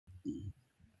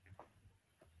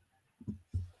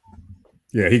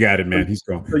Yeah, he got it, man. He's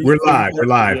going. So We're live. We're yeah.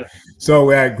 live.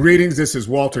 So greetings. This is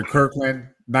Walter Kirkland.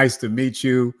 Nice to meet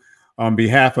you. On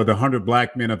behalf of the 100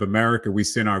 Black Men of America, we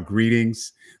send our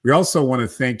greetings. We also want to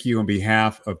thank you on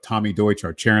behalf of Tommy Deutsch,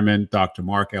 our chairman, Dr.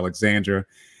 Mark Alexander,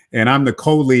 and I'm the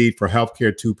co-lead for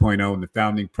Healthcare 2.0 and the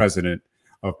founding president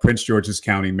of Prince George's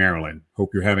County, Maryland.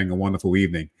 Hope you're having a wonderful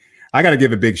evening. I got to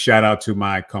give a big shout out to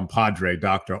my compadre,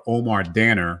 Dr. Omar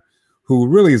Danner, who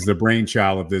really is the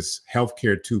brainchild of this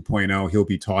Healthcare 2.0. He'll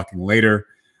be talking later.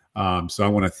 So I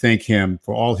want to thank him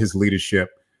for all his leadership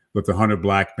with the 100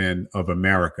 Black Men of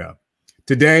America.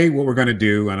 Today, what we're going to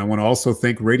do, and I want to also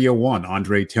thank Radio 1,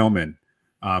 Andre Tillman,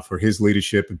 for his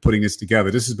leadership in putting this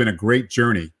together. This has been a great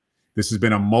journey. This has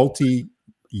been a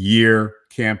multi-year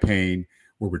campaign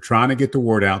where we're trying to get the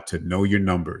word out to know your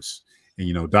numbers. And,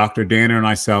 you know, Dr. Danner and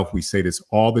myself, we say this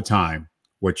all the time.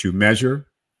 What you measure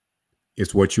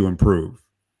is what you improve.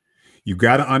 You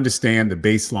got to understand the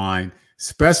baseline,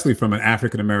 especially from an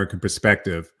African-American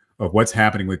perspective of what's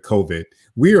happening with COVID.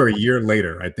 We are a year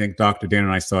later. I think Dr. Danner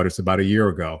and I started this about a year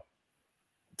ago.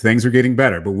 Things are getting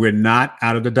better, but we're not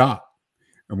out of the dock.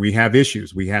 And we have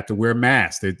issues. We have to wear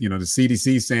masks. You know, the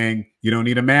CDC saying you don't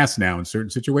need a mask now in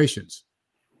certain situations.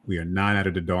 We are not out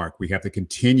of the dark. We have to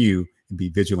continue and be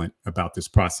vigilant about this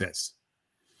process.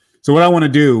 So what I want to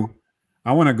do,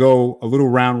 I want to go a little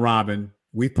round robin.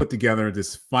 We put together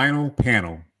this final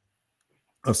panel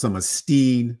of some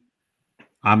esteemed,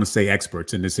 I'm going to say,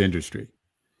 experts in this industry.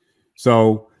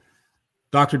 So,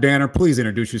 Dr. Danner, please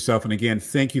introduce yourself. And again,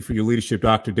 thank you for your leadership,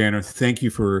 Dr. Danner. Thank you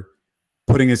for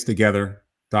putting this together.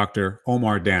 Dr.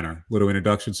 Omar Danner, little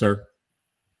introduction, sir.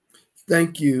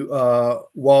 Thank you,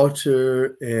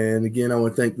 Walter. And again, I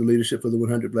want to thank the leadership of the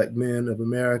 100 Black Men of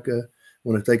America. I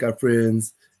want to thank our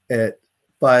friends at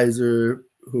Pfizer,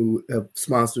 who have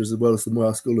sponsors, as well as the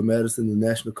Morehouse School of Medicine, the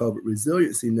National COVID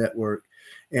Resiliency Network,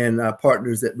 and our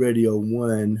partners at Radio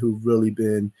 1, who've really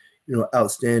been, you know,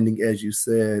 outstanding, as you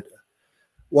said.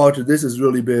 Walter, this has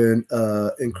really been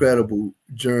an incredible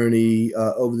journey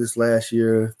over this last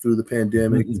year through the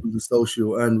pandemic, through the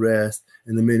social unrest,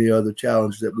 and the many other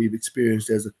challenges that we've experienced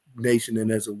as a nation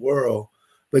and as a world.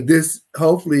 But this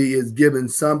hopefully is given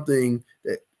something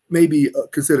that may be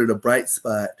considered a bright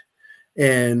spot.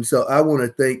 And so I want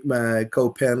to thank my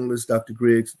co-panelists, Dr.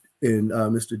 Griggs and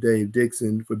Mr. Dave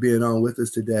Dixon, for being on with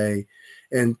us today,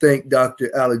 and thank Dr.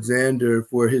 Alexander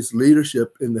for his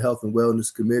leadership in the Health and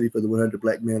Wellness Committee for the 100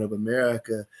 Black Men of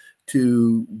America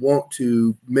to want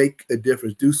to make a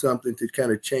difference, do something to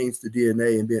kind of change the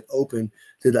DNA, and being open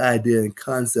to the idea and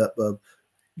concept of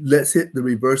let's hit the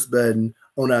reverse button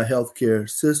on our healthcare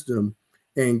system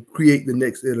and create the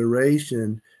next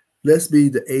iteration. Let's be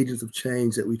the agents of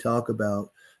change that we talk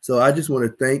about. So I just want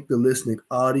to thank the listening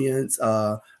audience.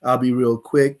 I'll be real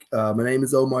quick. My name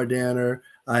is Omar Danner.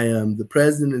 I am the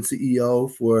president and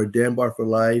CEO for Danbar for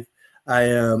Life. I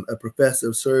am a professor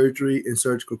of surgery and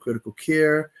surgical critical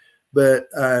care, but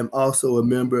I'm also a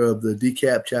member of the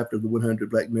DCAP chapter of the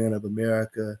 100 Black Men of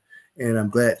America. And I'm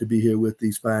glad to be here with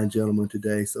these fine gentlemen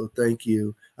today. So thank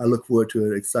you. I look forward to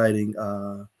an exciting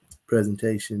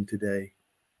presentation today.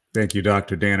 Thank you,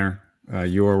 Dr. Danner.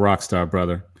 You're a rock star,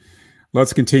 brother.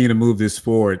 Let's continue to move this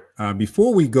forward.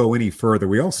 Before we go any further,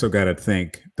 we also got to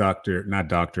thank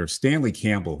Stanley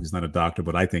Campbell. He's not a doctor,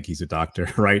 but I think he's a doctor,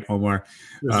 right, Omar?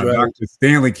 That's right. Dr.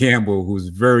 Stanley Campbell, who's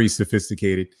very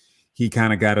sophisticated. He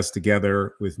kind of got us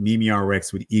together with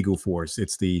MimiRx with Eagle Force.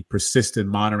 It's the persistent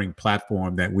monitoring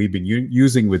platform that we've been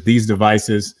using with these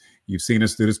devices. You've seen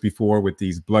us do this before with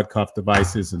these blood cuff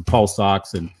devices and pulse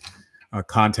ox and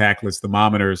contactless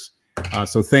thermometers.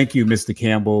 So thank you, Mr.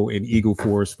 Campbell and Eagle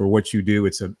Force, for what you do.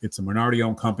 It's a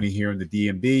minority-owned company here in the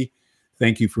DMV.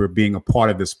 Thank you for being a part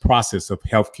of this process of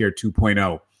Healthcare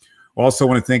 2.0. Also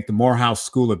want to thank the Morehouse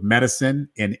School of Medicine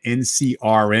and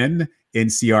NCRN and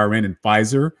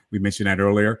Pfizer. We mentioned that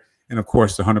earlier. And of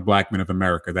course, the 100 Black Men of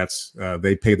America. That's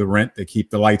they pay the rent, they keep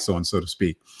the lights on, so to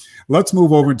speak. Let's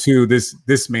move over to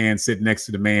this man sitting next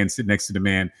to the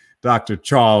man, Dr.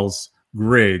 Charles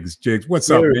Griggs. Jigs, what's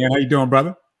up, man? How you doing,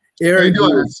 brother? Eric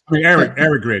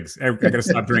Griggs. I gotta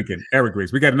stop drinking. Eric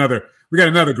Griggs. We got another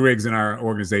Griggs in our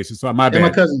organization. So my bad. And my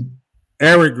cousin.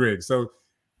 Eric Griggs. So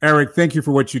Eric, thank you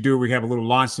for what you do. We have a little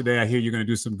launch today. I hear you're going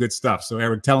to do some good stuff. So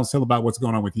Eric, tell us about what's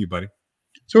going on with you, buddy.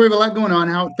 So we have a lot going on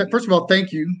now. First of all,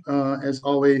 thank you. As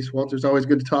always, Walter, it's always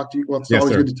good to talk to you. Well, it's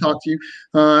always good to talk to you.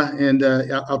 And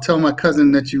I'll tell my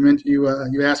cousin that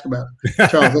you asked about it.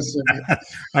 Charles,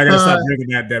 I got to stop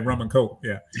drinking that rum and coke.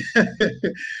 Yeah.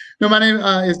 No, my name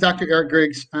is Dr. Eric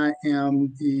Griggs. I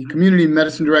am the community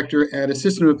medicine director at a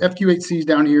system of FQHCs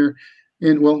down here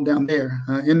down there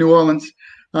in New Orleans.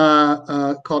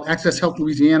 called Access Health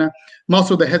Louisiana. I'm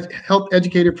also the health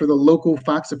educator for the local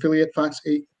Fox affiliate, Fox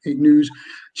 8 News.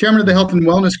 Chairman of the Health and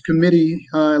Wellness Committee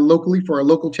locally for our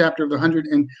local chapter of the 100,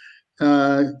 and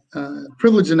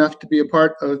privileged enough to be a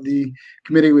part of the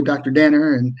committee with Dr.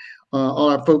 Danner and all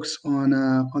our folks on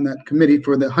that committee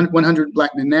for the 100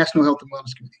 Black Men National Health and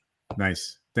Wellness Committee.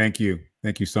 Nice. Thank you.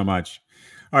 Thank you so much.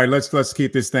 All right, let's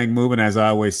keep this thing moving. As I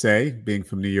always say, being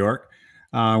from New York,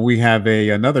 we have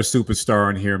another superstar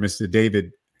in here, Mr.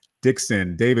 David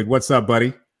Dixon. David, what's up,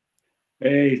 buddy?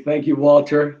 Hey, thank you,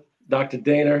 Walter, Dr.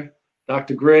 Danner,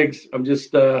 Dr. Griggs. I'm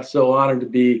just so honored to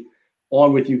be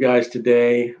on with you guys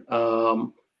today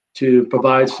to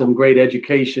provide some great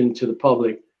education to the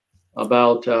public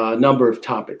about a number of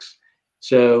topics.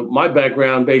 So my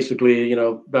background, basically, you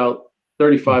know, about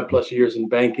 35 plus years in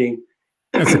banking.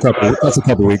 That's a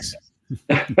couple weeks.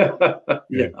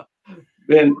 Yeah,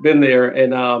 been there,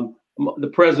 and I'm the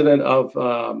president of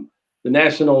the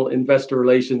National Investor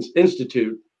Relations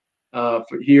Institute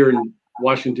for here in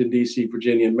Washington, D.C.,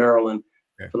 Virginia, and Maryland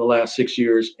for the last 6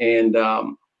 years, and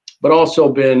but also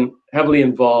been heavily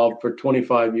involved for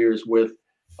 25 years with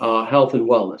health and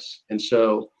wellness. And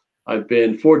so I've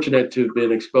been fortunate to have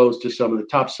been exposed to some of the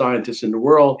top scientists in the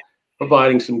world,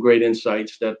 providing some great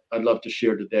insights that I'd love to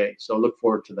share today. So I look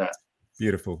forward to that.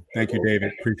 Beautiful. Thank you,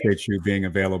 David. Appreciate you being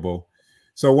available.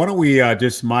 So why don't we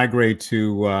just migrate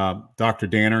to Dr.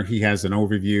 Danner? He has an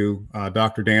overview.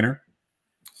 Dr. Danner.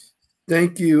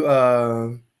 Thank you,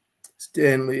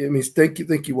 Stanley. I mean,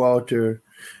 thank you, Walter,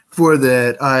 for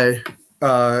that. I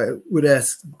would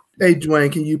ask, hey,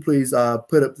 Dwayne, can you please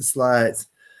put up the slides?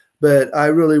 But I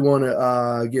really want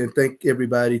to, again, thank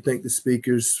everybody, thank the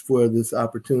speakers for this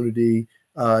opportunity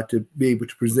to be able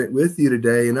to present with you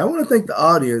today. And I want to thank the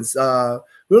audience.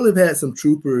 Really have had some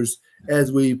troopers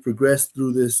as we progressed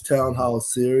through this town hall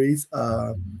series.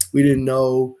 We didn't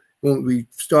know when we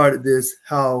started this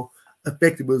how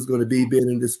effective it was going to be being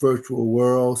in this virtual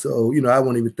world. So, you know, I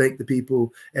want to even thank the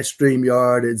people at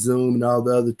StreamYard, at Zoom, and all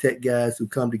the other tech guys who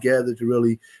come together to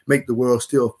really make the world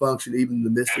still function, even in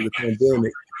the midst of the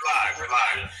pandemic.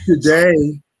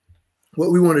 Today,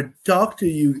 what we want to talk to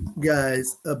you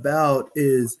guys about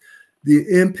is the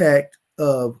impact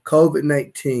of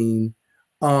COVID-19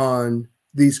 on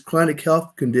these chronic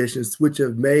health conditions, which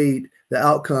have made the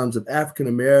outcomes of African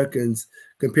Americans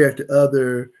compared to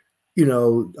other, you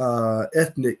know,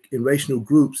 ethnic and racial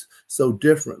groups so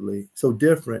different.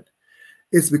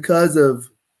 It's because of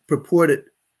purported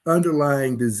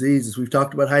underlying diseases. We've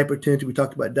talked about hypertension, we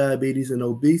talked about diabetes and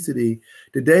obesity.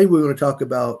 Today, we're going to talk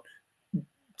about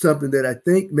something that I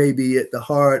think may be at the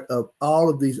heart of all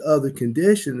of these other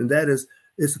conditions, and that is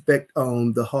its effect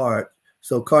on the heart.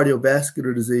 So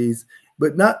cardiovascular disease,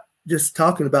 but not just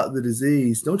talking about the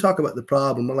disease. Don't talk about the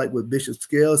problem. I like what Bishop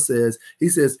Scales says. He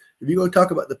says, if you're going to talk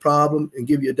about the problem and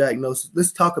give you a diagnosis,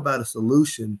 let's talk about a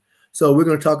solution. So we're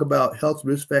going to talk about health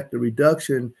risk factor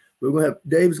reduction. We're going to have,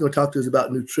 David's going to talk to us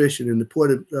about nutrition and the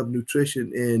importance of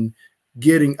nutrition in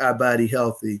getting our body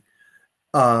healthy.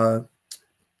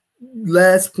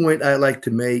 Last point I'd like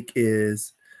to make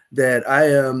is that I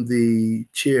am the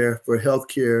chair for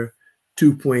Healthcare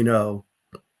 2.0.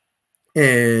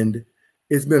 And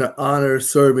it's been an honor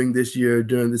serving this year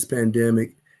during this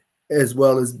pandemic, as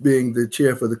well as being the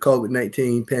chair for the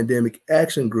COVID-19 Pandemic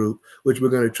Action Group, which we're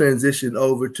going to transition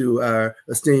over to our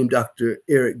esteemed Dr.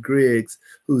 Eric Griggs,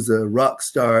 who's a rock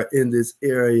star in this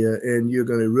area, and you're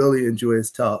going to really enjoy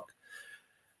his talk.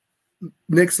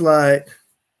 Next slide.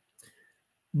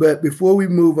 But before we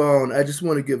move on, I just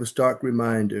want to give a stark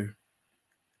reminder.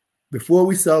 Before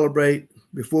we celebrate,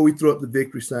 before we throw up the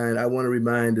victory sign, I want to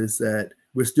remind us that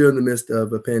we're still in the midst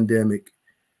of a pandemic.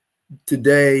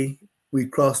 Today, we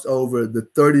crossed over the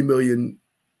 33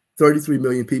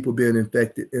 million people being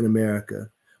infected in America,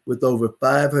 with over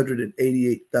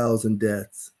 588,000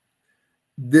 deaths.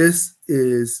 This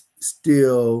is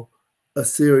still a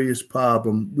serious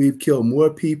problem. We've killed more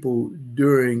people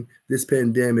during this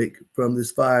pandemic from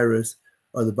this virus,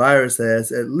 or the virus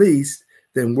has at least,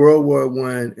 than World War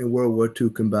I and World War II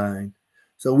combined.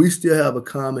 So we still have a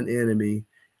common enemy,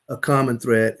 a common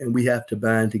threat, and we have to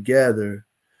bind together.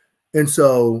 And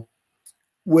so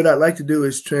what I'd like to do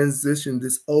is transition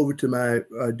this over to my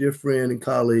dear friend and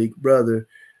colleague, brother,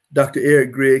 Dr.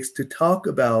 Eric Griggs, to talk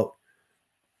about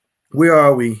where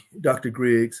are we, Dr.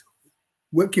 Griggs?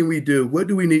 What can we do? What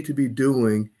do we need to be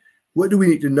doing? What do we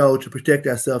need to know to protect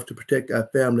ourselves, to protect our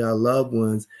family, our loved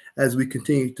ones, as we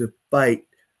continue to fight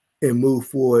and move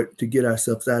forward to get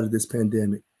ourselves out of this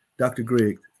pandemic? Dr.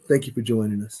 Griggs, thank you for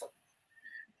joining us.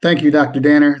 Thank you, Dr.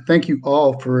 Danner. Thank you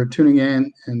all for tuning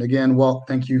in. And again, Walt,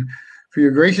 thank you for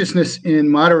your graciousness in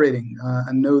moderating.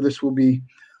 I know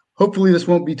hopefully this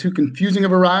won't be too confusing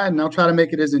of a ride, and I'll try to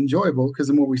make it as enjoyable, because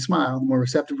the more we smile, the more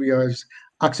receptive we are as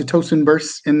oxytocin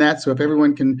bursts in that. So if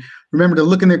everyone can remember to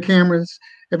look in their cameras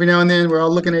every now and then, we're all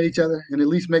looking at each other, and at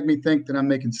least make me think that I'm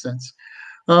making sense.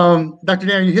 Dr.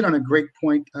 Danner, you hit on a great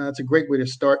point. It's a great way to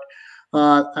start.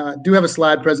 I do have a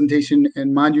slide presentation,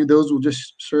 and mind you, those will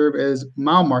just serve as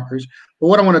mile markers. But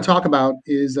what I want to talk about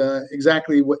is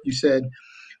exactly what you said.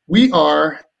 We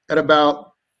are at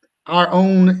about our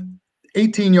own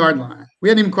 18-yard line. We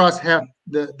hadn't even crossed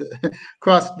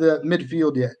crossed the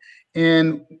midfield yet.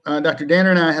 And Dr.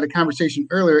 Danner and I had a conversation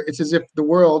earlier. It's as if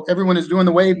everyone is doing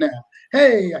the wave now.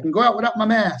 Hey, I can go out without my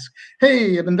mask.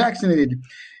 Hey, I've been vaccinated.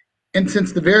 And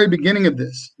since the very beginning of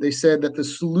this, they said that the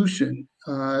solution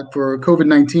for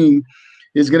COVID-19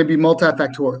 is going to be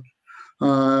multifactorial.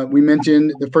 We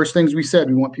mentioned the first things we said.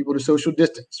 We want people to social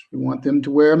distance. We want them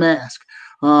to wear a mask.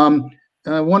 Want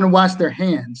to wash their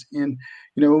hands. And,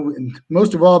 and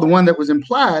most of all, the one that was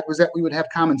implied was that we would have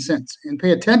common sense and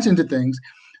pay attention to things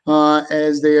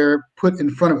as they are put in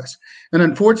front of us. And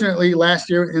unfortunately, last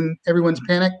year, in everyone's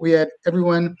panic, we had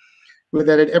everyone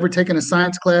that had ever taken a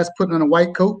science class putting on a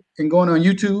white coat and going on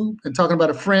YouTube and talking about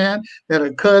a friend that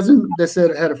had a cousin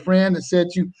that had a friend that said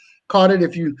you caught it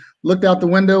if you looked out the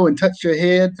window and touched your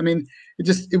head. I mean,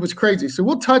 it was crazy. So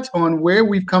we'll touch on where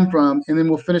we've come from, and then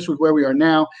we'll finish with where we are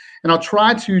now. And I'll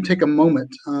try to take a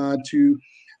moment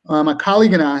my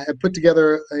colleague and I have put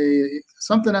together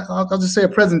I'll just say a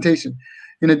presentation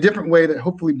in a different way that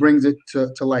hopefully brings it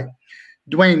to light.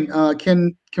 Dwayne,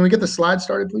 can we get the slide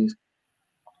started, please?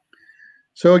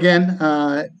 So again,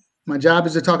 my job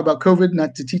is to talk about COVID,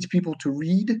 not to teach people to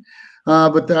read.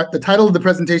 But the title of the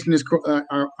presentation is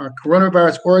our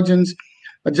Coronavirus Origins,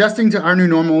 Adjusting to Our New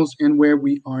Normals and Where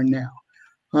We Are Now.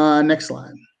 Next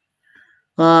slide.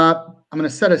 I'm going to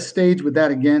set a stage with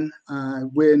that again.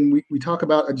 When we talk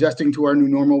about adjusting to our new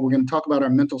normal, we're going to talk about our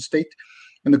mental state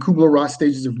and the Kubler-Ross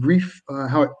stages of grief,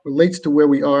 how it relates to where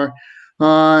we are.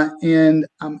 And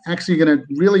I'm actually going to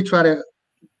really try to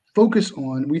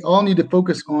we all need to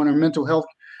focus on our mental health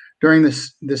during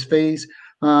this phase.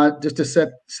 Just to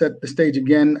set the stage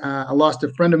again, I lost a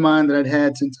friend of mine that I'd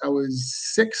had since I was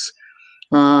 6,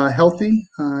 healthy.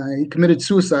 He committed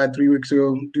suicide 3 weeks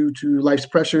ago due to life's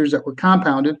pressures that were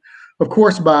compounded, of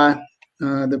course, by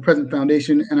the present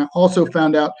foundation. And I also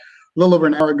found out a little over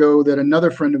an hour ago that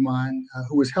another friend of mine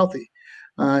who was healthy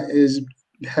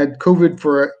had COVID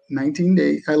for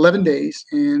 11 days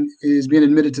and is being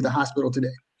admitted to the hospital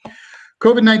today.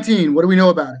 COVID-19, what do we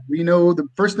know about it? We know the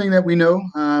first thing that we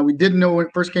didn't know when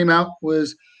it first came out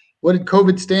was, what did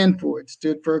COVID stand for? It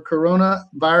stood for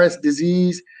Coronavirus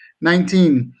Disease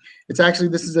 19.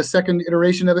 This is the second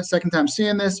iteration of it, second time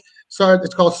seeing this.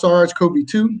 It's called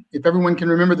SARS-CoV-2. If everyone can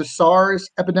remember the SARS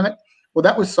epidemic, well,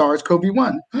 that was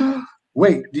SARS-CoV-1.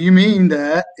 Wait, do you mean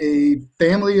that a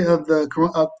family of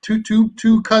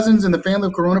two cousins in the family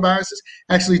of coronaviruses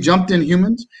actually jumped in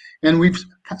humans? And we've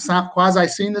quasi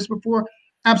seen this before?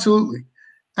 Absolutely.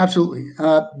 Absolutely.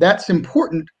 That's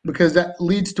important because that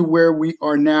leads to where we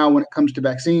are now when it comes to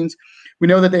vaccines. We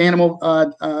know that the animal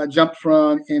jumped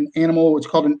from an animal, what's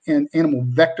called an animal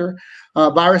vector.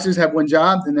 Viruses have one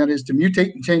job, and that is to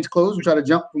mutate and change clothes. We try to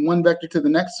jump from one vector to the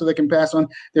next so they can pass on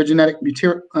their genetic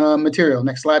material.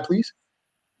 Next slide, please.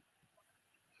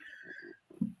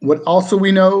 What also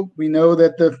we know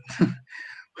that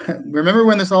remember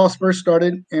when this all first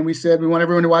started and we said we want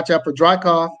everyone to watch out for dry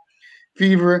cough,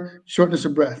 fever, shortness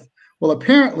of breath. Well,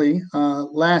 apparently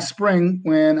last spring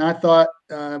when I thought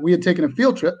we had taken a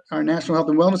field trip, our National Health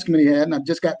and Wellness Committee had, and I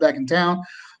just got back in town,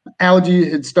 allergy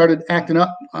had started acting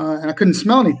up and I couldn't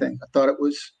smell anything. I thought it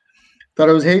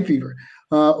was hay fever.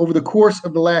 Over the course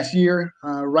of the last year,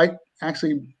 over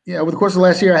the course of the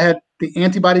last year, I had the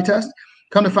antibody test.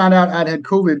 Come to find out I'd had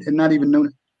COVID and not even known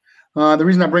it. The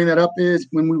reason I bring that up is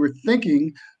when we were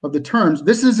thinking of the terms,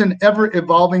 this is an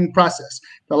ever-evolving process.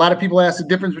 A lot of people ask the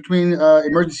difference between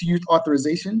emergency use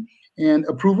authorization and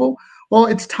approval. Well,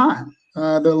 it's time.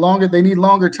 They need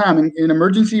longer time. In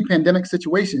emergency pandemic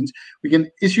situations, we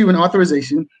can issue an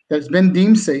authorization that's been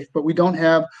deemed safe, but we don't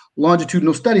have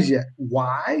longitudinal studies yet.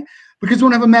 Why? Because we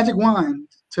don't have a magic wand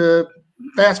to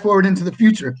fast forward into the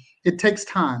future. It takes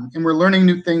time, and we're learning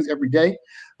new things every day.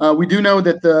 We do know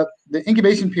that the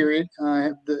incubation period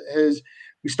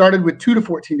we started with 2 to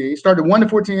 14 days, started 1 to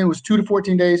 14, it was 2 to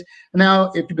 14 days. And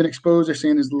now, if you've been exposed, they're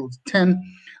saying as little as 10.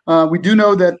 We do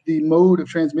know that the mode of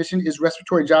transmission is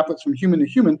respiratory droplets from human to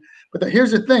human. But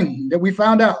here's the thing that we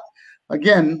found out.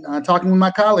 Again, talking with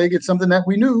my colleague, it's something that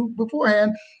we knew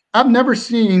beforehand. I've never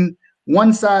seen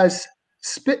one size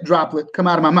spit droplet come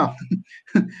out of my mouth.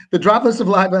 The droplets of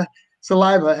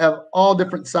saliva have all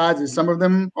different sizes. Some of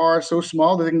them are so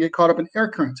small that they can get caught up in air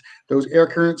currents. Those air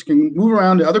currents can move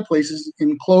around to other places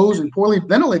in closed and poorly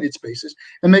ventilated spaces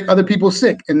and make other people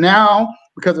sick. And now,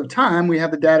 because of time, we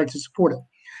have the data to support it.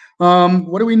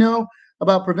 What do we know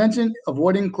about prevention?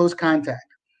 Avoiding close contact,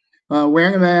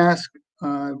 wearing a mask.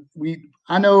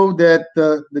 I know that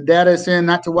the data is saying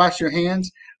not to wash your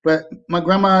hands, but my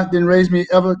grandma didn't raise me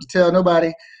ever to tell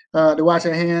nobody to wash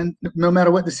their hands, no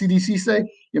matter what the CDC say.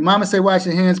 Your mama say wash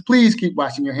your hands. Please keep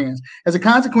washing your hands. As a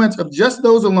consequence of just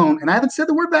those alone, and I haven't said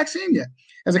the word vaccine yet.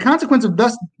 As a consequence of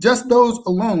just those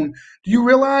alone, do you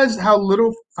realize how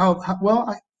little, how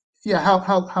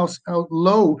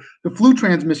low the flu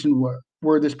transmission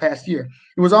were this past year?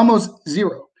 It was almost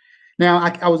zero. Now,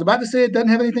 I was about to say it doesn't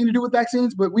have anything to do with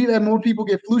vaccines, but we've had more people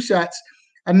get flu shots.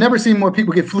 I've never seen more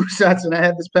people get flu shots than I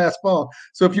had this past fall.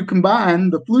 So if you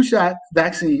combine the flu shot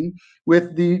vaccine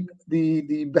with the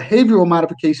behavioral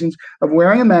modifications of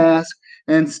wearing a mask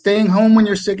and staying home when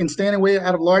you're sick and staying away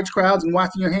out of large crowds and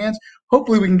washing your hands,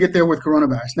 hopefully we can get there with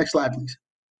coronavirus. Next slide, please.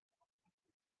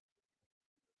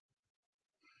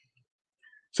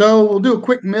 So we'll do a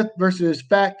quick myth versus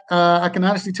fact. I can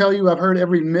honestly tell you I've heard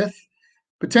every myth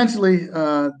potentially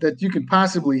that you can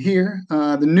possibly hear.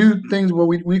 The new things,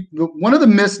 one of the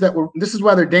myths this is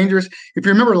why they're dangerous. If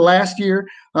you remember last year,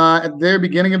 at the very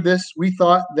beginning of this, we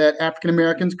thought that African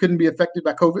Americans couldn't be affected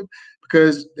by COVID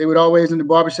because they would always in the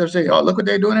barbershop say, oh, look what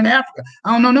they're doing in Africa.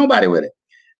 I don't know nobody with it.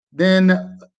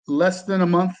 Then less than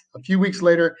a few weeks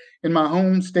later, in my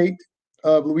home state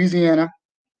of Louisiana,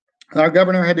 our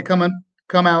governor had to come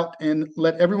out and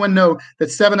let everyone know that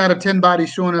 7 out of 10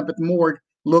 bodies showing up at the morgue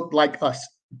looked like us.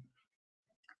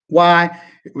 Why?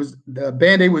 It was the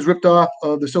Band-Aid was ripped off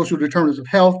of the social determinants of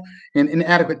health and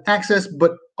inadequate access,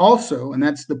 but also, and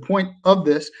that's the point of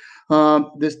this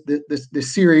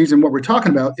series and what we're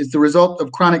talking about, is the result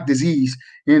of chronic disease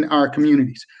in our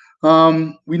communities.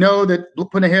 We know that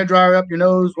putting a hairdryer up your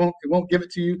nose won't give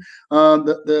it to you.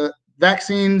 The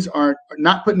vaccines are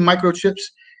not putting microchips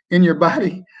in your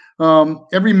body.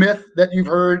 Every myth that you've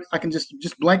heard, I can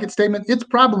just blanket statement, it's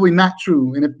probably not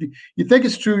true. And if you think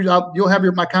it's true, you'll have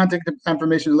my contact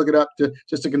information to look it up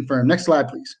just to confirm. Next slide,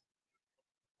 please.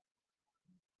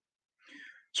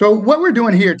 So what we're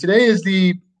doing here today is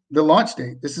the launch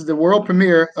date. This is the world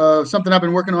premiere of something I've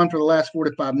been working on for the last 4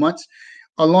 to 5 months,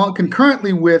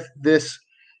 concurrently with this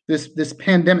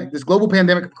pandemic, this global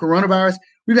pandemic of coronavirus.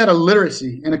 We've had a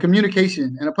literacy and a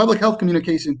communication and a public health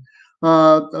communication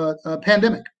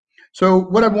pandemic. So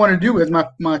what I want to do is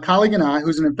my colleague and I,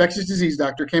 who's an infectious disease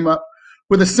doctor, came up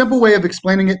with a simple way of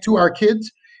explaining it to our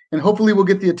kids, and hopefully we'll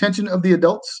get the attention of the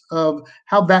adults of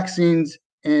how vaccines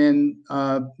and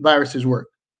viruses work.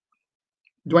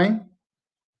 Dwayne?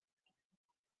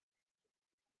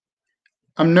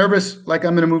 I'm nervous like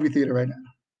I'm in a movie theater right now.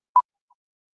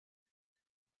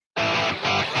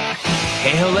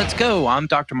 Hey ho, let's go. I'm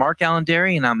Dr. Mark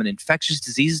Allenderry, and I'm an infectious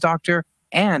disease doctor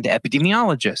and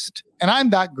epidemiologist. And I'm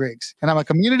Doc Griggs, and I'm a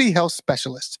community health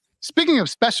specialist. Speaking of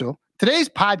special, today's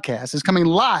podcast is coming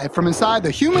live from inside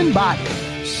the human body.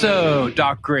 So,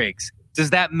 Doc Griggs,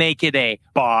 does that make it a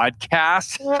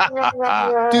podcast?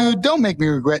 Dude, don't make me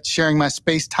regret sharing my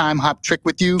space-time hop trick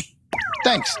with you.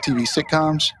 Thanks, TV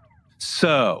sitcoms.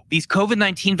 So, these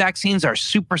COVID-19 vaccines are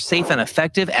super safe and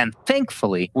effective, and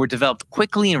thankfully, were developed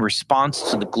quickly in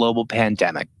response to the global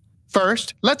pandemic.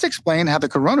 First, let's explain how the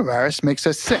coronavirus makes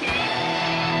us sick.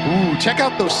 Ooh, check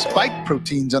out those spike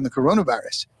proteins on the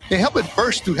coronavirus. They help it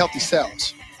burst through healthy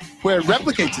cells, where it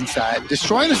replicates inside,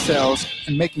 destroying the cells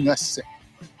and making us sick.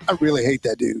 I really hate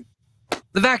that dude.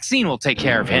 The vaccine will take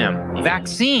care of him.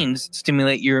 Vaccines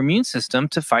stimulate your immune system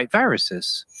to fight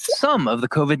viruses. Some of the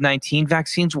COVID-19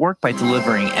 vaccines work by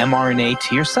delivering mRNA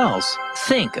to your cells.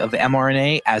 Think of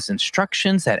mRNA as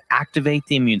instructions that activate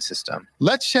the immune system.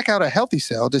 Let's check out a healthy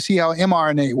cell to see how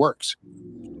mRNA works.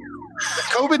 The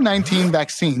COVID-19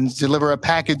 vaccines deliver a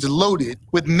package loaded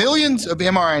with millions of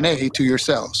mRNA to your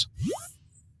cells.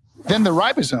 Then the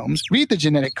ribosomes read the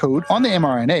genetic code on the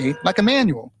mRNA like a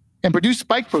manual and produce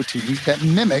spike proteins that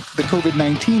mimic the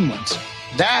COVID-19 ones.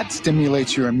 That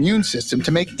stimulates your immune system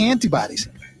to make antibodies.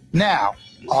 Now,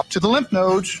 off to the lymph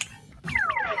nodes.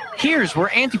 Here's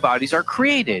where antibodies are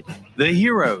created. The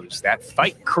heroes that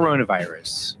fight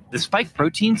coronavirus. The spike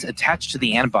proteins attach to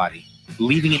the antibody,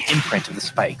 leaving an imprint of the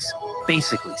spikes,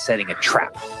 basically setting a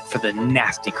trap for the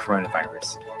nasty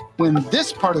coronavirus. When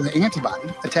this part of the antibody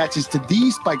attaches to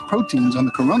these spike proteins on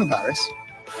the coronavirus,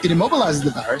 it immobilizes the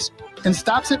virus and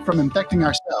stops it from infecting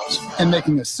our cells and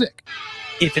making us sick.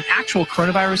 If an actual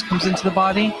coronavirus comes into the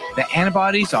body, the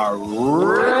antibodies are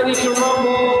ready to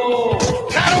rumble.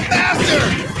 Paddle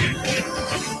faster!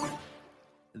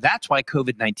 That's why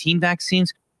COVID-19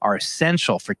 vaccines are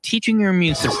essential for teaching your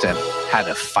immune system how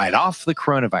to fight off the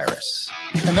coronavirus.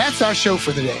 And that's our show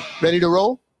for the day. Ready to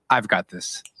roll? I've got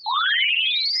this.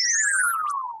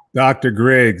 Dr.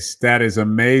 Griggs, that is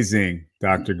amazing,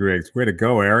 Dr. Griggs. Way to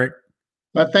go, Eric.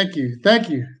 Thank you. Thank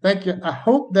you. Thank you. I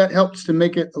hope that helps to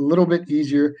make it a little bit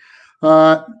easier.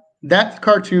 That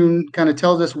cartoon kind of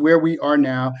tells us where we are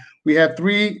now. We have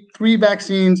three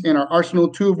vaccines in our arsenal,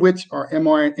 two of which are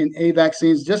mRNA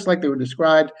vaccines, just like they were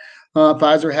described.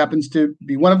 Pfizer happens to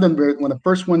be one of them, one of the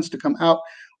first ones to come out.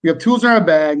 We have tools in our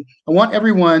bag. I want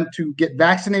everyone to get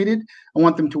vaccinated. I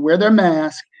want them to wear their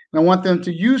mask. And I want them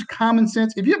to use common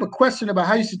sense. If you have a question about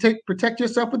how you should protect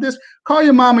yourself with this, call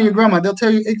your mom or your grandma. They'll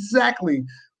tell you exactly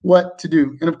what to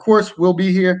do. And of course, we'll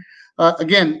be here.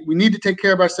 Again, we need to take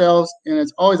care of ourselves. And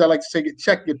as always, I like to say, get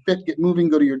checked, get fit, get moving,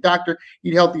 go to your doctor,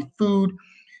 eat healthy food,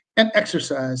 and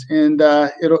exercise. And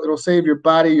it'll save your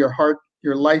body, your heart,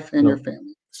 your life, and your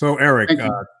family. So Eric,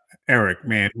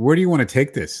 man, where do you want to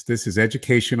take this? This is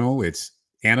educational. It's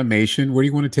animation. Where do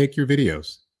you want to take your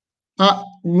videos?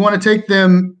 We want to take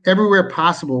them everywhere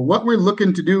possible. What we're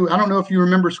looking to do, I don't know if you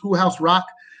remember Schoolhouse Rock,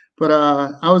 but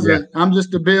I'm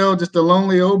just a Bill, just a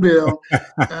lonely old Bill.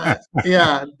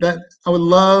 Yeah, that I would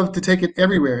love to take it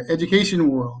everywhere. Education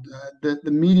world, the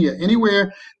media,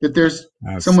 anywhere that there's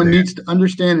someone needs to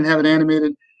understand and have it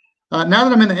animated. Now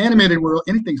that I'm in the animated world,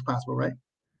 anything's possible, right?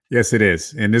 Yes, it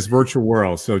is in this virtual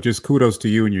world. So just kudos to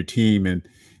you and your team, and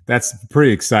that's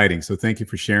pretty exciting. So thank you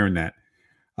for sharing that.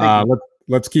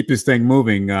 Let's keep this thing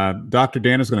moving. Dr.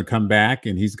 Danner's going to come back,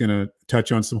 and he's going to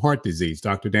touch on some heart disease.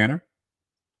 Dr. Danner?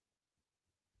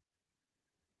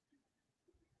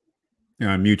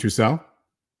 Unmute yourself.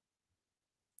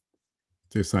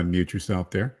 Just unmute yourself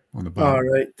there on the bottom. All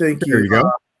right. Thank you. There you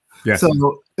go. Yes.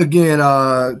 So, again,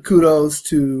 kudos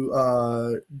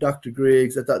to Dr.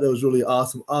 Griggs. I thought that was really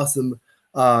awesome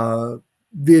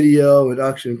video and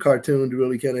action cartoon to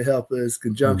really kind of help us.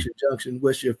 Conjunction, junction,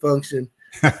 what's your function?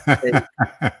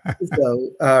 So,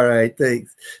 all right,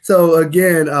 thanks. So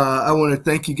again, I want to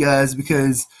thank you guys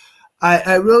because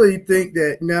I really think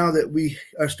that now that we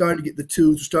are starting to get the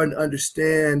tools, we're starting to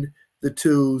understand the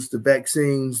tools, the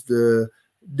vaccines, the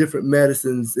different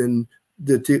medicines, and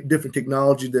the different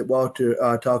technology that Walter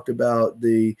talked about,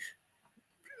 the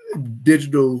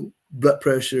digital blood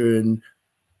pressure and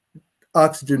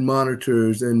oxygen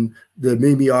monitors and the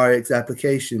MimiRx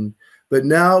application. But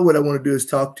now what I want to do is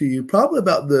talk to you probably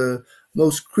about the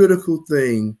most critical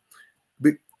thing,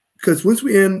 because once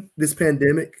we end this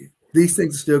pandemic, these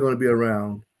things are still going to be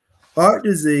around. Heart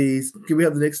disease, can we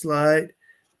have the next slide,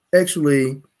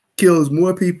 actually kills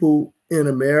more people in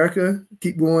America.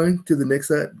 Keep going to the next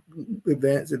slide.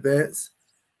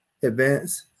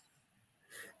 Advance.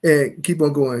 And keep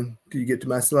on going till you get to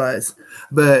my slides.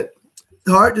 But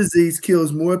heart disease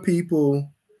kills more people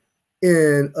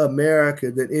in America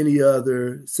than any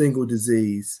other single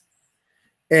disease.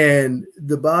 And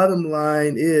the bottom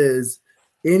line is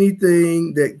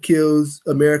anything that kills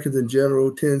Americans in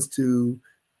general tends to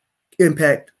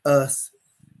impact us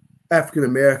African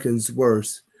Americans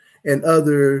worse, and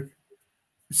other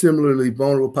similarly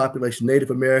vulnerable population, Native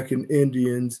American,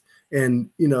 Indians, and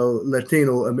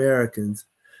Latino Americans.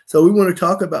 So we want to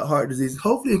talk about heart disease,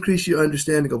 hopefully increase your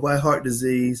understanding of why heart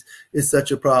disease is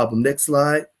such a problem. Next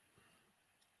slide.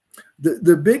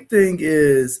 The big thing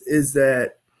is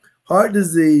that heart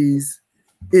disease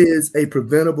is a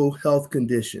preventable health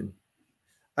condition.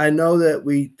 I know that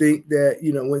we think that,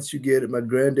 once you get it, my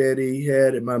granddaddy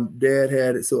had it, my dad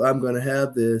had it, so I'm going to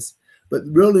have this. But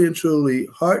really and truly,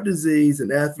 heart disease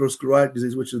and atherosclerotic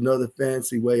disease, which is another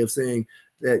fancy way of saying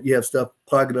that you have stuff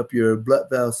clogging up your blood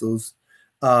vessels.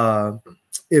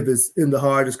 If it's in the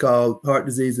heart, it's called heart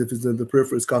disease. If it's in the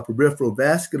periphery, it's called peripheral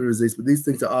vascular disease. But these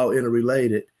things are all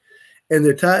interrelated. And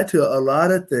they're tied to a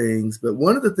lot of things. But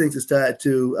one of the things it's tied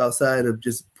to, outside of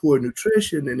just poor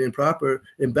nutrition and improper,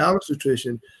 imbalanced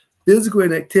nutrition, physical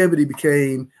inactivity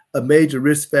became a major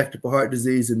risk factor for heart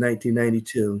disease in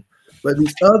 1992. But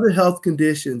these other health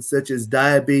conditions, such as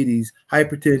diabetes,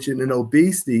 hypertension, and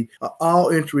obesity, are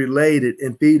all interrelated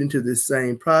and feed into this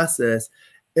same process.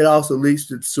 It also leads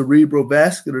to cerebral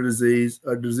vascular disease,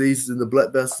 or diseases in the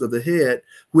blood vessels of the head,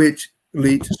 which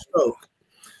lead to stroke.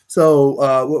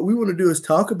 So what we want to do is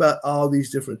talk about all these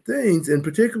different things, and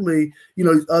particularly,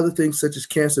 other things such as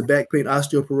cancer, back pain,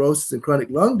 osteoporosis, and chronic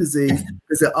lung disease,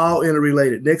 because they're all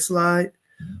interrelated. Next slide.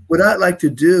 What I'd like to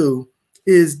do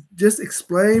is just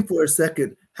explain for a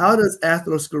second, how does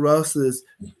atherosclerosis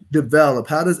develop?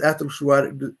 How does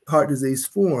atherosclerotic heart disease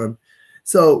form?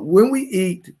 So when we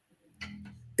eat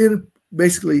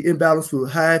basically imbalanced food,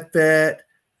 high fat,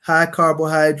 high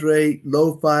carbohydrate,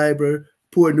 low fiber,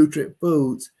 poor nutrient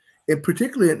foods, and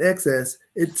particularly in excess,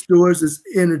 it stores this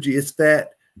energy, it's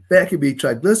fat. Fat can be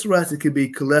triglycerides, it can be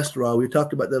cholesterol. We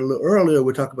talked about that a little earlier,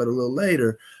 we'll talk about it a little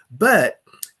later. But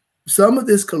some of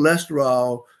this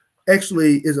cholesterol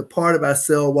actually is a part of our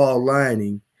cell wall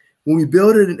lining. When we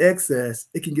build it in excess,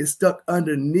 it can get stuck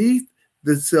underneath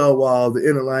the cell wall, the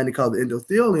inner lining called the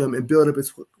endothelium, and build up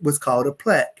what's called a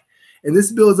plaque. And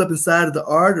this builds up inside of the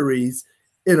arteries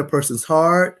in a person's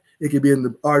heart. It could be in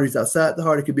the arteries outside the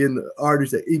heart. It could be in the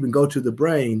arteries that even go to the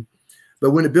brain.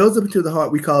 But when it builds up into the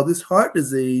heart, we call this heart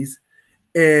disease.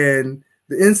 And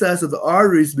the insides of the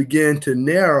arteries begin to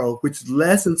narrow, which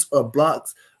lessens or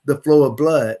blocks the flow of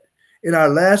blood. In our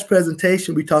last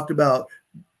presentation, we talked about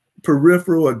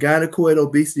peripheral or gynecoid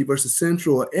obesity versus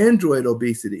central or android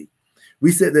obesity.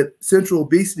 We said that central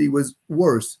obesity was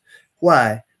worse.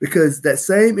 Why? Because that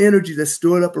same energy that's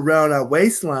stored up around our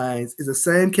waistlines is the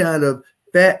same kind of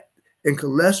fat and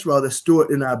cholesterol that's stored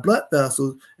in our blood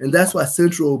vessels. And that's why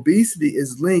central obesity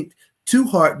is linked to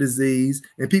heart disease.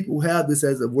 And people who have this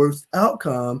as a worst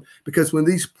outcome, because when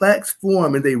these plaques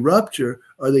form and they rupture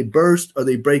or they burst or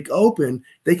they break open,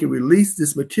 they can release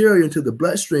this material into the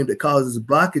bloodstream that causes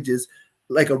blockages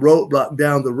like a roadblock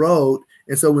down the road.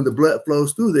 And so when the blood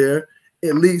flows through there,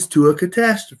 it leads to a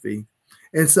catastrophe.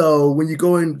 And so when you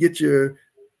go and get your,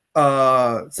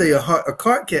 say a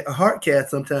heart cath,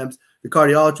 sometimes the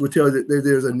cardiologist will tell you that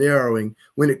there's a narrowing.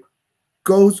 When it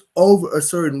goes over a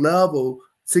certain level,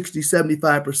 60,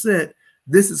 75%,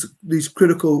 this is these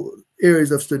critical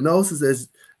areas of stenosis, as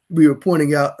we were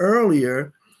pointing out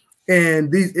earlier.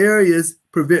 And these areas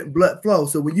prevent blood flow.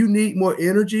 So when you need more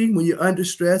energy, when you're under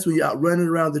stress, when you're out running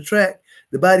around the track,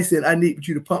 the body said, I need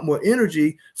you to pump more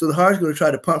energy. So the heart's going to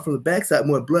try to pump from the backside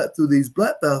more blood through these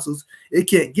blood vessels. It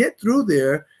can't get through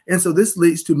there. And so this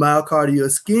leads to myocardial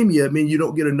ischemia. I mean, you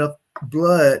don't get enough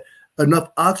blood, enough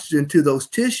oxygen to those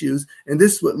tissues. And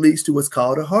this is what leads to what's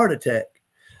called a heart attack.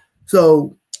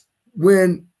 So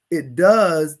when it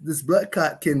does, this blood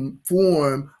clot can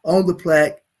form on the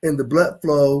plaque and the blood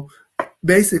flow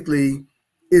basically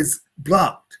is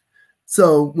blocked.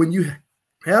 So when you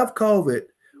have COVID,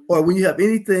 or when you have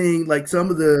anything like some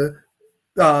of the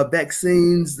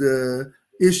vaccines, the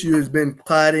issue has been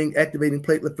clotting, activating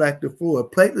platelet factor 4.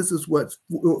 Platelets is what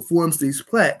forms these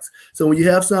plaques. So when you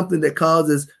have something that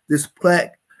causes this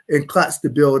plaque and clots to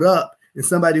build up, and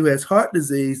somebody who has heart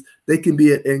disease, they can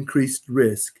be at increased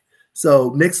risk.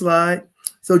 So next slide.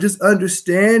 So just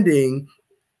understanding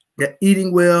that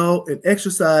eating well and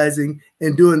exercising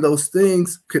and doing those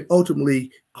things could ultimately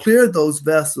clear those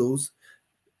vessels,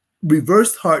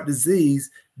 reverse heart disease.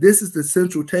 This is the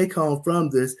central take home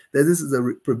from this, that this is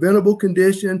a preventable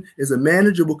condition, is a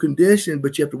manageable condition,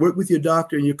 but you have to work with your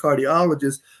doctor and your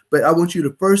cardiologist. But I want you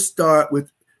to first start with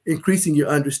increasing your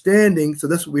understanding. So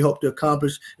that's what we hope to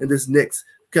accomplish in this next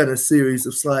kind of series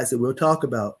of slides that we'll talk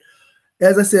about.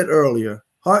 As I said earlier,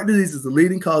 heart disease is the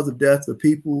leading cause of death for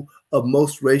people of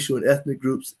most racial and ethnic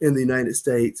groups in the United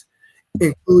States,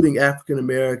 including African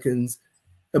Americans,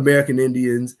 American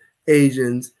Indians,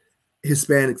 Asians,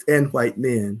 Hispanics, and white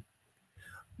men.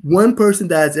 One person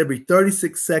dies every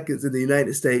 36 seconds in the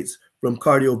United States from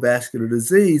cardiovascular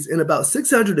disease, and about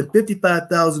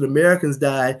 655,000 Americans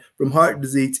die from heart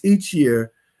disease each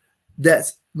year.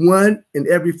 That's 1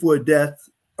 in every 4 deaths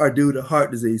are due to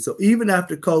heart disease. So even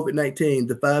after COVID-19,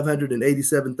 the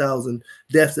 587,000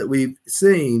 deaths that we've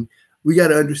seen, we got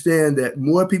to understand that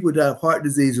more people die of heart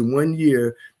disease in 1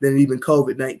 year than even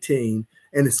COVID-19,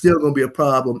 and it's still going to be a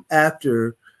problem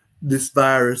after this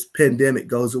virus pandemic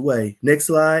goes away. Next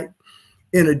slide.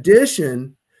 In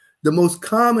addition, the most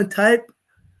common type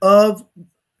of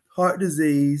heart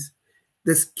disease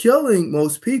that's killing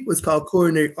most people is called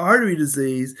coronary artery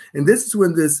disease. And this is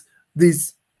when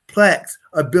these plaques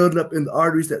are building up in the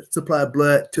arteries that supply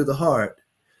blood to the heart.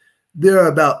 There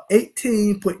are about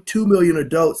 18.2 million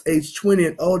adults aged 20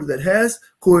 and older that has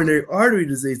coronary artery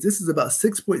disease. This is about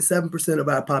 6.7% of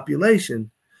our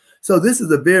population. So this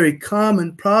is a very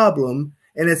common problem.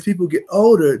 And as people get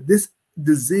older, this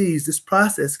disease, this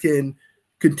process can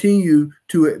continue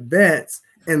to advance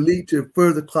and lead to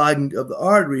further clogging of the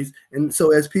arteries. And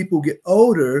so as people get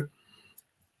older,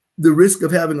 the risk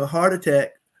of having a heart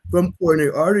attack from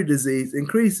coronary artery disease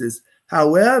increases.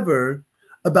 However,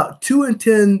 about 2 in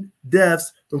 10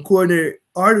 deaths from coronary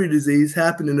artery disease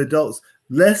happen in adults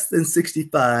less than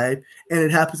 65, and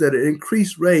it happens at an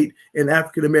increased rate in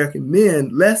African American men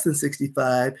less than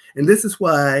 65. And this is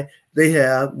why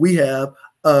we have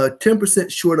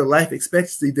 10% shorter life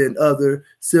expectancy than other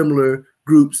similar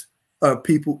groups of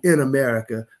people in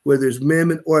America, whether it's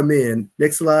women or men.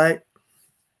 Next slide.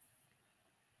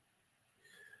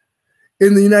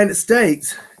 In the United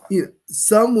States,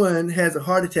 someone has a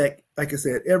heart attack, like I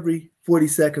said, every 40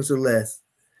 seconds or less.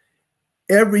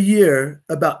 Every year,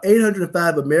 about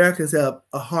 805 Americans have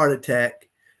a heart attack,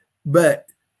 but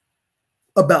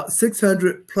about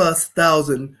 600 plus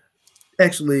thousand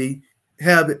actually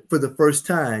have it for the first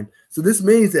time. So this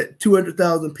means that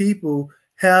 200,000 people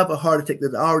have a heart attack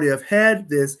that already have had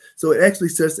this. So it actually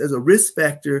serves as a risk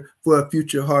factor for a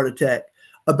future heart attack.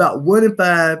 About 1 in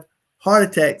 5 heart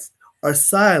attacks are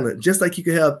silent. Just like you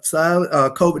can have silent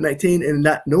COVID-19 and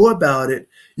not know about it,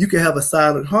 you can have a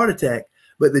silent heart attack,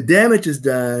 but the damage is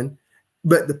done,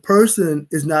 but the person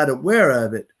is not aware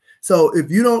of it. So if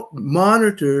you don't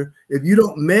monitor, if you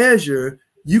don't measure,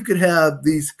 you could have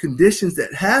these conditions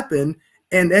that happen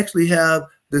and actually have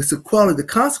the sequelae, the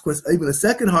consequence, even a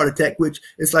second heart attack, which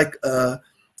is like a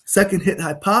second hit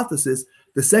hypothesis.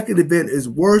 The second event is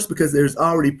worse because there's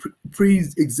already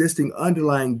pre-existing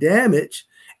underlying damage,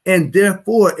 and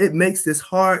therefore it makes this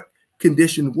heart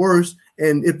condition worse.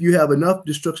 And if you have enough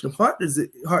destruction of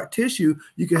heart tissue,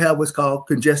 you can have what's called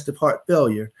congestive heart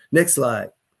failure. Next slide.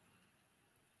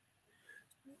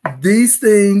 These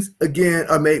things, again,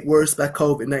 are made worse by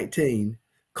COVID-19.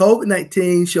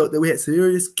 COVID-19 showed that we had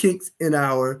serious kinks in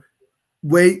our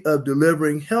way of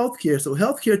delivering healthcare. So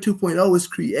healthcare 2.0 was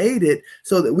created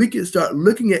so that we can start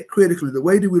looking at critically the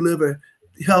way do we deliver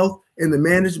health and the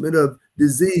management of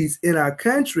disease in our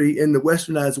country, in the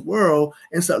westernized world,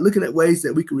 and start looking at ways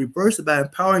that we can reverse it by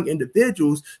empowering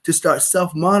individuals to start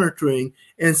self-monitoring.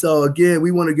 And so again,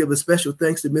 we want to give a special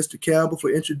thanks to Mr. Campbell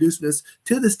for introducing us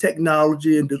to this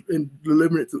technology and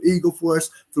delivering it through Eagle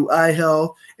Force, through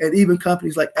iHealth, and even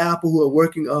companies like Apple who are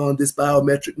working on this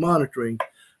biometric monitoring.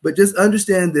 But just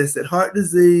understand this, that heart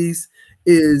disease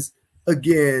is,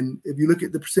 again, if you look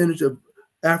at the percentage of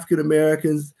African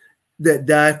Americans that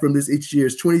die from this each year,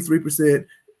 is 23%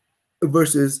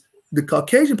 versus the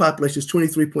Caucasian population is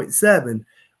 23.7.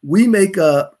 We make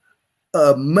up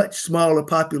a much smaller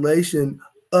population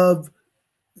of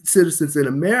citizens in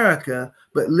America,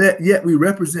 but yet we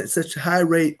represent such a high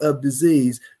rate of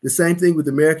disease. The same thing with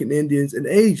American Indians and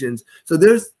Asians. So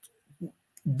there's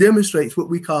demonstrates what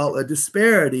we call a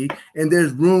disparity, and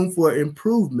there's room for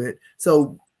improvement.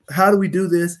 So how do we do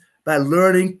this? By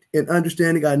learning and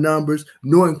understanding our numbers,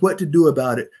 knowing what to do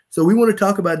about it. So we want to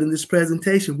talk about in this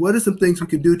presentation, what are some things we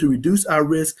can do to reduce our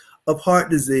risk of heart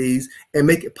disease and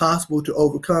make it possible to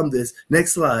overcome this?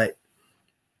 Next slide.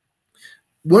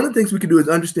 One of the things we can do is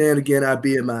understand, again, our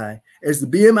BMI. As the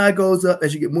BMI goes up,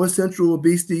 as you get more central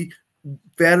obesity,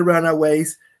 fat around our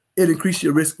waist, it increases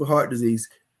your risk for heart disease.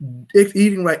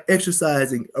 Eating right,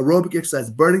 exercising, aerobic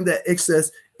exercise, burning that excess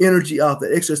energy off,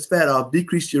 that excess fat off,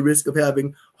 decrease your risk of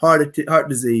having heart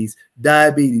disease,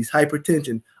 diabetes,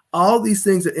 hypertension. All these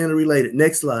things are interrelated.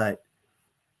 Next slide.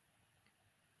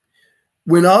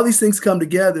 When all these things come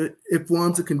together, it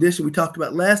forms a condition we talked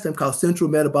about last time called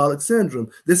central metabolic syndrome.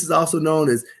 This is also known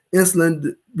as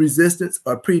insulin resistance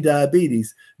or prediabetes.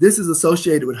 This is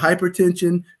associated with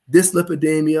hypertension,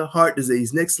 dyslipidemia, heart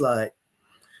disease. Next slide.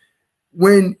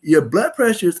 When your blood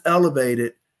pressure is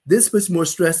elevated, this puts more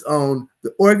stress on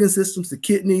the organ systems, the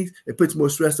kidneys. It puts more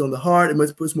stress on the heart.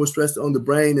 It puts more stress on the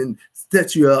brain and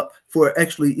sets you up for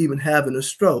actually even having a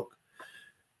stroke.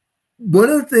 One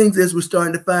of the things is we're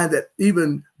starting to find that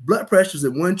even blood pressures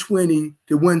at 120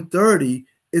 to 130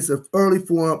 is an early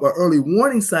form or early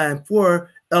warning sign for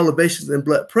elevations in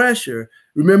blood pressure.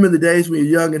 Remember the days when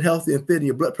you're young and healthy and fit and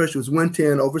your blood pressure was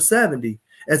 110/70.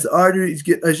 As the arteries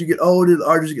as you get older, the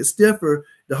arteries get stiffer,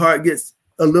 the heart gets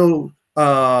a little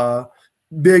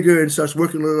bigger and starts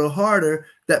working a little harder,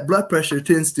 that blood pressure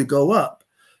tends to go up.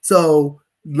 So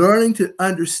learning to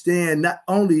understand not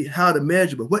only how to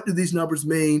measure, but what do these numbers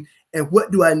mean and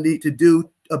what do I need to do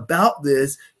about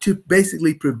this to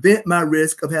basically prevent my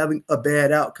risk of having a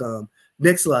bad outcome.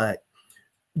 Next slide.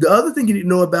 The other thing you need to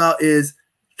know about is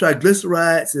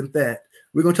triglycerides and fat.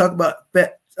 We're going to talk about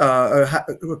fat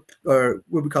or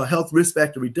what we call health risk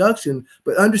factor reduction,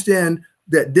 but understand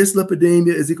that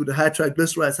dyslipidemia is equal to high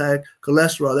triglycerides, high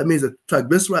cholesterol. That means a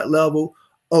triglyceride level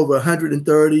over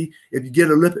 130. If you get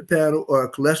a lipid panel or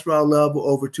a cholesterol level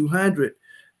over 200,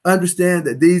 understand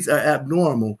that these are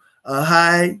abnormal. A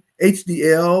high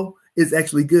HDL is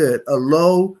actually good. A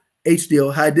low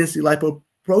HDL, high density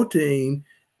lipoprotein,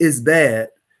 is bad.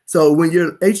 So when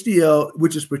your HDL,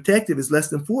 which is protective, is less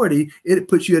than 40, it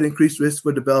puts you at increased risk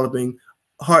for developing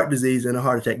heart disease and a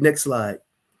heart attack. Next slide.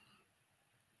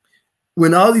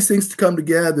 when all these things come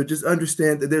together, just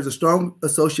understand that there's a strong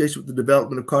association with the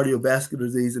development of cardiovascular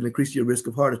disease and increase your risk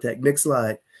of heart attack. Next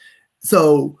slide.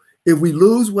 So if we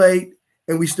lose weight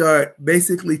and we start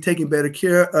basically taking better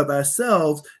care of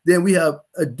ourselves, then we have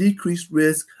a decreased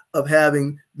risk of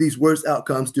having these worst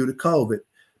outcomes due to COVID,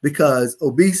 because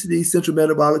obesity, central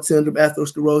metabolic syndrome,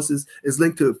 atherosclerosis is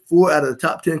linked to 4 out of the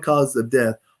top 10 causes of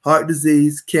death: heart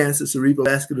disease, cancer, cerebral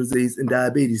vascular disease, and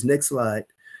diabetes. Next slide.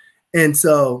 And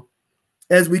so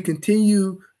as we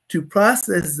continue to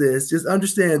process this, just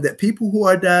understand that people who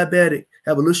are diabetic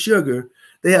have a little sugar.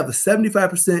 They have a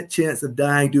 75% chance of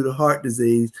dying due to heart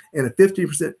disease and a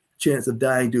 15% chance of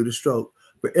dying due to stroke.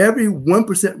 For every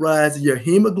 1% rise in your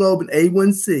hemoglobin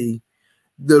A1C,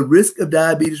 the risk of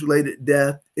diabetes-related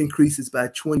death increases by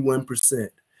 21%.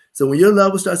 So when your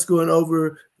level starts going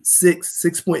over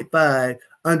 6.5,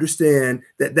 understand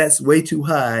that that's way too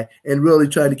high, and really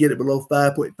trying to get it below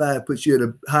 5.5 puts you at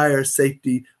a higher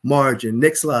safety margin.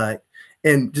 Next slide.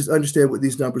 And just understand what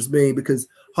these numbers mean, because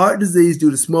heart disease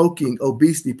due to smoking,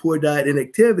 obesity, poor diet, and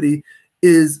activity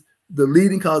is the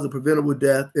leading cause of preventable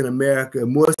death in America,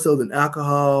 more so than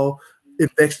alcohol,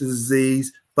 infectious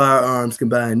disease, firearms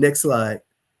combined. Next slide.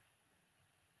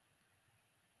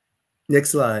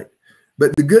 Next slide.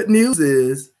 But the good news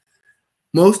is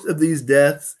most of these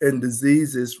deaths and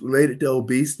diseases related to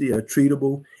obesity are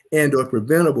treatable and or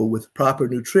preventable with proper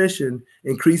nutrition,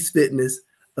 increased fitness,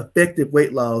 effective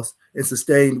weight loss, and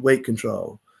sustained weight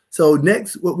control. So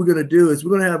next, what we're going to do is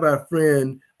we're going to have our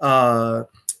friend,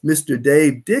 Mr.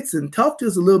 Dave Dixon, talk to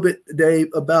us a little bit, Dave,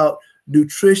 about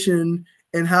nutrition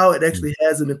and how it actually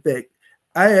has an effect.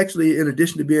 I actually, in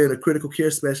addition to being a critical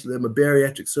care specialist, I'm a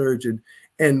bariatric surgeon.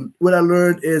 And what I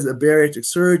learned as a bariatric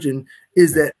surgeon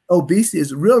is that obesity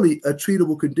is really a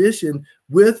treatable condition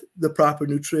with the proper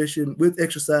nutrition, with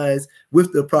exercise,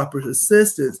 with the proper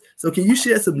assistance. So can you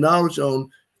share some knowledge on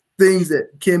things that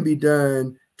can be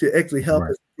done to actually help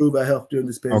us improve our health during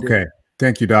this pandemic? Okay.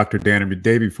 Thank you, Dr. Danner.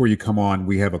 Dave, before you come on,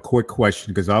 we have a quick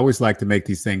question, because I always like to make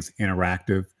these things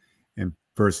interactive and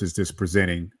versus just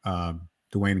presenting.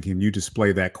 Dwayne, can you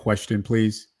display that question,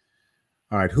 please?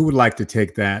 All right. Who would like to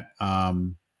take that?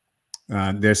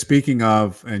 They're speaking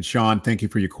of, and Sean, thank you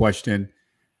for your question.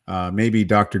 Maybe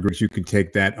Dr. Griggs, you can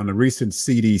take that. On the recent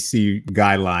CDC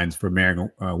guidelines for wearing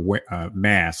a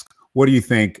mask, what do you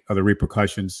think are the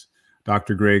repercussions,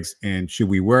 Dr. Griggs? And should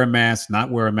we wear a mask, not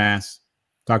wear a mask?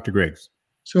 Dr. Griggs.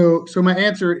 So my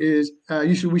answer is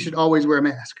we should always wear a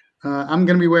mask. I'm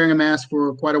going to be wearing a mask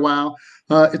for quite a while.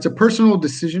 It's a personal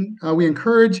decision. We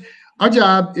encourage, our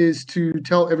job is to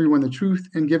tell everyone the truth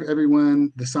and give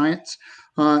everyone the science.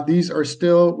 These are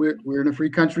still, we're in a free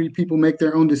country. People make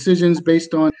their own decisions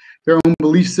based on their own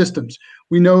belief systems.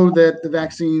 We know that the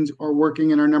vaccines are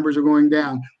working and our numbers are going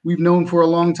down. We've known for a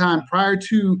long time. Prior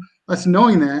to us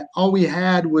knowing that, all we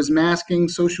had was masking,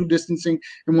 social distancing,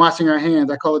 and washing our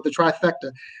hands. I call it the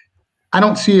trifecta. I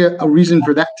don't see a reason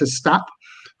for that to stop.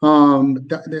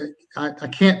 I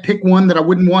can't pick one that I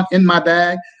wouldn't want in my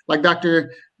bag. Like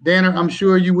Dr. Danner, I'm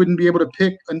sure you wouldn't be able to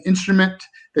pick an instrument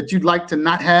that you'd like to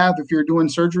not have if you're doing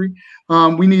surgery.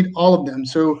 We need all of them.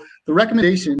 So the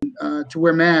recommendation to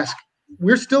wear masks,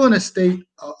 we're still in a state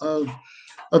of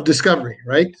discovery,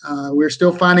 right? We're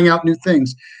still finding out new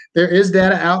things. There is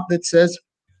data out that says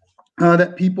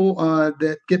that people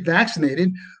that get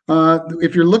vaccinated,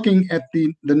 if you're looking at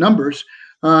the numbers,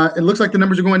 it looks like the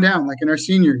numbers are going down, like in our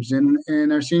seniors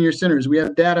and our senior centers. We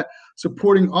have data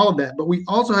supporting all of that, but we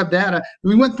also have data.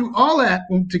 We went through all that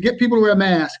to get people to wear a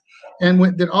mask,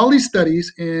 and did all these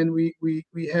studies, and we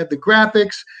had the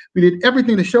graphics. We did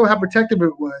everything to show how protective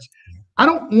it was. I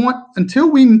don't want,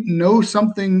 until we know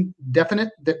something definite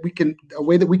that a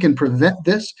way that we can prevent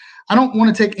this, I don't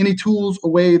want to take any tools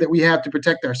away that we have to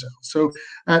protect ourselves. So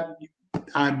I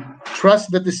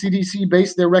trust that the CDC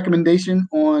based their recommendation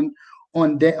on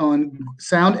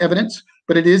sound evidence,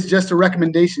 but it is just a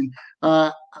recommendation.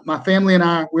 My family and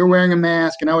I, we're wearing a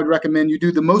mask, and I would recommend you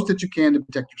do the most that you can to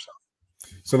protect yourself.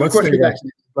 So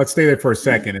let's stay there for a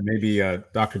second, and maybe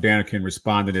Dr. Danner can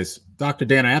respond to this. Dr.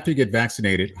 Danner, after you get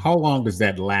vaccinated, how long does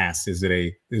that last?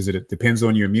 It depends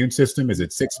on your immune system? Is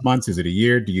it 6 months? Is it a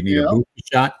year? Do you need a booster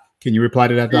shot? Can you reply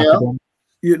to that, Dr. Danner?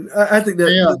 Yeah, I think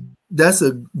that's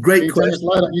a great question.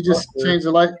 You just changed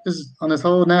the light. This is on this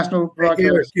whole national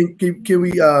broadcast. Can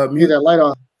we mute that light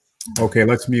off? Okay,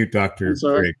 let's mute Dr.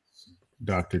 Griggs.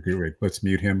 Dr. Griggs, let's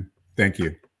mute him. Thank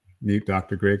you. Mute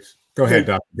Dr. Griggs. Go ahead,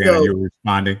 Dr. Danner. You were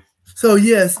responding. So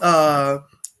yes,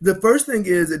 the first thing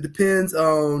is it depends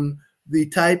on the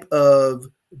type of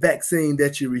vaccine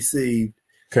that you received.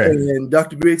 Okay. And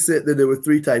Dr. Griggs said that there were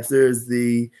 3 types. There's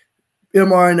the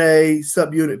mRNA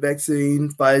subunit vaccine,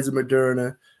 Pfizer,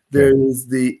 Moderna. There is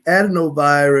the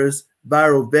adenovirus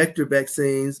viral vector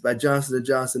vaccines by Johnson &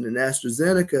 Johnson and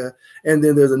AstraZeneca. And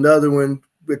then there's another one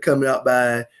coming out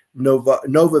by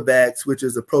Novavax, which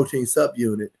is a protein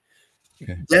subunit.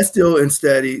 Okay. That's still in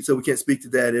study, so we can't speak to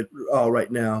that at all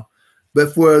right now.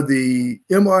 But for the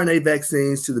mRNA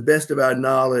vaccines, to the best of our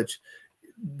knowledge,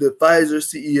 the Pfizer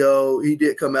CEO, he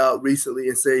did come out recently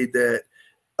and say that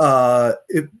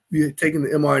if you're taking the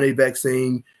mRNA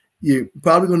vaccine, you're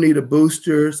probably going to need a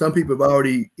booster. Some people have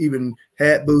already even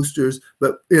had boosters,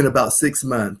 but in about 6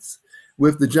 months.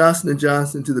 With the Johnson &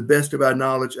 Johnson, to the best of our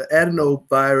knowledge,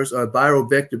 adenovirus or viral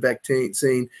vector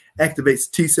vaccine activates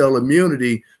T-cell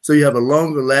immunity, so you have a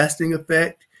longer lasting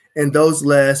effect, and those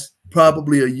last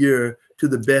probably a year to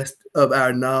the best of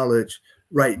our knowledge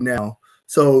right now.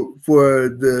 So for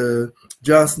the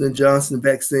Johnson & Johnson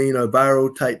vaccine or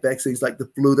viral type vaccines like the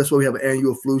flu, that's why we have an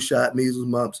annual flu shot, measles,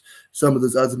 mumps. Some of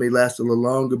those others may last a little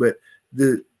longer, but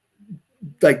the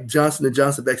Johnson &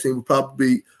 Johnson vaccine will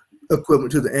probably be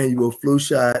equivalent to the annual flu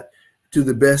shot. To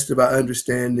the best of our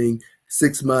understanding,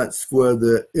 6 months for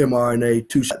the mRNA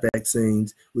 2-shot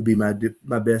vaccines would be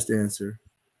my best answer.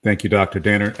 Thank you, Dr.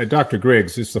 Danner. Dr.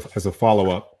 Griggs, just as a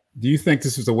follow-up, do you think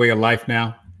this is a way of life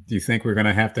now? Do you think we're going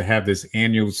to have this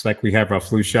annual, just like we have our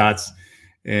flu shots,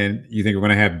 and you think we're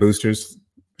going to have boosters?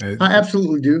 I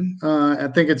absolutely do. I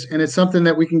think it's something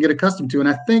that we can get accustomed to. And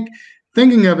I think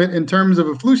thinking of it in terms of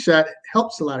a flu shot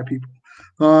helps a lot of people.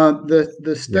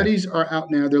 The studies are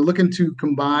out now. They're looking to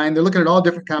combine. They're looking at all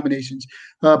different combinations,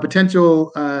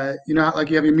 potential. Like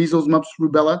you have your measles, mumps,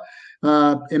 rubella.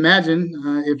 Imagine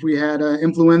if we had an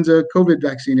influenza COVID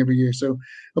vaccine every year. So,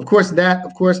 of course, and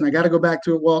I got to go back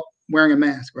to it, Walt, wearing a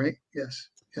mask, right? Yes.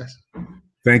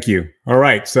 Thank you. All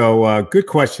right. So good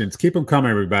questions. Keep them coming,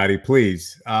 everybody,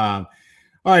 please. All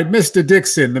right, Mr.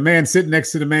 Dixon, the man sitting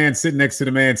next to the man, sitting next to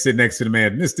the man, sitting next to the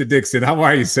man. Mr. Dixon, how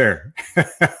are you, sir?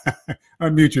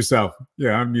 Unmute yourself.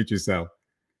 Yeah, unmute yourself.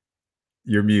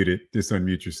 You're muted. Just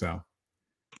unmute yourself.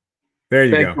 There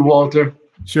you go. Thank you, Walter.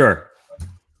 Sure.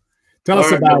 Tell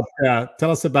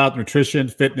us about nutrition,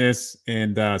 fitness,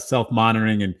 and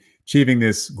self-monitoring and achieving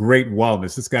this great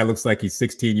wellness. This guy looks like he's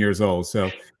 16 years old.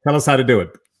 So tell us how to do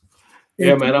it.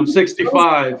 Yeah, man, I'm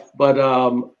 65, but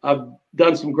I've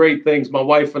done some great things, my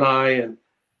wife and I and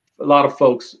a lot of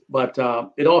folks, but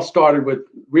it all started with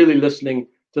really listening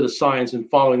to the science and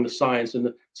following the science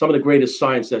and some of the greatest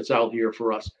science that's out here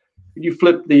for us. Can you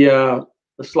flip the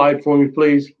slide for me,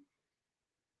 please?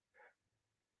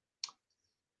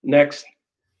 Next.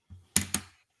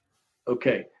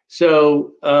 Okay,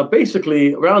 so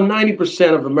basically around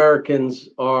 90% of Americans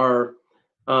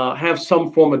have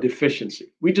some form of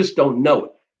deficiency. We just don't know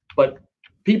it, but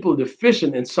people are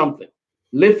deficient in something.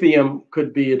 Lithium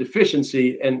could be a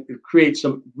deficiency and create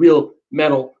some real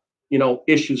mental,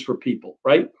 issues for people,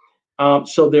 right?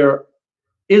 So there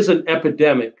is an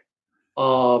epidemic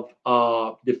of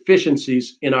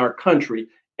deficiencies in our country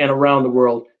and around the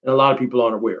world, and a lot of people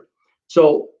aren't aware.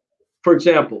 So, for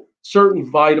example, certain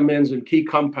vitamins and key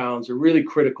compounds are really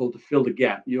critical to fill the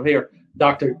gap. You'll hear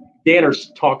Dr. Danner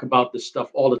talk about this stuff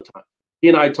all the time. He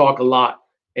and I talk a lot,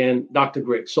 and Dr.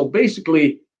 Griggs. So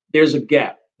basically, there's a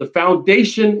gap. The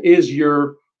foundation is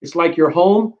it's like your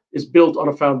home is built on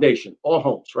a foundation, all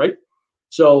homes, right?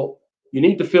 So you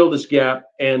need to fill this gap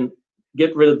and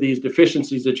get rid of these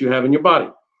deficiencies that you have in your body.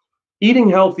 Eating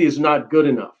healthy is not good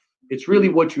enough. It's really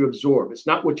what you absorb. It's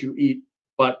not what you eat,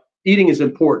 but eating is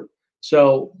important.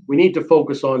 So we need to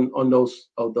focus on those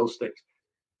things.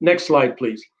 Next slide,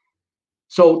 please.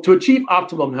 So to achieve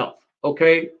optimum health,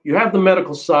 okay, you have the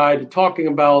medical side, you're talking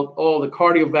about all the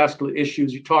cardiovascular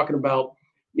issues, you're talking about,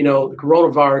 the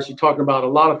coronavirus, you're talking about a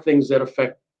lot of things that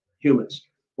affect humans.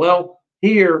 Well,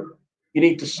 here you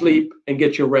need to sleep and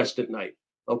get your rest at night,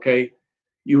 okay?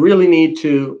 You really need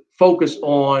to focus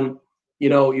on,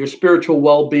 your spiritual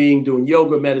well-being, doing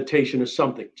yoga, meditation, or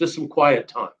something, just some quiet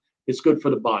time. It's good for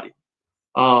the body.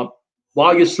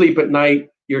 While you sleep at night,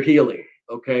 you're healing,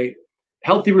 okay?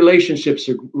 Healthy relationships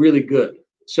are really good.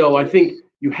 So I think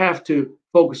you have to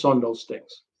focus on those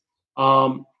things.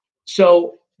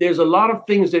 So there's a lot of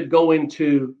things that go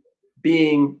into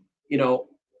being,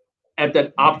 at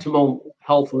that optimal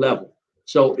health level.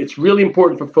 So it's really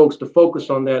important for folks to focus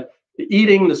on that. The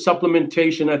eating, the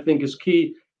supplementation, I think is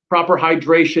key. Proper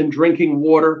hydration, drinking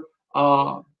water,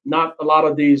 not a lot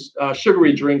of these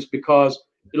sugary drinks because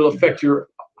it'll affect your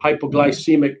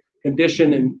hypoglycemic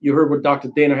condition. And you heard what Dr.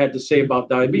 Danner had to say about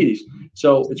diabetes.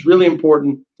 So it's really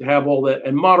important to have all that,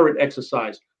 and moderate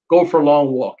exercise. Go for a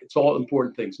long walk. It's all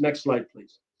important things. Next slide,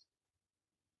 please.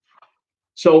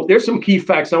 So there's some key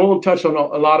facts. I won't touch on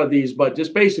a lot of these, but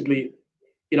just basically,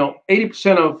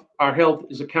 80% of our health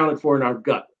is accounted for in our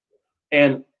gut.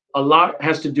 And a lot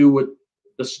has to do with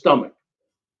the stomach.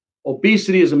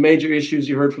 Obesity is a major issue, as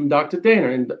you heard from Dr.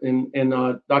 Dana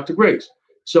and Dr. Griggs.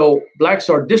 So Blacks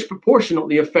are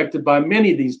disproportionately affected by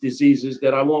many of these diseases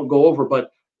that I won't go over,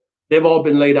 but they've all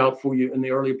been laid out for you in the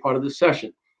earlier part of the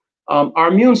session. Our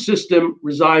immune system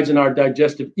resides in our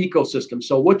digestive ecosystem.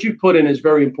 So what you put in is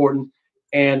very important.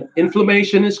 And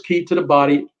inflammation is key to the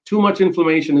body. Too much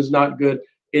inflammation is not good.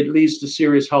 It leads to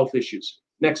serious health issues.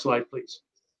 Next slide, please.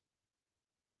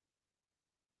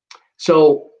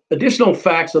 So additional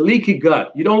facts, a leaky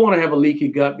gut. You don't want to have a leaky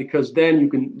gut, because then you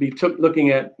can be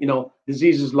looking at,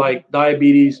 diseases like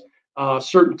diabetes,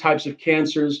 certain types of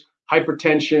cancers,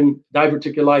 hypertension,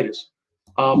 diverticulitis.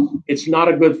 It's not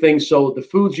a good thing. So the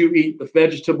foods you eat, the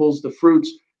vegetables, the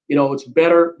fruits, it's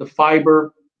better, the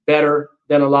fiber, better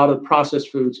than a lot of processed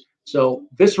foods. So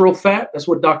visceral fat, that's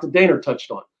what Dr. Dana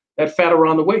touched on. That fat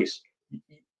around the waist.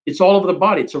 It's all over the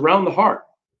body. It's around the heart.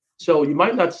 So you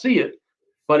might not see it,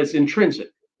 but it's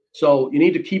intrinsic. So you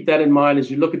need to keep that in mind as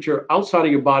you look at your outside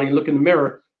of your body and look in the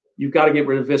mirror. You've got to get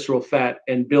rid of visceral fat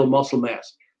and build muscle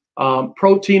mass.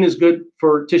 Protein is good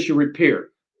for tissue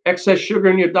repair. Excess sugar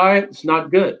in your diet, it's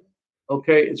not good.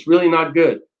 Okay, it's really not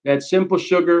good. That simple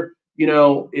sugar,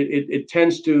 it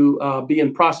tends to be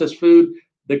in processed food.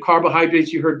 The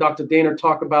carbohydrates you heard Dr. Dana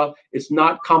talk about, it's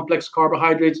not complex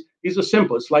carbohydrates. These are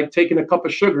simple. It's like taking a cup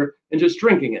of sugar and just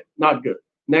drinking it. Not good.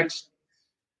 Next.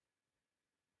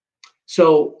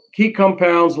 So key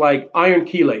compounds like iron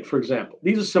chelate, for example.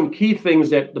 These are some key things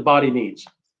that the body needs.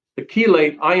 The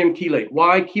chelate, iron chelate.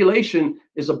 Why? Chelation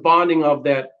is a bonding of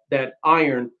that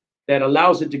iron that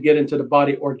allows it to get into the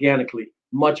body organically,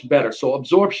 much better. So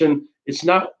absorption,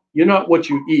 you're not what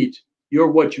you eat,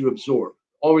 you're what you absorb.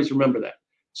 Always remember that.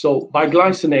 So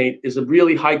biglycinate is a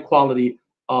really high quality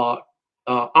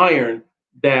iron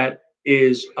that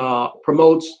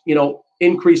promotes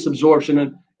increased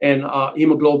absorption and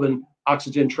hemoglobin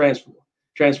oxygen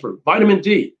transfer. Vitamin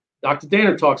D, Dr.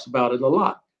 Danner talks about it a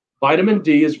lot. Vitamin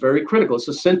D is very critical. It's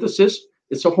a synthesis,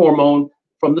 it's a hormone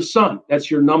from the sun. That's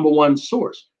your number one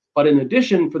source. But in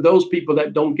addition, for those people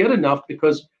that don't get enough,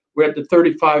 because we're at the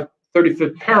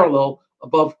 35th parallel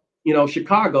above,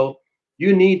 Chicago,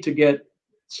 you need to get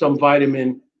some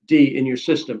vitamin D in your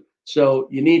system. So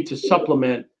you need to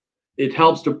supplement. It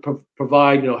helps to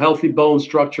provide, healthy bone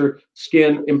structure,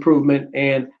 skin improvement,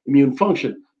 and immune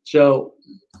function. So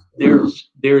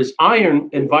there's iron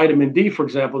and vitamin D, for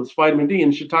example. There's vitamin D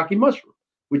in shiitake mushroom,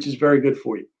 which is very good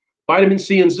for you. Vitamin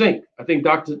C and zinc. I think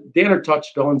Dr. Danner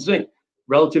touched on zinc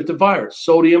relative to virus.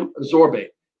 Sodium ascorbate,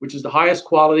 which is the highest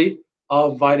quality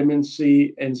of vitamin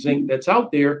C and zinc that's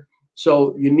out there.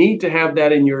 So you need to have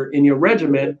that in your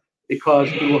regimen, because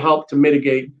it will help to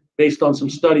mitigate, based on some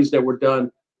studies that were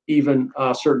done, even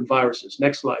certain viruses.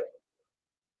 Next slide.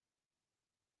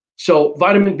 So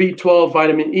vitamin B12,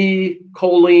 vitamin E,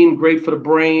 choline, great for the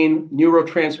brain.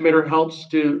 Neurotransmitter helps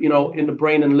to, in the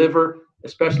brain and liver,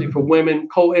 especially for women.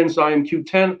 Coenzyme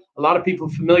Q10, a lot of people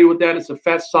are familiar with that. It's a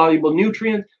fat-soluble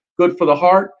nutrient, good for the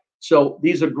heart. So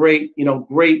these are great,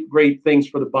 great things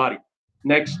for the body.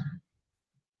 Next.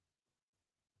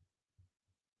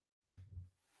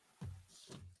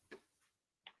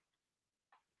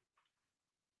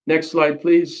 Next slide,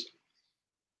 please.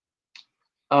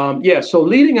 So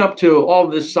leading up to all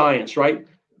of this science, right,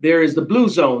 there is the blue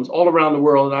zones all around the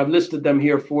world, and I've listed them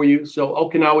here for you. So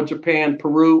Okinawa, Japan,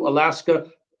 Peru, Alaska,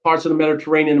 parts of the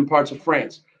Mediterranean, and parts of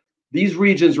France. These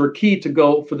regions were key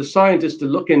for the scientists to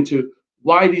look into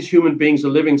why these human beings are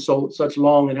living such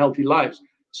long and healthy lives.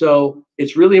 So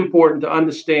it's really important to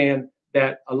understand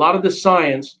that a lot of the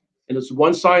science, and there's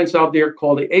one science out there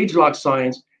called the age lock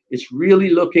science, it's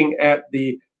really looking at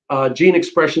the gene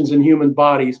expressions in human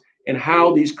bodies and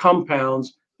how these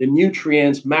compounds, the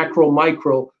nutrients, macro,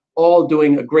 micro, all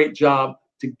doing a great job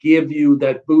to give you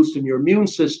that boost in your immune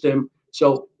system.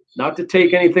 So not to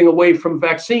take anything away from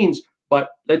vaccines, but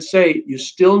let's say you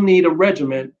still need a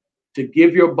regimen to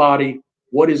give your body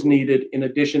what is needed in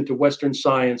addition to Western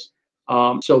science.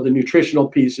 So the nutritional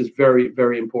piece is very,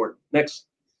 very important. Next.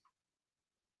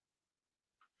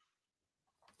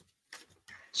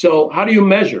 So how do you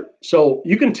measure? So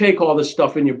you can take all this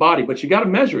stuff in your body, but you got to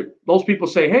measure it. Most people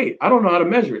say, hey, I don't know how to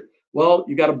measure it. Well,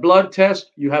 you got a blood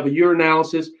test, you have a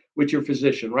urinalysis with your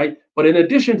physician, right? But in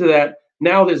addition to that,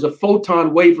 now there's a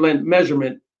photon wavelength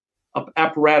measurement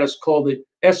apparatus called the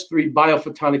S3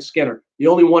 biophotonic scanner, the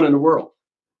only one in the world.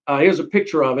 Here's a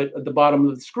picture of it at the bottom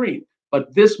of the screen.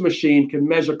 But this machine can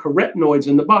measure carotenoids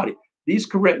in the body. These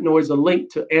carotenoids are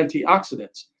linked to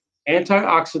antioxidants.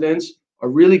 Antioxidants are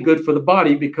really good for the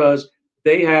body because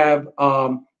they have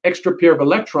extra pair of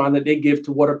electron that they give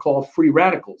to what are called free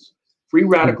radicals. Free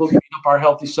radicals heat up our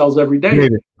healthy cells every day.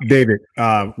 David,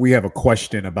 we have a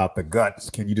question about the guts.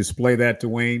 Can you display that,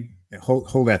 Dwayne?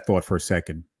 Hold that thought for a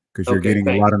second, because you're getting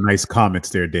a lot of nice comments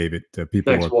there, David.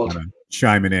 People are kind of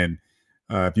chiming in.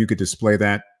 If you could display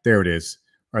that, there it is.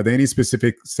 Are there any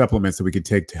specific supplements that we could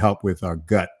take to help with our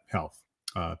gut health,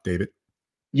 David?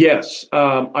 Yes,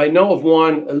 I know of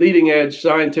one leading edge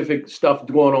scientific stuff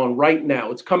going on right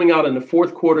now. It's coming out in the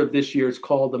fourth quarter of this year. It's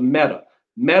called the Meta.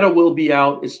 Meta will be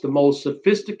out. It's the most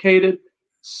sophisticated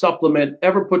supplement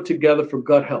ever put together for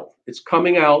gut health. It's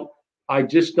coming out. I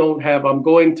just don't have, I'm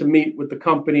going to meet with the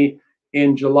company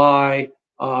in July,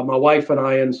 my wife and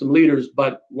I and some leaders,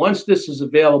 but once this is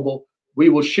available, we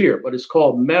will share. But it's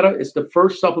called Meta. It's the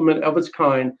first supplement of its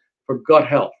kind for gut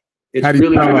health. It's how do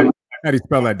you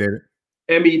spell that, David?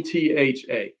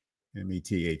 METHA.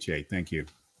 METHA. Thank you.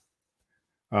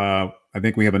 I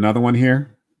think we have another one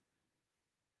here.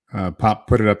 Pop,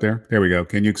 put it up there. There we go.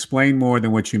 Can you explain more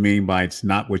than what you mean by it's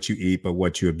not what you eat, but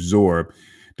what you absorb?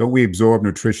 Don't we absorb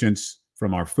nutrients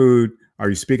from our food? Are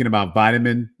you speaking about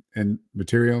vitamin and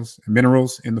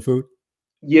minerals in the food?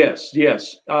 Yes,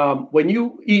 yes. When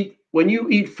you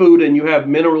eat food and you have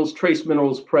minerals, trace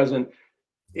minerals present,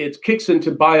 it kicks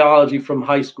into biology from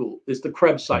high school. It's the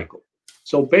Krebs cycle.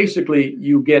 So basically,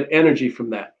 you get energy from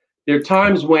that. There are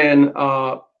times when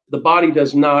the body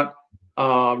does not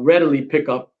readily pick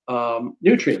up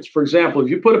nutrients. For example, if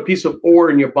you put a piece of ore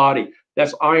in your body,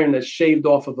 that's iron that's shaved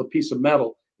off of a piece of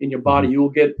metal in your body, you will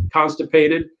get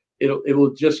constipated. It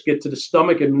will just get to the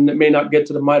stomach and it may not get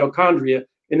to the mitochondria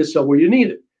in the cell where you need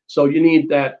it. So you need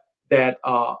that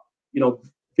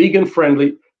vegan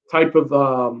friendly type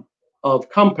of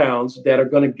compounds that are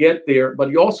going to get there, but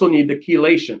you also need the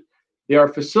chelation. There are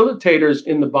facilitators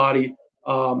in the body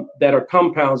that are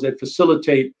compounds that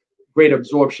facilitate great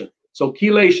absorption. So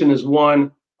chelation is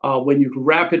one. When you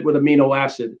wrap it with amino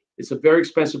acid, it's a very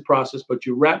expensive process, but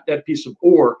you wrap that piece of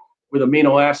ore with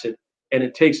amino acid and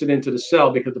it takes it into the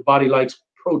cell because the body likes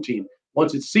protein.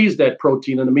 Once it sees that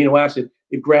protein and amino acid,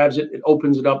 it grabs it, it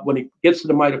opens it up. When it gets to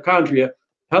the mitochondria,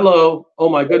 hello, oh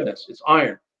my goodness, it's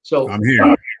iron. So I'm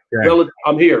here.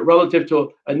 I'm here. Relative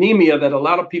to anemia that a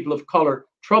lot of people of color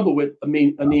trouble with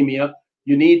anemia,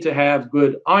 you need to have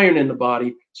good iron in the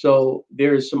body. So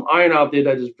there is some iron out there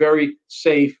that is very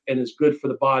safe and is good for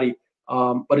the body,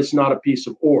 but it's not a piece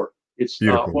of ore. It's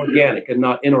organic and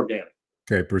not inorganic.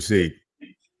 Okay, proceed.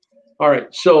 All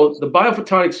right, so the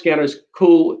biophotonic scanner is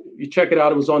cool. You check it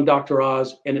out. It was on Dr.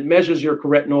 Oz, and it measures your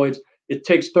carotenoids. It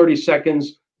takes 30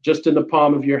 seconds just in the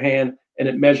palm of your hand, and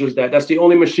it measures that. That's the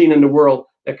only machine in the world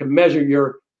that can measure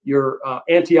your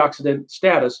antioxidant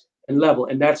status and level,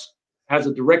 and that's has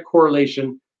a direct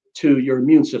correlation to your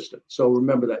immune system. So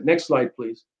remember that. Next slide,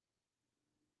 please.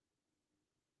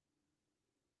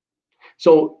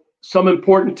 So some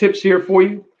important tips here for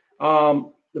you.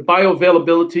 The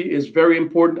bioavailability is very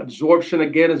important. Absorption,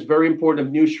 again, is very important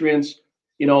of nutrients,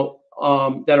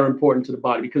 that are important to the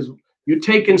body, because you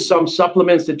take in some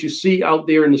supplements that you see out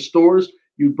there in the stores,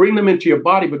 you bring them into your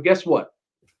body, but guess what?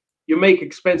 You make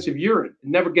expensive urine. It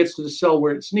never gets to the cell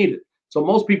where it's needed. So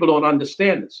most people don't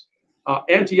understand this.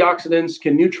 Antioxidants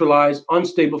can neutralize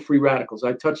unstable free radicals.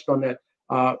 I touched on that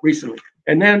recently.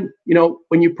 And then,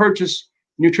 when you purchase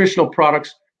nutritional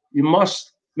products, you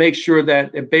must make sure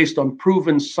that they're based on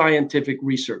proven scientific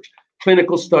research,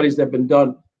 clinical studies that have been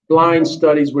done, blind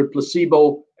studies with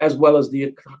placebo, as well as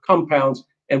the compounds,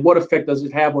 and what effect does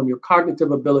it have on your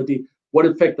cognitive ability? What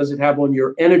effect does it have on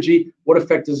your energy? What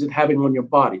effect is it having on your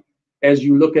body? As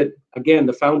you look at, again,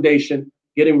 the foundation,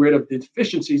 getting rid of the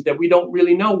deficiencies that we don't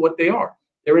really know what they are.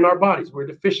 They're in our bodies. We're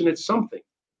deficient at something.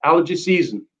 Allergy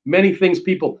season, many things,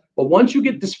 people. But once you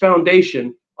get this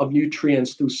foundation of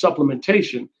nutrients through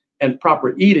supplementation and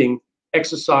proper eating,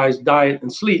 exercise, diet,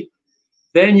 and sleep,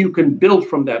 then you can build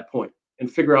from that point and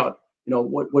figure out,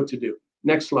 what to do.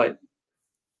 Next slide.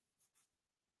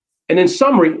 And in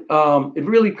summary, it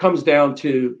really comes down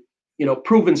to,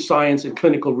 proven science and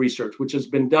clinical research, which has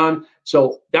been done.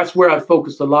 So that's where I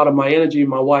focused a lot of my energy,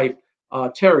 my wife,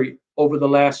 Terry, over the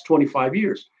last 25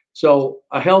 years. So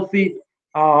a healthy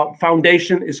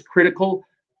foundation is critical.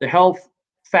 The health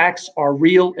facts are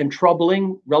real and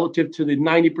troubling relative to the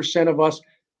 90% of us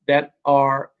that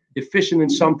are deficient in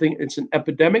something. It's an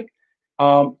epidemic.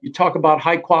 You talk about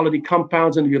high quality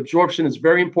compounds, and the absorption is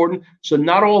very important. So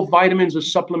not all vitamins or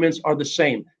supplements are the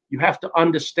same. You have to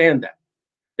understand that.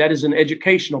 That is an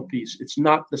educational piece. It's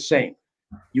not the same.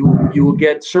 You will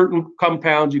get certain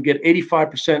compounds, you get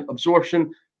 85%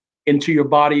 absorption into your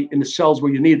body in the cells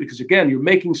where you need it, because again, you're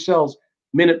making cells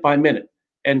minute by minute.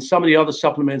 and some of the other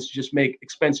supplements just make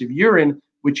expensive urine,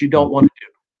 which you don't want to do.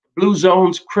 Blue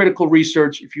zones, critical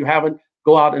research. If you haven't,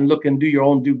 go out and look and do your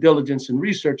own due diligence and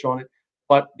research on it.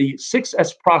 But the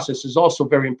 6S process is also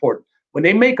very important. When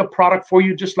they make a product for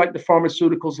you, just like the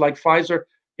pharmaceuticals like Pfizer,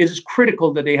 it is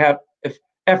critical that they have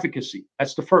efficacy.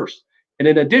 That's the first. And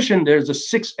in addition, there's a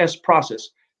 6S process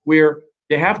where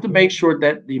they have to make sure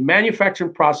that the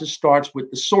manufacturing process starts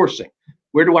with the sourcing.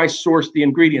 Where do I source the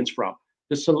ingredients from?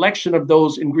 The selection of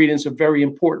those ingredients are very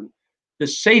important. The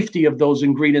safety of those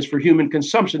ingredients for human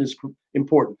consumption is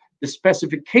important. The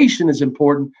specification is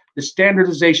important. The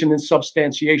standardization and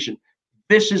substantiation.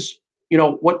 This is,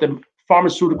 what the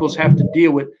pharmaceuticals have to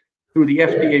deal with through the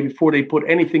FDA before they put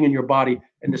anything in your body.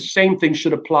 And the same thing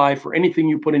should apply for anything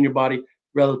you put in your body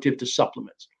relative to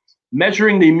supplements.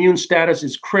 Measuring the immune status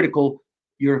is critical.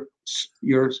 Your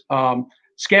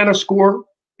scanner score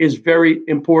is very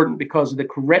important because of the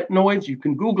carotenoids. You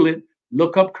can Google it,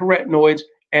 look up carotenoids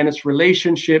and its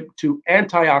relationship to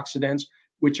antioxidants,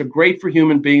 which are great for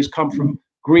human beings, come from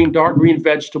dark green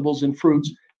vegetables and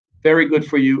fruits, very good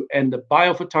for you. And the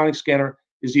biophotonic scanner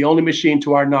is the only machine,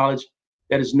 to our knowledge,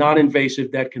 that is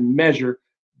non-invasive that can measure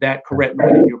that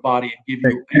carotenoid in your body and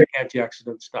give you an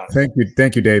antioxidant status.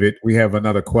 Thank you, David. We have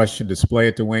another question. Display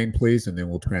it, Dwayne, please, and then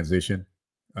we'll transition.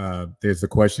 There's the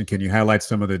question: can you highlight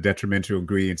some of the detrimental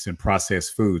ingredients in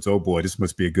processed foods? Oh boy, this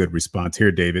must be a good response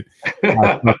here, David.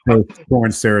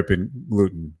 Corn syrup and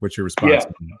gluten. What's your response?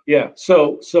 Yeah.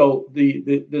 So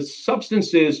the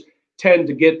substances tend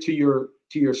to get to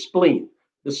your spleen.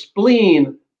 The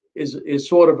spleen is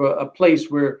sort of a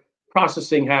place where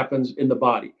processing happens in the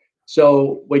body.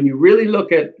 So when you really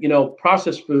look at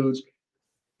processed foods,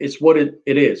 it's what it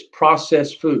is: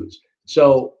 processed foods.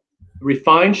 So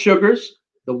refined sugars,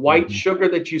 the white sugar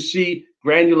that you see,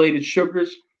 granulated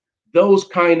sugars, those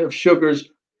kind of sugars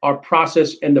are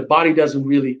processed, and the body doesn't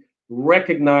really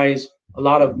recognize a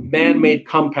lot of man-made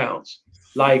compounds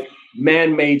like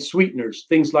man-made sweeteners,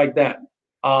 things like that.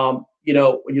 When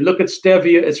you look at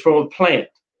stevia, it's from a plant.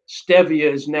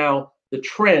 Stevia is now the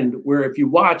trend where if you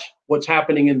watch what's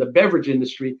happening in the beverage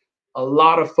industry, a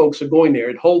lot of folks are going there.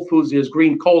 At Whole Foods, there's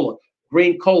green cola.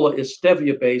 Green cola is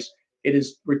stevia-based. It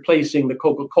is replacing the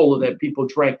Coca-Cola that people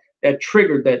drank that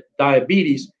triggered that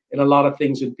diabetes and a lot of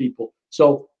things in people.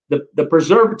 So the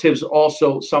preservatives are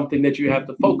also something that you have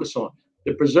to focus on.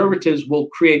 The preservatives will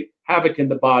create havoc in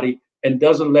the body and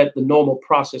doesn't let the normal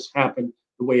process happen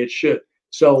the way it should.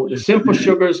 So the simple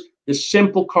sugars, the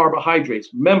simple carbohydrates.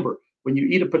 Remember, when you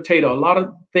eat a potato, a lot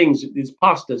of things, these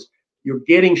pastas, you're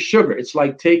getting sugar. It's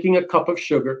like taking a cup of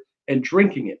sugar and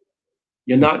drinking it.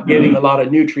 You're not getting a lot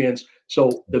of nutrients.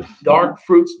 So the dark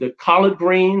fruits, the collard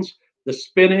greens, the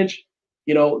spinach,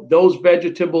 those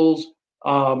vegetables,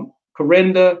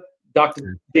 corenda.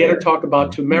 Dr. Danner talked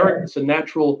about turmeric. It's a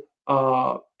natural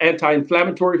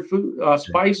anti-inflammatory food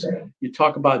spice. You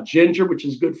talk about ginger, which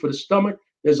is good for the stomach.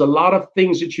 There's a lot of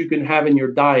things that you can have in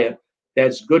your diet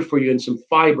that's good for you, and some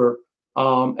fiber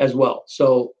as well.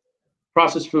 So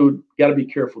processed food, got to be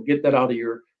careful. Get that out of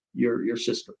your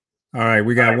system. All right,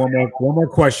 we got one more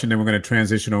question, then we're going to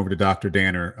transition over to Dr.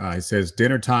 Danner. He says,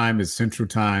 dinner time is Central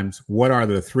Times. What are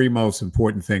the 3 most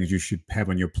important things you should have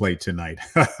on your plate tonight?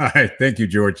 All right, thank you,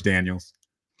 George Daniels.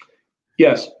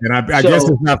 Yes. And I guess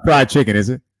it's not fried chicken, is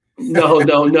it? No.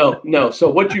 So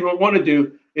what you want to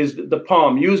do is the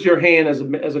palm. Use your hand as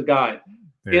a guide.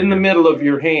 In the middle of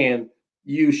your hand,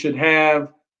 you should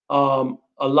have a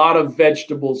lot of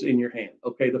vegetables in your hand.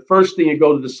 Okay, the first thing, you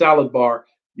go to the salad bar,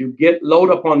 you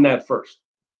load up on that first,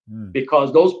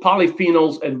 because those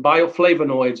polyphenols and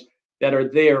bioflavonoids that are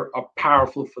there are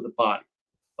powerful for the body.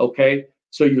 Okay,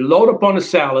 so you load up on the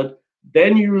salad,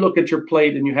 then you look at your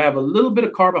plate and you have a little bit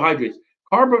of carbohydrates.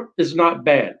 Carb is not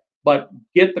bad, but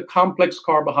get the complex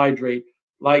carbohydrate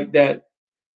like that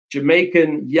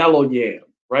Jamaican yellow yam,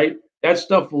 right? That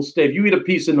stuff will stay. If you eat a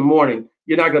piece in the morning,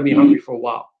 you're not going to be hungry for a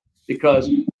while because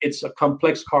it's a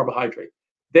complex carbohydrate.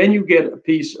 Then you get a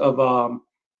piece of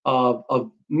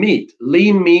meat,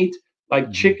 lean meat,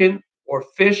 like chicken or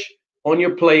fish on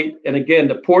your plate. And again,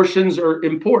 the portions are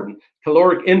important.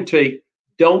 Caloric intake.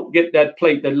 Don't get that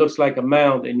plate that looks like a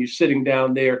mound and you're sitting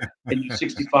down there and you're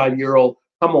 65-year-old.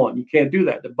 Come on, you can't do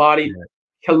that. The body,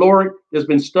 caloric, there's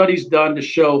been studies done to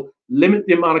show limit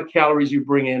the amount of calories you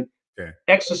bring in.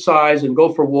 Exercise and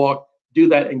go for a walk, do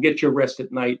that and get your rest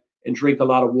at night and drink a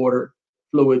lot of water,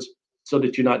 fluids, so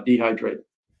that you're not dehydrated.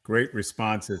 Great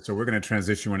responses. So we're going to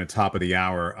transition on the top of the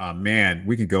hour. Man,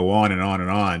 we could go on and on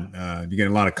and on. You're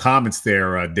getting a lot of comments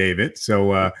there, David.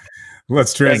 So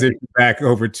let's transition back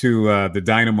over to the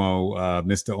dynamo,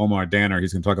 Mr. Omar Danner.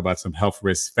 He's going to talk about some health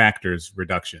risk factors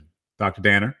reduction. Dr.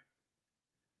 Danner.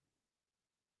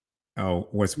 Oh,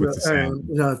 what's with the sound?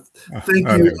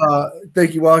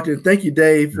 Thank you, Walter. Thank you,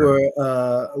 Dave, for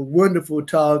a wonderful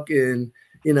talk and,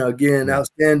 again,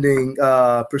 outstanding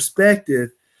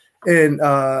perspective. And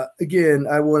again,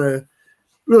 I want to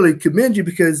really commend you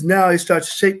because now it starts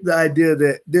to shape the idea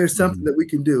that there's something that we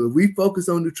can do. If we focus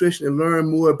on nutrition and learn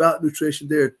more about nutrition,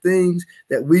 there are things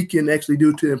that we can actually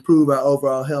do to improve our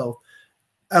overall health.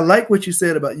 I like what you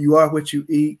said about you are what you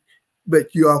eat,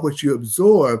 but you are what you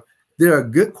absorb. There are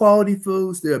good quality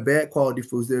foods. There are bad quality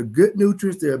foods. There are good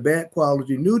nutrients. There are bad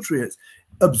quality nutrients.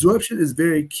 Absorption is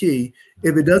very key.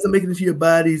 If it doesn't make it into your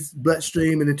body's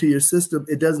bloodstream and into your system,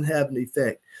 it doesn't have an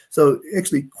effect. So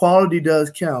actually quality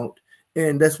does count.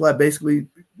 And that's why basically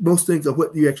most things are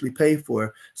what you actually pay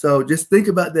for. So just think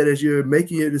about that as you're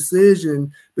making your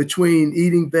decision between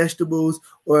eating vegetables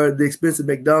or the expensive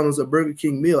McDonald's or Burger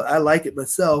King meal. I like it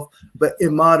myself, but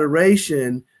in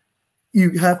moderation,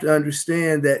 you have to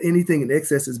understand that anything in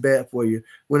excess is bad for you.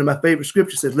 One of my favorite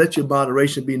scriptures says, let your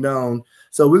moderation be known.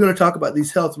 So we're going to talk about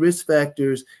these health risk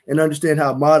factors and understand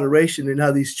how moderation and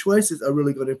how these choices are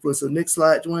really going to influence. So next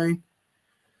slide, Dwayne.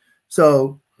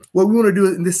 So what we want to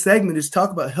do in this segment is talk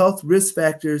about health risk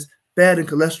factors, fat and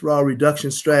cholesterol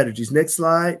reduction strategies. Next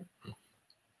slide.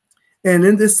 And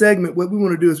in this segment, what we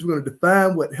want to do is we're going to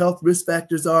define what health risk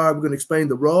factors are. We're going to explain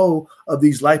the role of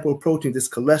these lipoproteins, this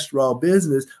cholesterol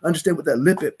business, understand what that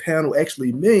lipid panel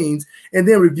actually means, and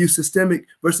then review systemic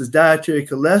versus dietary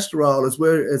cholesterol as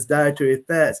well as dietary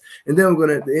fats. And then we're going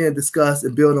to at the end discuss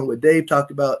and build on what Dave talked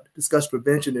about, discuss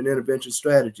prevention and intervention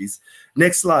strategies.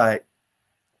 Next slide.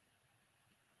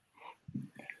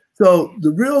 So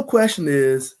the real question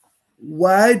is,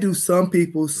 why do some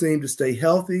people seem to stay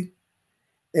healthy?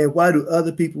 And why do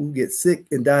other people get sick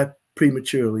and die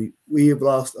prematurely? We have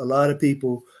lost a lot of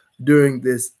people during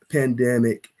this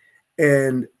pandemic,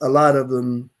 and a lot of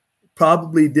them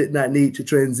probably did not need to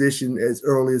transition as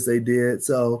early as they did.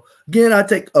 So again, I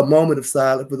take a moment of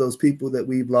silence for those people that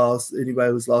we've lost,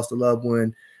 anybody who's lost a loved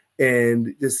one,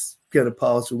 and just kind of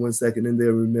pause for 1 second in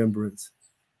their remembrance.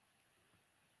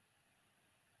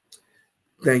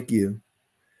 Thank you.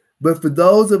 But for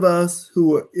those of us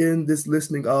who are in this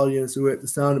listening audience, who are at the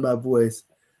sound of my voice,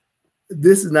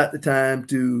 this is not the time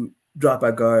to drop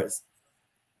our guards,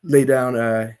 lay down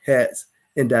our hats,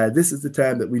 and die. This is the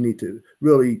time that we need to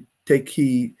really take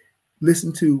heed,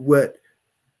 listen to what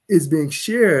is being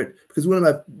shared, because one of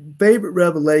my favorite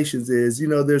revelations is,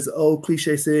 there's an old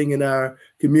cliche saying in our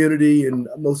community and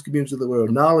most communities of the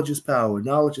world, knowledge is power,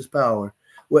 knowledge is power.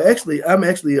 Well, actually, I'm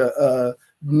actually a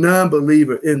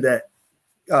non-believer in that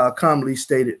commonly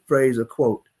stated phrase or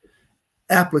quote.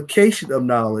 Application of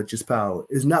knowledge is power.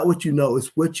 It's not what you know,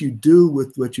 it's what you do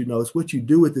with what you know. It's what you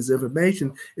do with this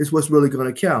information is what's really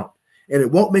going to count. And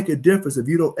it won't make a difference if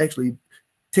you don't actually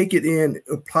take it in,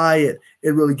 apply it,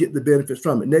 and really get the benefits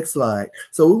from it. Next slide.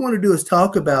 So what we want to do is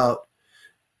talk about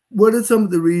what are some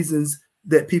of the reasons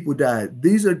that people die.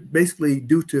 These are basically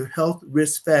due to health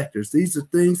risk factors. These are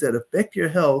things that affect your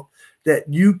health that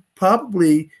you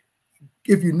probably,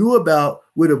 if you knew about,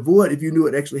 would avoid if you knew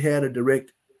it actually had a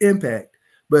direct impact.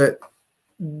 But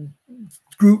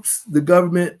groups, the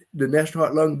government, the National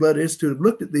Heart, Lung, Blood Institute have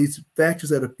looked at these factors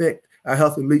that affect our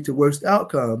health and lead to worst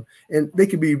outcome. And they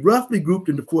can be roughly grouped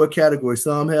into 4 categories.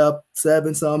 Some have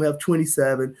 7, some have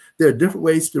 27. There are different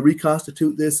ways to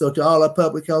reconstitute this. So to all our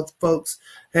public health folks,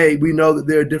 hey, we know that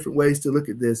there are different ways to look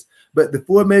at this. But the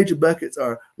 4 major buckets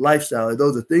are lifestyle.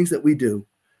 Those are things that we do.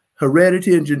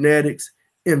 Heredity and genetics,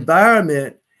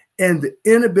 environment, and the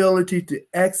inability to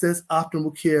access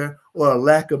optimal care or a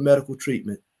lack of medical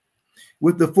treatment.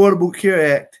 With the Affordable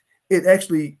Care Act, it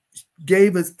actually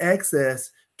gave us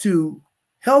access to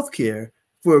health care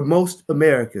for most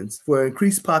Americans, for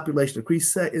increased population,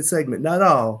 increased segment, not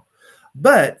all.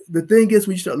 But the thing is,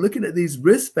 when you start looking at these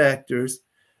risk factors,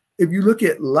 if you look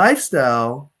at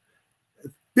lifestyle,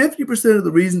 50% of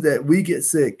the reasons that we get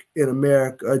sick in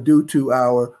America are due to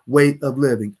our way of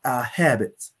living, our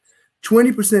habits.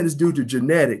 20% is due to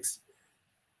genetics.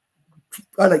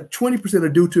 Like 20% are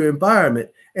due to environment.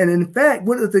 And in fact,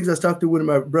 one of the things I was talking to one of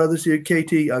my brothers here,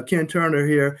 Ken Turner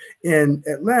here in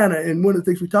Atlanta, and one of the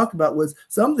things we talked about was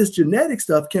some of this genetic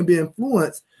stuff can be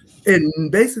influenced, and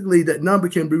basically that number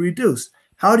can be reduced.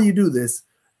 How do you do this?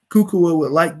 Kukua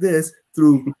would like this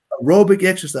through aerobic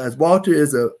exercise. Walter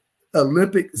is an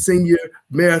Olympic senior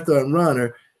marathon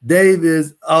runner. Dave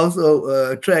is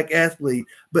also a track athlete,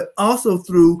 but also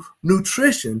through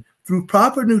nutrition. Through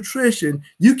proper nutrition,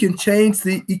 you can change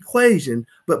the equation,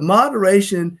 but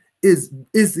moderation is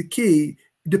the key,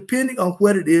 depending on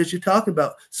what it is you're talking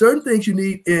about. Certain things you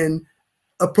need in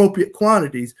appropriate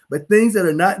quantities, but things that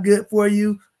are not good for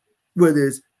you, whether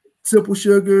it's simple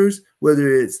sugars,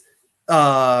 whether it's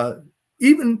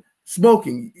even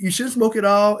smoking. You shouldn't smoke at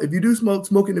all. If you do smoke,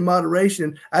 smoking in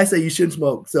moderation, I say you shouldn't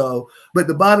smoke. So, but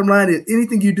the bottom line is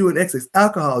anything you do in excess,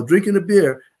 alcohol, drinking a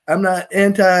beer. I'm not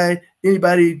anti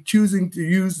anybody choosing to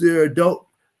use their adult,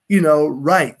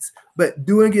 rights, but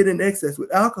doing it in excess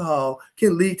with alcohol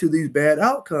can lead to these bad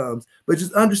outcomes. But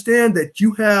just understand that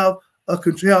you have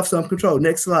some control.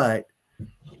 Next slide.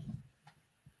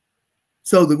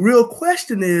 So the real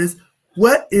question is,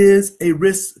 what is a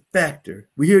risk factor?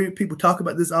 We hear people talk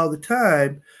about this all the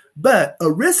time, but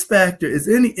a risk factor is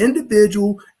any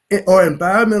individual or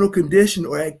environmental condition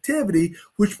or activity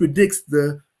which predicts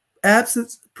the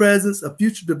absence, presence, or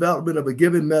future development of a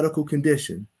given medical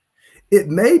condition. It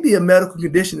may be a medical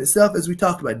condition itself, as we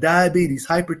talked about, diabetes,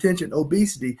 hypertension,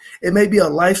 obesity. It may be a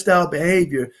lifestyle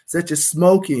behavior, such as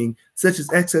smoking, such as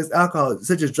excess alcohol,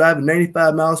 such as driving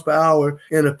 95 miles per hour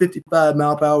in a 55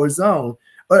 mile per hour zone.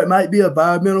 Or it might be a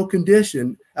environmental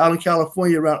condition. Out in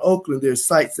California, around Oakland, there's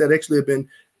sites that actually have been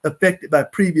affected by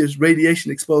previous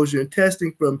radiation exposure and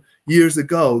testing from years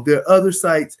ago. There are other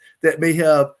sites that may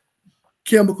have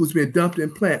chemicals being dumped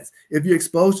in plants. If you're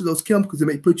exposed to those chemicals, it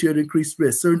may put you at increased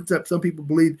risk. Some people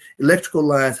believe electrical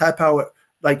lines, high power,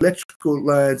 like electrical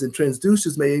lines and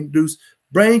transducers may induce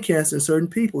brain cancer in certain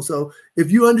people. So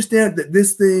if you understand that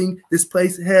this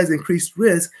place has increased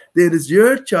risk, then it's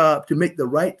your job to make the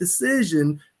right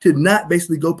decision to not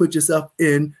basically go put yourself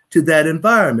into that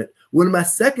environment. One of my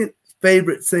second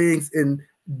favorite sayings in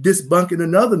debunking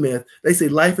another myth, they say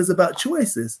life is about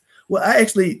choices. Well, I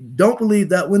actually don't believe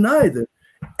that one either.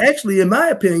 Actually, in my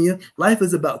opinion, life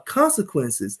is about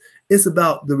consequences. It's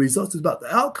about the results, it's about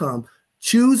the outcome.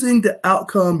 Choosing the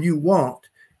outcome you want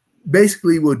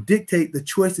basically will dictate the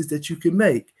choices that you can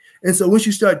make. And so once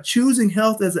you start choosing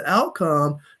health as an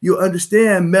outcome, you'll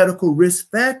understand medical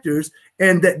risk factors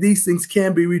and that these things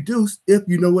can be reduced if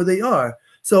you know where they are.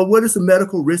 So what are some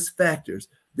medical risk factors?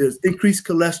 There's increased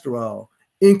cholesterol,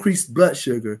 increased blood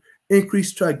sugar,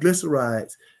 increased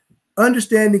triglycerides.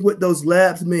 Understanding what those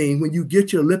labs mean when you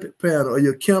get your lipid panel or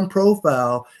your chem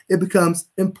profile, it becomes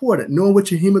important. Knowing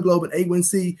what your hemoglobin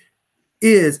A1C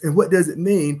is and what does it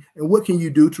mean and what can you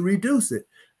do to reduce it.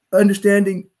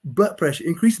 Understanding blood pressure.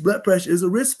 Increased blood pressure is a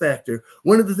risk factor.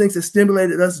 One of the things that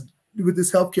stimulated us with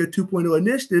this Healthcare 2.0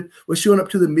 initiative was showing up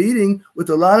to the meeting with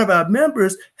a lot of our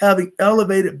members having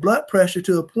elevated blood pressure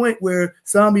to a point where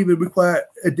some even require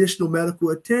additional medical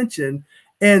attention.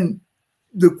 And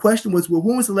the question was, well,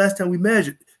 when was the last time we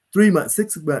measured? 3 months,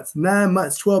 6 months, 9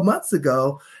 months, 12 months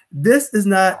ago. This is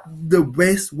not the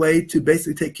best way to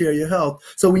basically take care of your health.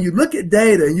 So when you look at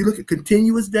data and you look at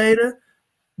continuous data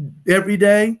every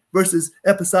day versus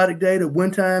episodic data,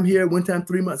 one time here, one time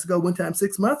 3 months ago, one time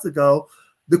 6 months ago,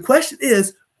 the question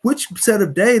is, which set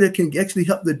of data can actually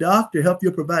help the doctor, help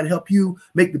your provider, help you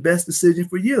make the best decision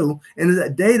for you? And is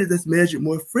that data that's measured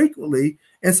more frequently?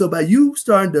 And so by you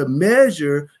starting to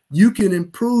measure, you can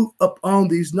improve upon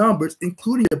these numbers,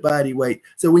 including your body weight.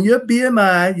 So when your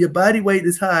BMI, your body weight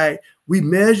is high, we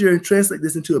measure and translate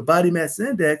this into a body mass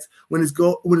index. When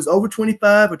it's over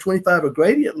 25 or 25 or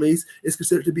greater at least, it's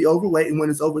considered to be overweight. And when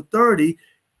it's over 30,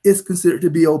 it's considered to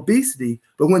be obesity.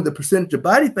 But when the percentage of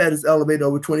body fat is elevated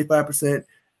over 25%,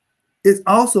 it's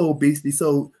also obesity.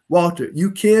 So Walter,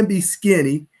 you can be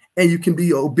skinny and you can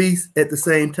be obese at the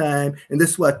same time. And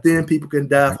this is why thin people can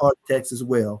die of heart attacks as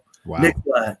well. Wow. Next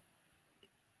slide.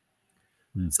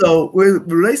 So when it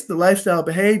relates to lifestyle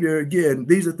behavior, again,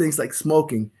 these are things like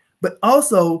smoking, but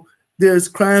also there's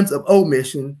crimes of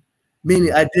omission,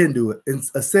 meaning I didn't do it.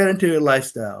 It's a sedentary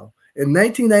lifestyle. In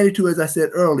 1992, as I said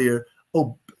earlier,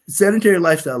 sedentary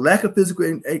lifestyle, lack of physical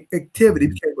activity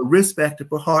became a risk factor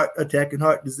for heart attack and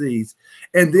heart disease.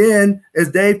 And then, as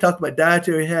Dave talked about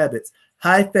dietary habits,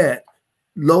 high fat,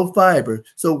 low fiber.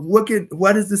 So what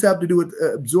does this have to do with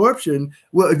absorption?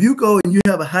 Well, if you go and you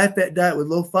have a high fat diet with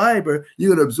low fiber,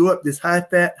 you're going to absorb this high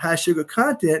fat, high sugar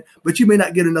content, but you may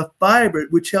not get enough fiber,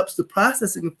 which helps the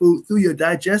processing of food through your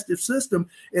digestive system.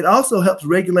 It also helps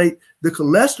regulate the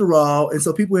cholesterol. And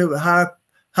so people who have a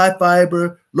high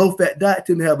fiber, low fat diet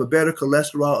tend to have a better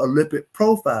cholesterol or lipid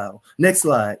profile. Next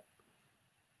slide.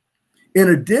 In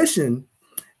addition,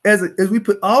 as we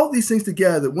put all these things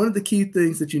together, one of the key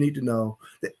things that you need to know,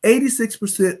 that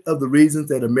 86% of the reasons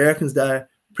that Americans die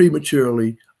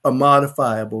prematurely are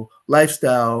modifiable,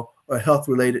 lifestyle or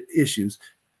health-related issues,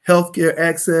 healthcare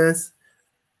access,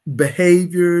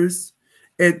 behaviors,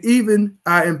 and even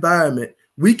our environment.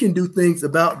 We can do things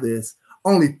about this.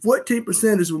 Only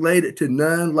 14% is related to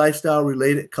non-lifestyle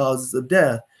related causes of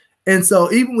death. And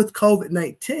so even with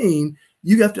COVID-19,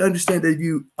 you have to understand that if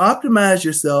you optimize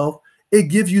yourself it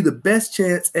gives you the best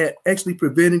chance at actually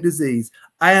preventing disease.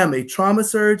 I am a trauma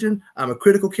surgeon. I'm a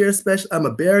critical care specialist. I'm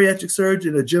a bariatric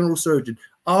surgeon, a general surgeon,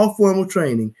 all formal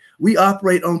training. We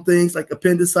operate on things like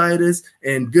appendicitis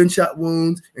and gunshot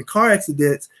wounds and car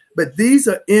accidents, but these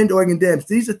are end organ damage.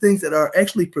 These are things that are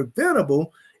actually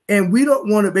preventable, and we don't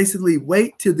want to basically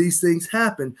wait till these things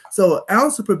happen. So an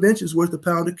ounce of prevention is worth a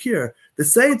pound of cure. The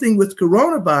same thing with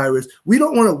coronavirus. We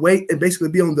don't want to wait and basically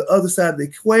be on the other side of the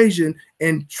equation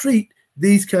and treat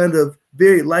these kind of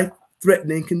very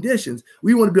life-threatening conditions.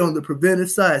 We want to be on the preventive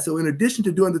side. So in addition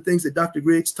to doing the things that Dr.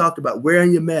 Griggs talked about,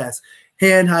 wearing your mask,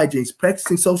 hand hygiene,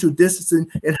 practicing social distancing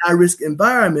in high-risk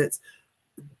environments,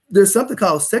 there's something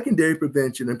called secondary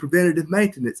prevention and preventative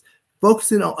maintenance,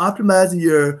 focusing on optimizing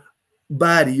your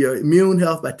body, your immune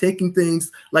health by taking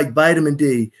things like vitamin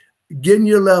D, getting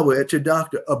your level at your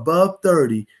doctor above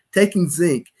 30, taking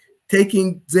zinc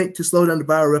to slow down the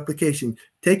viral replication,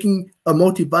 taking a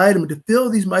multivitamin to fill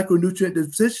these micronutrient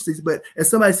deficiencies. But as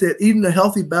somebody said, eating a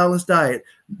healthy, balanced diet,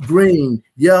 green,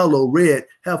 yellow, red,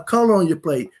 have color on your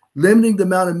plate, limiting the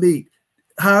amount of meat,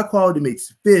 higher quality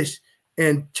meats, fish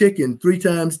and chicken 3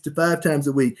 times to 5 times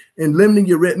a week, and limiting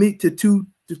your red meat to 2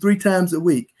 to 3 times a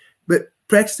week. But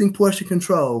practicing portion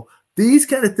control, these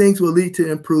kind of things will lead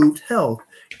to improved health.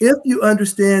 If you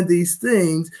understand these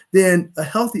things, then a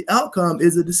healthy outcome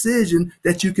is a decision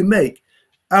that you can make.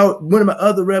 One of my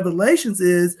other revelations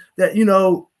is that, you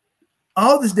know,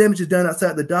 all this damage is done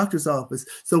outside the doctor's office.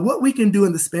 So what we can do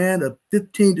in the span of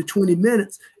 15 to 20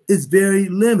 minutes is very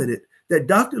limited. That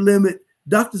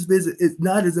doctor's visit is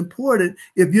not as important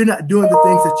if you're not doing the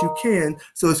things that you can.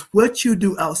 So it's what you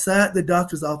do outside the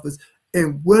doctor's office,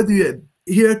 and whether you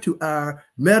adhere to our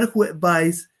medical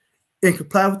advice and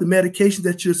comply with the medication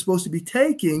that you're supposed to be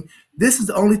taking, this is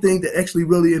the only thing that actually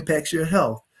really impacts your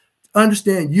health.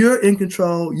 Understand you're in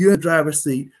control, you're in the driver's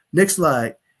seat. Next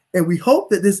slide. And we hope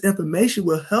that this information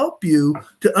will help you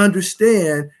to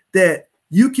understand that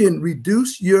you can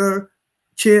reduce your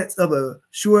chance of a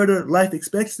shorter life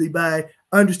expectancy by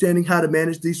understanding how to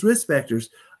manage these risk factors.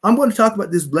 I'm going to talk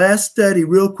about this last study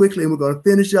real quickly, and we're going to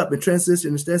finish up and transition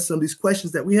and answer some of these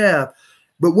questions that we have.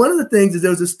 But one of the things is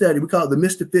there was a study, we call it the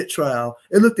Mr. Fit trial.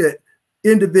 It looked at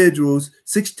individuals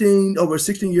over a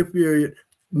 16-year period,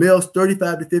 males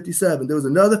 35 to 57. There was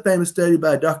another famous study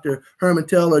by Dr. Herman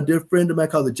Taylor, a dear friend of mine,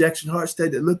 called the Jackson Heart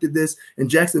Study, that looked at this in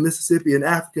Jackson, Mississippi, and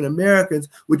African Americans,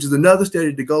 which is another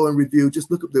study to go and review.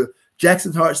 Just look at the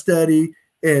Jackson Heart Study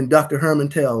and Dr. Herman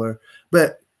Taylor.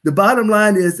 But the bottom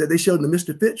line is that they showed in the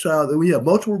Mr. Fit trial that when you have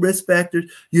multiple risk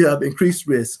factors, you have increased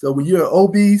risk. So when you're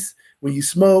obese, when you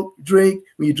smoke, drink,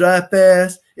 when you drive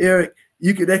fast, Eric,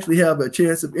 you could actually have a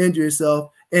chance of injuring yourself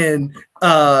and,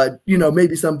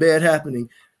 maybe some bad happening.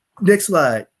 Next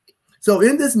slide. So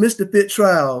in this Mr. Fit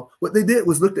trial, what they did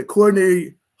was looked at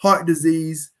coronary heart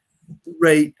disease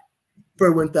rate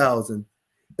per 1,000.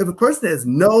 If a person has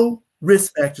no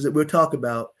risk factors that we'll talk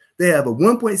about, they have a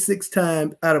 1.6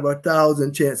 times out of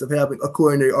 1,000 chance of having a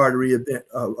coronary artery event,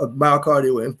 a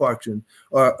myocardial infarction,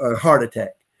 or a heart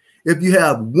attack. If you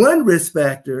have one risk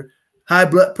factor, high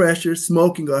blood pressure,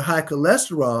 smoking, or high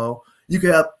cholesterol, you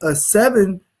can have a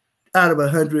 7 out of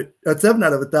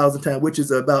 1,000 times, which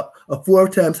is about a 4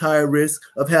 times higher risk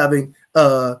of having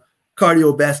a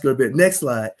cardiovascular event. Next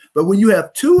slide. But when you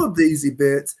have 2 of these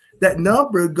events, that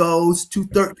number goes to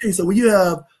 13. So when you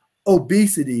have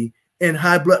obesity and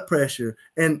high blood pressure,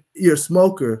 and you're a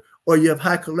smoker, or you have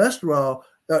high cholesterol,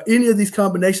 any of these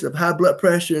combinations of high blood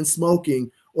pressure and smoking,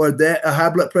 or that high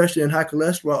blood pressure and high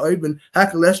cholesterol, or even high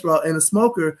cholesterol and a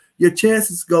smoker, your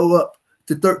chances go up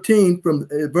to 13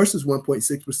 versus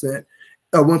 1.6%,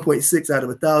 1.6 out of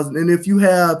 1,000. And if you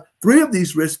have 3 of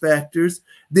these risk factors,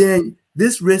 then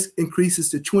this risk increases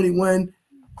to 21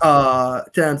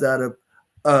 times out of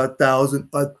 1,000,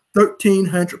 a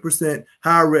 1,300%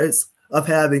 higher risk of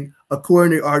having a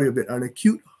coronary artery event, an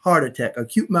acute heart attack,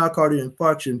 acute myocardial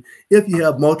infarction, if you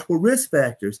have multiple risk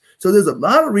factors. So there's a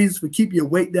lot of reasons for keeping your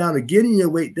weight down or getting your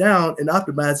weight down and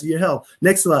optimizing your health.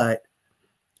 Next slide.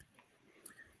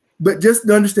 But just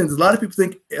to understand, a lot of people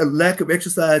think a lack of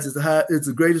exercise is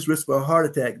the greatest risk for a heart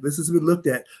attack. This has been looked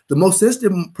at. The most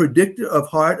sensitive predictor of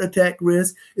heart attack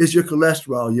risk is your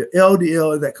cholesterol, your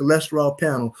LDL, and that cholesterol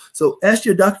panel. So ask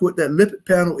your doctor what that lipid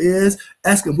panel is.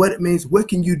 Ask him what it means. What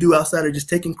can you do outside of just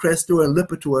taking Crestor and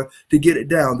Lipitor to get it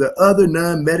down? There are other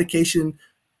non-medication,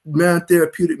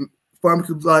 non-therapeutic,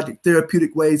 pharmacologic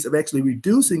therapeutic ways of actually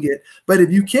reducing it. But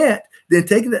if you can't, then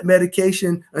taking that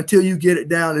medication until you get it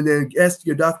down and then ask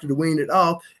your doctor to wean it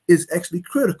off is actually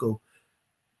critical.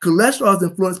 Cholesterol is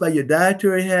influenced by your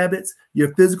dietary habits,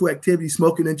 your physical activity,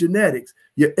 smoking, and genetics.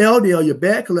 Your LDL, your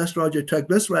bad cholesterol, your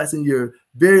triglycerides, and your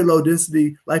very low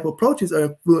density lipoproteins are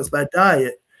influenced by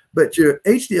diet, but your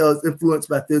HDL is influenced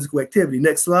by physical activity.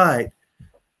 Next slide.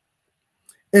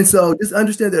 And so just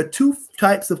understand there are two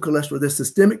types of cholesterol. There's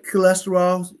systemic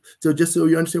cholesterol. So just so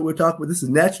you understand what we're talking about, this is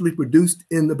naturally produced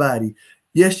in the body.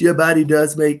 Yes, your body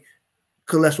does make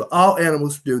cholesterol. All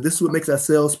animals do. This is what makes our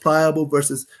cells pliable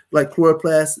versus like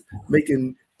chloroplasts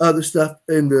making other stuff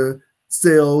in the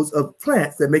cells of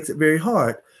plants that makes it very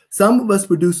hard. Some of us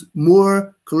produce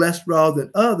more cholesterol than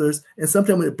others, and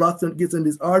sometimes when it blocks and gets in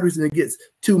these arteries and it gets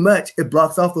too much, it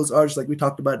blocks off those arteries like we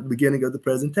talked about at the beginning of the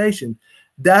presentation.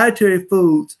 Dietary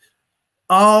foods,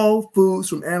 all foods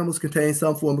from animals contain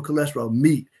some form of cholesterol: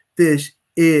 meat, fish,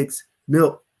 eggs,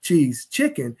 milk, cheese,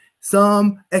 chicken.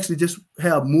 Some actually just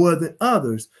have more than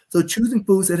others. So choosing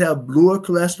foods that have lower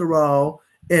cholesterol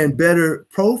and better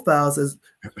profiles, as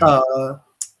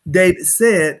David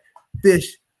said,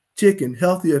 fish, chicken,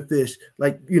 healthier fish,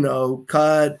 like,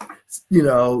 cod,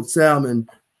 salmon,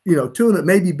 tuna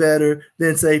may be better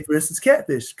than, say, for instance,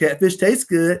 catfish. Catfish tastes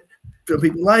good. Some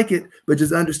people like it, but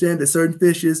just understand that certain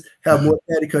fishes have more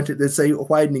fatty content than, say, a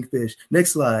whitening fish.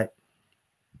 Next slide.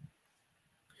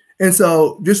 And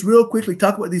so just real quickly,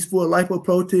 talk about these 4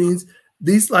 lipoproteins.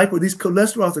 These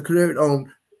cholesterols are created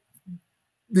on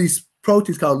these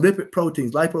proteins called lipid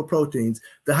proteins, lipoproteins.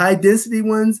 The high density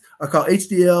ones are called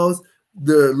HDLs.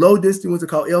 The low density ones are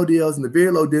called LDLs, and the very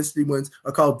low density ones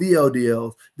are called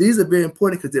VLDLs. These are very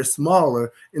important because they're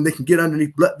smaller and they can get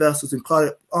underneath blood vessels and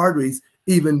clot arteries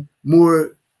even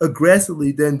more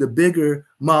aggressively than the bigger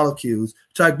molecules.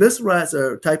 Triglycerides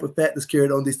are a type of fat that's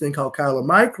carried on these things called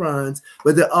chylomicrons,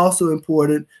 but they're also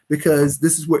important because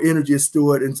this is where energy is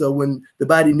stored. And so when the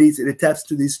body needs it, it taps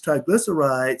to these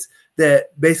triglycerides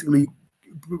that basically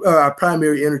are our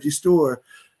primary energy store.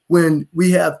 When we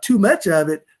have too much of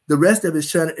it, the rest of it is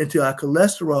shunted into our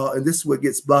cholesterol, and this is what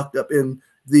gets blocked up in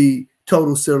the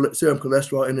total serum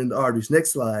cholesterol and in the arteries.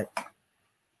 Next slide.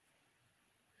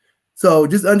 So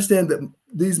just understand that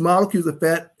these molecules of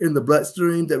fat in the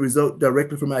bloodstream that result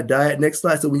directly from our diet. Next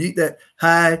slide. So when you eat that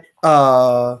high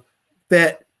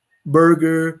fat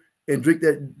burger and drink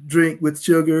that drink with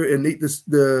sugar and eat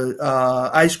the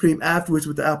ice cream afterwards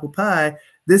with the apple pie,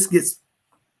 this gets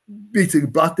basically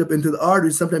blocked up into the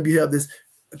arteries. Sometimes you have this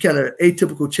kind of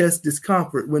atypical chest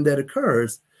discomfort when that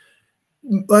occurs.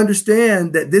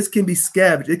 Understand that this can be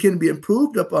scavenged. It can be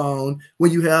improved upon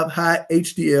when you have high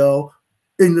HDL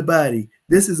in the body.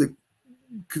 This is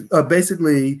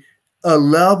basically a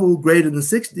level greater than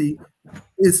 60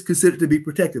 is considered to be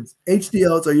protective.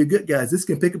 HDLs are your good guys. This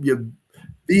can pick up your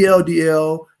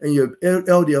VLDL and your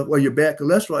LDL or your bad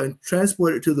cholesterol and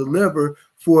transport it to the liver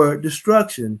for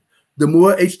destruction. The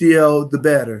more HDL, the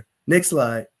better. Next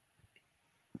slide.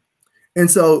 And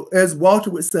so, as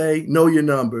Walter would say, know your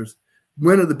numbers.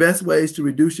 One of the best ways to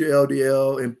reduce your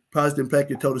LDL and positively impact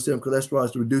your total serum cholesterol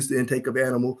is to reduce the intake of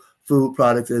animal food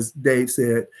products, as Dave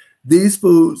said. These are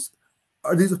foods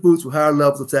with higher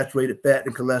levels of saturated fat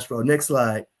and cholesterol. Next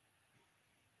slide.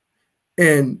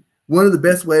 And one of the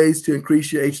best ways to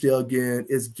increase your HDL again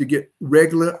is to get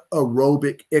regular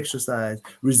aerobic exercise.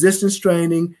 Resistance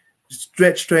training,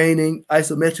 stretch training,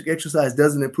 isometric exercise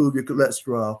doesn't improve your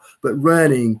cholesterol, but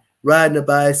running, riding a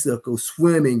bicycle,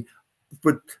 swimming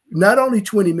for not only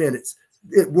 20 minutes,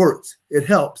 it works, it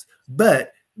helps.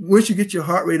 But once you get your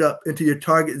heart rate up into your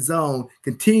target zone,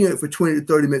 continue it for 20 to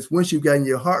 30 minutes. Once you've gotten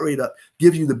your heart rate up,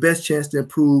 gives you the best chance to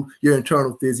improve your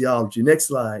internal physiology. Next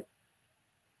slide.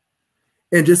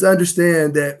 And just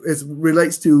understand that as it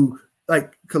relates to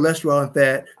like cholesterol and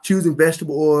fat, choosing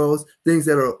vegetable oils, things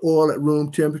that are oil at room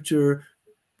temperature,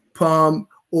 palm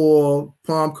oil,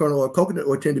 palm kernel oil, coconut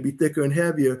oil tend to be thicker and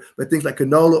heavier, but things like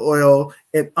canola oil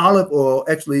and olive oil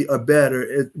actually are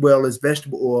better, as well as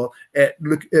vegetable oil, at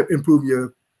improve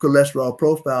your cholesterol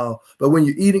profile. But when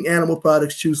you're eating animal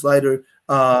products, choose lighter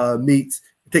meats,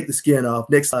 take the skin off.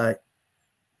 Next slide.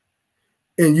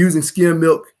 And using skim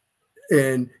milk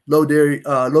and low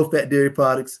fat dairy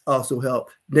products also help.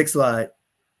 Next slide.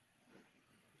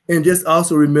 And just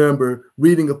also remember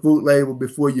reading a food label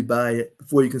before you buy it,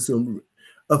 before you consume it.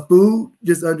 A food,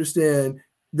 just understand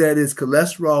that is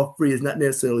cholesterol free is not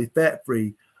necessarily fat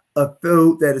free. A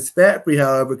food that is fat free,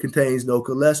 however, contains no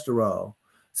cholesterol.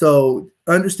 So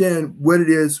understand what it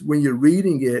is when you're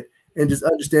reading it and just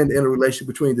understand the interrelation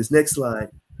between this. Next slide.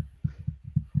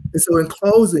 And so in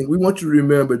closing, we want you to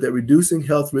remember that reducing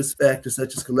health risk factors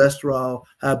such as cholesterol,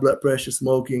 high blood pressure,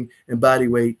 smoking, and body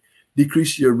weight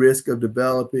decrease your risk of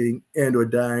developing and or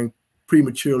dying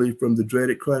prematurely from the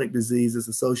dreaded chronic diseases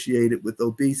associated with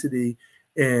obesity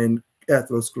and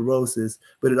atherosclerosis,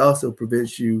 but it also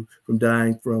prevents you from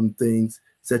dying from things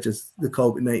such as the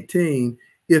COVID-19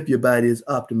 if your body is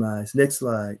optimized. Next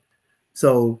slide.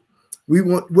 So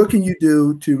what can you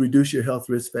do to reduce your health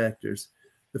risk factors?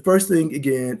 The first thing,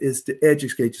 again, is to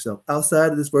educate yourself.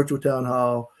 Outside of this virtual town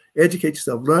hall, educate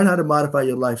yourself. Learn how to modify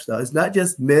your lifestyle. It's not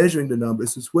just measuring the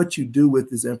numbers. It's what you do with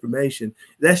this information.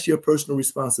 That's your personal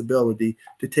responsibility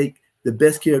to take the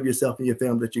best care of yourself and your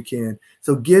family that you can.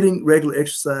 So getting regular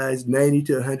exercise, 90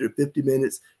 to 150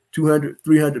 minutes, 200,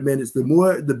 300 minutes, the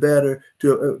more, the better,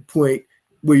 to a point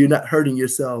where you're not hurting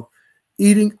yourself.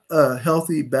 Eating a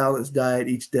healthy, balanced diet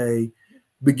each day,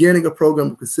 beginning a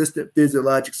program of consistent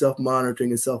physiologic self-monitoring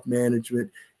and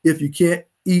self-management. If you can't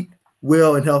eat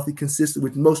well and healthy, consistent,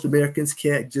 which most Americans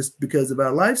can't just because of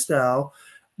our lifestyle,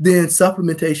 then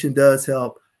supplementation does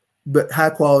help, but high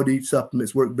quality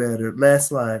supplements work better. Last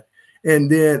slide.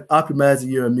 And then optimizing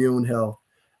your immune health.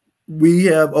 We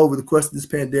have, over the course of this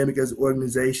pandemic as an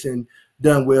organization,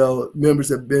 done well. Members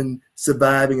have been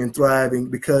surviving and thriving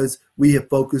because we have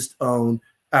focused on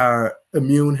our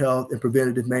immune health and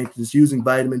preventative maintenance, using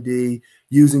vitamin D,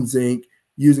 using zinc,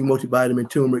 using multivitamin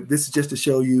turmeric. This is just to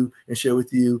show you and share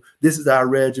with you. This is our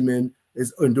regimen.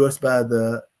 It's endorsed by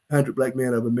the 100 Black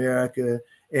Men of America,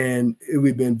 and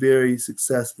we've been very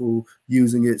successful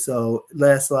using it. So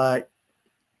last slide.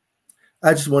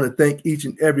 I just want to thank each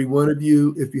and every one of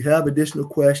you. If you have additional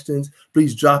questions,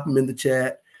 please drop them in the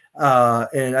chat.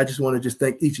 And I just want to just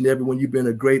thank each and every one. You've been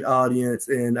a great audience.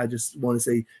 And I just want to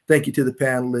say thank you to the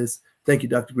panelists. Thank you,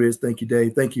 Dr. Grizz. Thank you,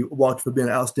 Dave. Thank you, Walter, for being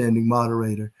an outstanding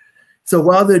moderator. So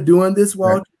while they're doing this,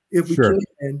 Walter, if we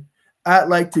can, I'd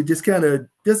like to just kind of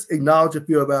acknowledge a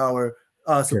few of our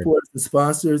supporters and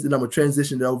sponsors, and I'm going to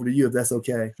transition it over to you if that's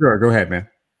okay. Sure. Go ahead, man.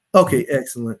 Okay,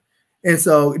 excellent. And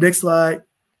so next slide.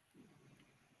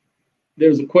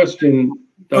 There's a question.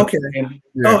 Okay.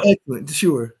 Oh, excellent.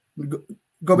 Sure.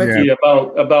 Go back to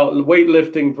about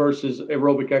weightlifting versus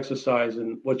aerobic exercise,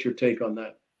 and what's your take on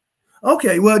that?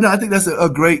 Okay. Well, no, I think that's a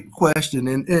great question.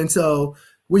 And so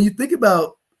when you think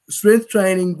about strength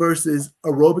training versus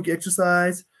aerobic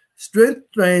exercise, strength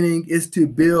training is to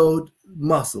build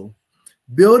muscle.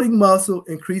 Building muscle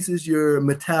increases your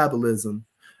metabolism.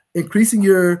 Increasing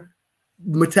your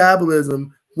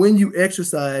metabolism when you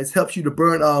exercise helps you to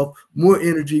burn off more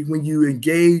energy when you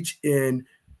engage in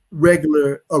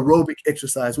regular aerobic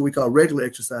exercise, what we call regular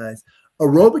exercise.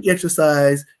 Aerobic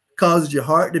exercise causes your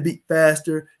heart to beat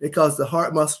faster. It causes the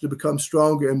heart muscle to become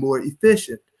stronger and more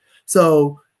efficient.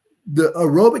 So the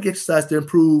aerobic exercise to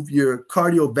improve your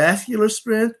cardiovascular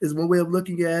strength is one way of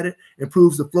looking at it.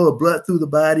 Improves the flow of blood through the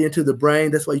body into the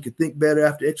brain. That's why you can think better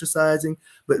after exercising.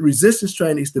 But resistance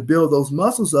training is to build those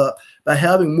muscles up by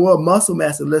having more muscle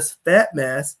mass and less fat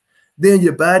mass. Then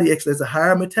your body actually has a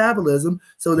higher metabolism,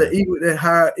 so that even with that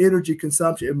higher energy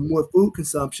consumption and more food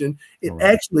consumption, it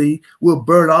actually will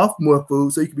burn off more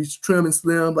food. So you can be trim and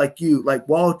slim like you, like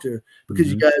Walter,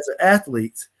 because you guys are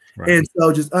athletes. And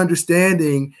so just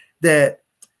understanding that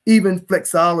even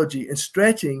flexology and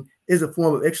stretching is a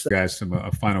form of exercise. Guys,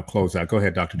 a final closeout. Go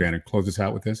ahead, Dr. Danner. Close us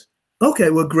out with this.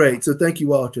 Okay, well, great. So thank you,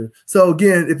 Walter. So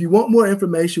again, if you want more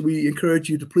information, we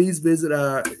encourage you to please visit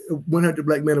our 100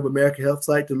 Black Men of America health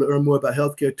site to learn more about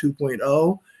Healthcare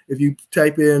 2.0. If you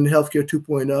type in Healthcare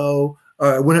 2.0 or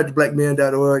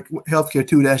 100blackmen.org, Healthcare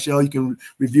 2.0, you can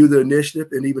review the initiative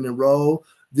and even enroll.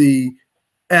 The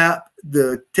app,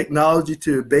 the technology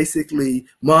to basically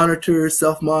monitor,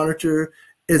 self-monitor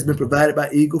has been provided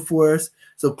by Eagle Force.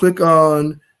 So click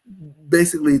on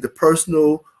basically the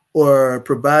personal or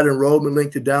provide enrollment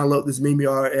link to download this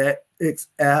MemeRx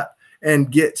app and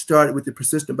get started with the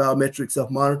persistent biometric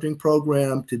self-monitoring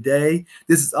program today.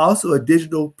 This is also a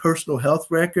digital personal health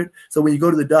record. So when you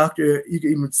go to the doctor, you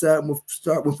can even start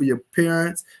one for your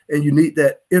parents, and you need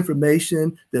that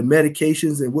information, the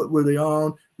medications and what were they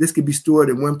on. This can be stored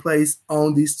in one place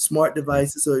on these smart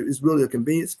devices. So it's really a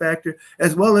convenience factor,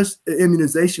 as well as an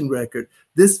immunization record.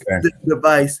 This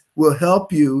device will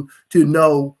help you to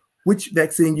know which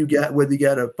vaccine you got, whether you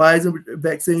got a Pfizer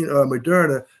vaccine or a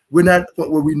Moderna. We're not at the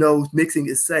point where we know mixing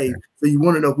is safe. So you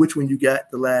want to know which one you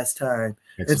got the last time.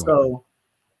 Excellent. And so.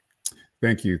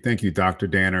 Thank you. Thank you, Dr.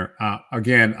 Danner.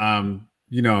 Again,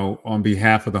 you know, on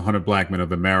behalf of the 100 Black Men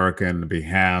of America and on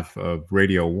behalf of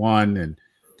Radio 1 and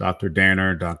Dr.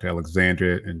 Danner, Dr.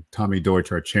 Alexandria, and Tommy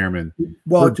Deutsch, our chairman,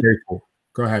 we're grateful.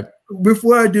 Go ahead.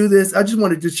 Before I do this, I just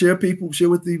wanted to share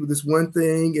with you this one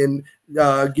thing. And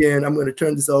again, I'm going to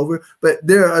turn this over. But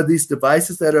there are these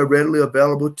devices that are readily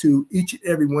available to each and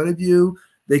every one of you.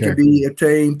 They can be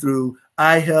obtained through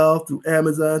iHealth, through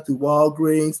Amazon, through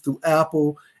Walgreens, through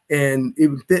Apple, and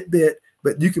even Fitbit.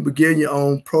 but you can begin your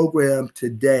own program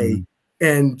today.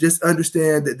 And just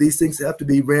understand that these things have to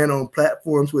be ran on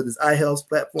platforms, whether it's iHealth's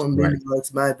platform, Right.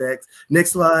 MyVax.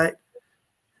 Next slide.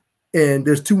 And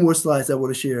there's 2 more slides I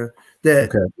want to share.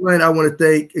 One, I want to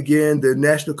thank, again, the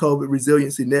National COVID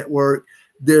Resiliency Network.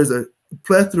 There's a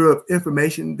plethora of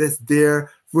information that's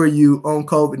there for you on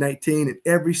COVID-19 in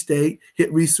every state.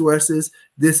 Hit resources.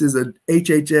 This is a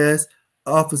HHS,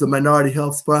 Office of Minority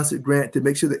Health sponsored grant to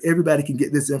make sure that everybody can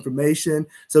get this information.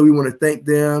 So we want to thank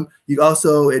them. You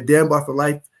also at Danbar for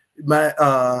Life, my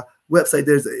website,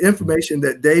 there's information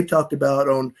that Dave talked about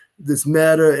on this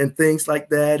matter and things like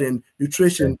that and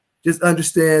nutrition. Just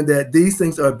understand that these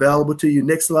things are available to you.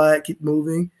 Next slide, keep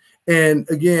moving. And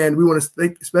again, we want to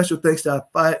thank special thanks to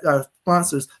our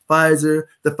sponsors, Pfizer,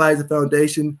 the Pfizer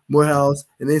Foundation, Morehouse,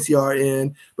 and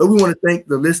NCRN. But we want to thank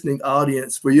the listening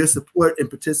audience for your support and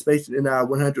participation in our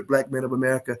 100 Black Men of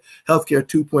America Healthcare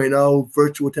 2.0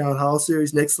 virtual town hall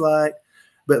series. Next slide.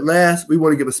 But last, we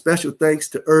want to give a special thanks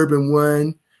to Urban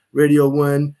One, Radio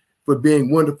One, for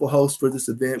being wonderful hosts for this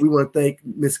event. We want to thank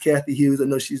Miss Kathy Hughes. I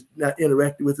know she's not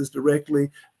interacting with us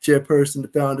directly, chairperson, the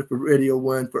founder for Radio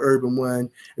One, for Urban One. And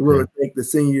we want to thank the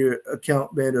senior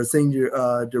account manager, senior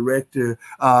director,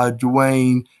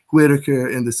 Dwayne Whitaker,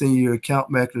 and the senior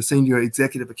account manager, senior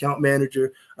executive account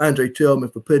manager, Andre Tillman,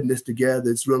 for putting this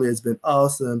together. It's really has been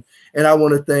awesome. And I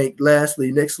want to thank,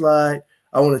 lastly, next slide.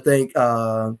 I want to thank,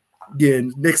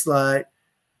 again, next slide,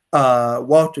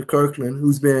 Walter Kirkland,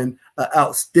 who's been an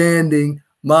outstanding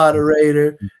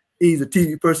moderator. He's a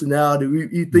TV personality.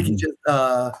 You think he just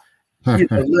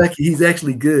lucky. He's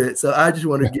actually good. So I just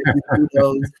want to give you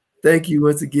kudos. Thank you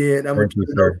once again. I'm going to turn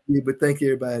it over to you, but thank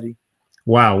you, everybody.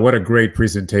 Wow, what a great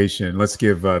presentation. Let's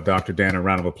give Dr. Dan a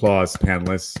round of applause,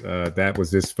 panelists. That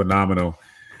was just phenomenal.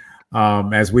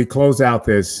 As we close out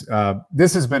this,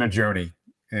 this has been a journey,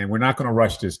 and we're not going to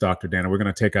rush this, Dr. Dan. We're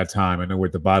going to take our time. I know we're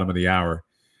at the bottom of the hour.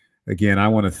 Again, I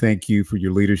want to thank you for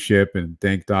your leadership and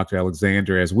thank Dr.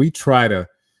 Alexander as we try to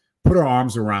put our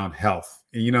arms around health.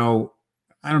 And, you know,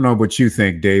 I don't know what you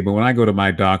think, Dave, but when I go to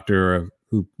my doctor,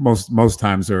 who most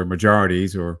times are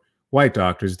majorities or white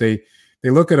doctors, they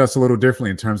look at us a little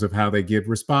differently in terms of how they give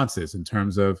responses, in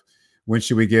terms of when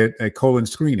should we get a colon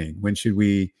screening? When should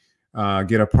we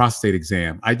get a prostate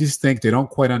exam? I just think they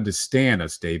don't quite understand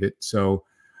us, David. So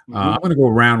I'm going to go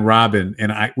round robin,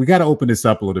 and we got to open this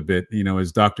up a little bit, you know,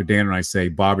 as Dr. Dan and I say,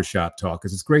 barbershop talk,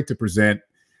 because it's great to present,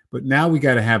 but now we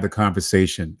got to have the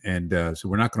conversation. And so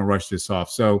we're not going to rush this off.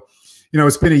 So, you know,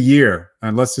 it's been a year,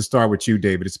 and let's just start with you,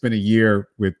 David. It's been a year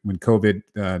when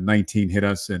COVID-19 hit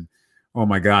us, and oh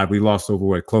my God, we lost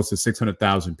over close to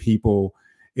 600,000 people.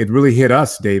 It really hit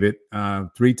us, David,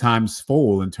 3 times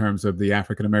full in terms of the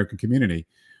African-American community.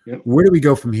 Yep. Where do we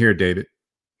go from here, David?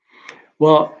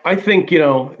 Well, I think, you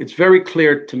know, it's very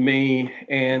clear to me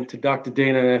and to Dr.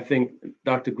 Dana, and I think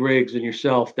Dr. Griggs and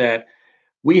yourself, that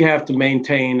we have to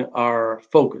maintain our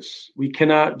focus. We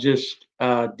cannot just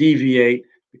deviate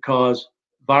because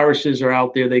viruses are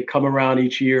out there. They come around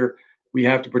each year. We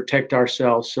have to protect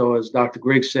ourselves. So as Dr.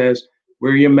 Griggs says,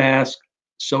 wear your mask,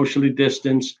 socially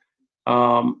distance,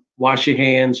 wash your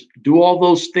hands, do all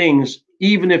those things,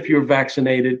 even if you're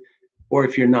vaccinated or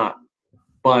if you're not.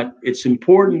 But it's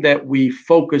important that we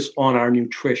focus on our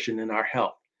nutrition and our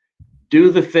health. Do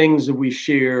the things that we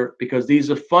share, because these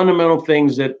are fundamental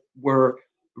things that were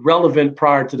relevant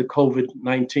prior to the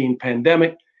COVID-19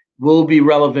 pandemic, will be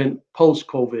relevant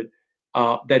post-COVID,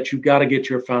 that you got to get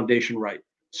your foundation right.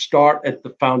 Start at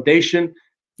the foundation,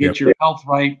 get your health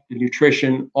right, the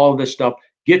nutrition, all of this stuff.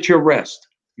 Get your rest.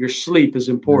 Your sleep is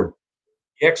important.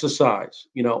 Exercise,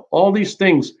 you know, all these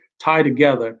things tie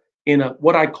together in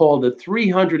what I call the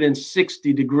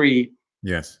 360-degree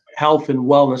health and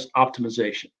wellness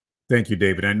optimization. Thank you,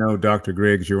 David. I know, Dr.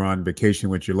 Griggs, you're on vacation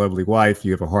with your lovely wife.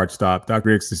 You have a hard stop. Dr.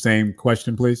 Griggs, the same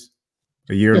question, please.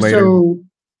 A year later.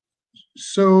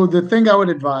 So the thing I would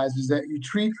advise is that you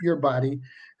treat your body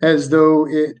as though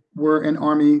it were an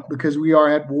army, because we are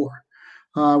at war.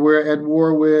 We're at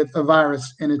war with a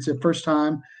virus, and it's the first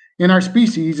time in our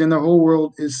species, and the whole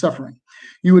world is suffering.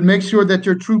 You would make sure that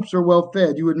your troops are well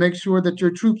fed. You would make sure that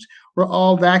your troops were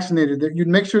all vaccinated. That you'd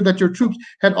make sure that your troops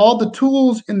had all the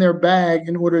tools in their bag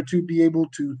in order to be able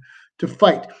to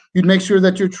fight. You'd make sure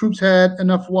that your troops had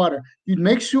enough water. You'd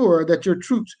make sure that your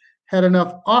troops had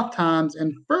enough off times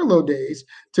and furlough days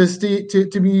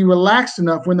to be relaxed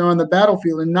enough when they're on the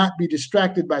battlefield and not be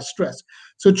distracted by stress.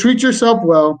 So treat yourself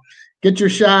well, get your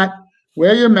shot,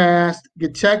 wear your mask,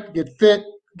 get checked, get fit,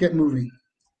 get moving.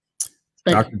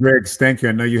 Dr. Griggs, thank you.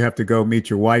 I know you have to go meet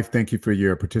your wife. Thank you for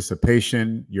your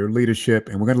participation, your leadership,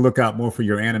 and we're going to look out more for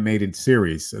your animated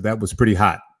series. So that was pretty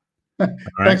hot.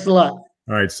 Thanks a lot.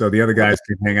 All right. So the other guys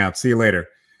can hang out. See you later.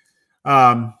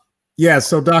 Yeah.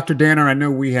 So Dr. Danner, I know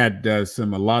we had a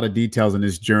lot of details in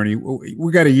this journey.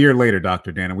 We got a year later,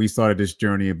 Dr. Danner. We started this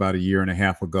journey about a year and a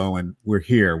half ago, and we're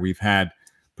here. We've had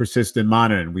persistent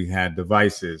monitoring. We've had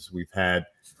devices. We've had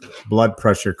blood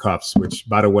pressure cuffs, which,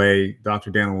 by the way, Dr.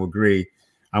 Danner will agree.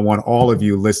 I want all of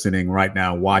you listening right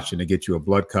now, watching, to get you a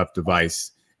blood cuff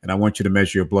device. And I want you to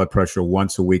measure your blood pressure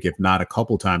once a week, if not a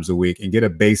couple times a week, and get a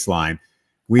baseline.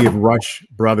 We have rushed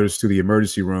brothers to the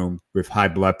emergency room with high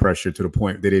blood pressure to the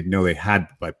point they didn't know they had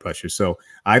blood pressure. So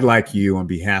I'd like you, on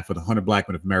behalf of the 100 Black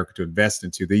Men of America, to invest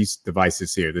into these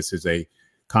devices here. This is a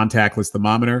contactless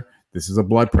thermometer. This is a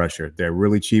blood pressure. They're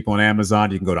really cheap on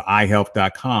Amazon. You can go to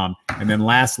ihealth.com. And then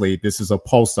lastly, this is a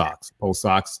pulse ox. Pulse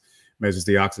ox measures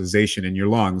the oxidation in your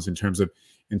lungs in terms of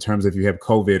if you have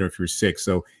COVID or if you're sick.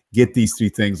 So get these 3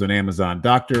 things on Amazon.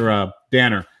 Dr.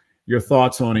 Danner, your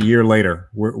thoughts on a year later?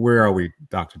 Where are we,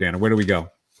 Dr. Danner? Where do we go?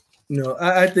 No,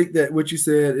 I think that what you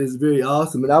said is very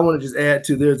awesome. And I want to just add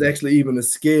to, there's actually even a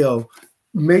scale.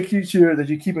 Making sure that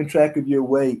you're keeping track of your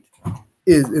weight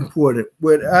is important.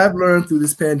 What I've learned through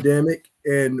this pandemic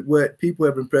and what people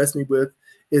have impressed me with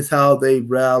is how they've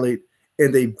rallied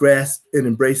and they've grasped and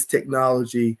embraced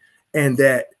technology, and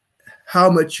that how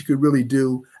much you could really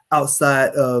do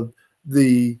outside of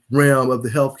the realm of the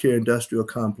healthcare industrial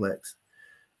complex.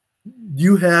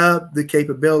 You have the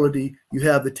capability, you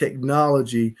have the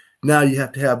technology. Now you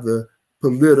have to have the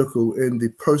political and the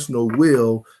personal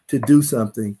will to do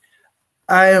something.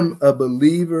 I am a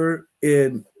believer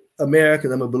in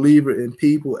Americans. I'm a believer in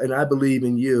people, and I believe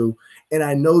in you. And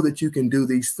I know that you can do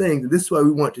these things. And this is why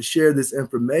we want to share this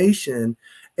information.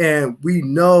 And we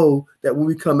know that when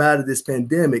we come out of this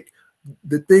pandemic,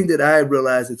 the thing that I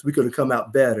realize is we're going to come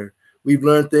out better. We've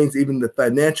learned things, even the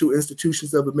financial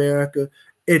institutions of America,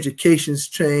 education's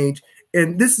changed.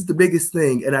 And this is the biggest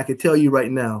thing. And I can tell you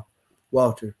right now,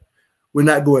 Walter, we're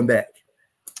not going back.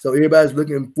 So everybody's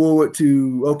looking forward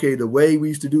to, okay, the way we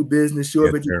used to do business, show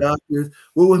up at your doctors.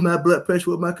 What was my blood pressure?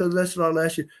 What was my cholesterol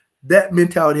last year? That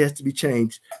mentality has to be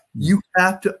changed. You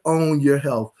have to own your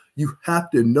health. You have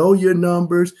to know your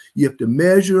numbers. You have to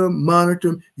measure them, monitor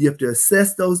them. You have to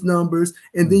assess those numbers.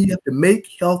 And then you have to make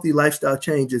healthy lifestyle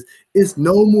changes. It's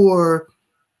no more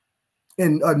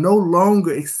and no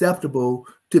longer acceptable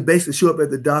to basically show up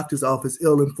at the doctor's office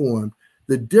ill-informed.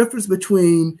 The difference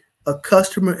between a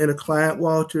customer and a client,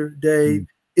 Walter, Dave,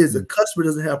 is a customer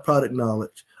doesn't have product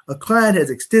knowledge. A client has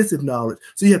extensive knowledge.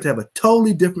 So you have to have a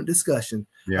totally different discussion.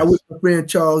 Yes. I wish my friend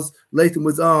Charles Latham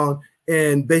was on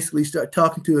and basically start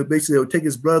talking to him. Basically, would take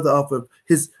his brother off of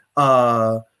his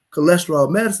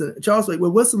cholesterol medicine. Charles was like,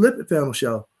 well, what's the lipid panel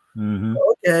show?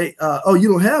 Okay. Oh,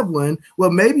 you don't have one?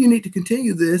 Well, maybe you need to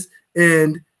continue this.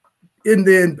 And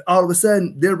then all of a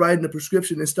sudden they're writing a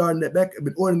prescription and starting that back up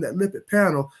and ordering that lipid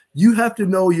panel. You have to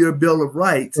know your bill of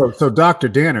rights. So Dr.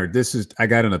 Danner, I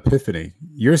got an epiphany.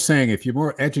 You're saying if you're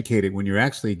more educated when you're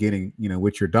actually getting,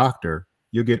 with your doctor,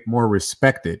 you'll get more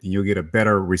respected and you'll get a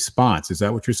better response. Is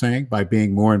that what you're saying, by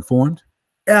being more informed?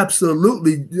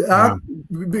 Absolutely. Wow.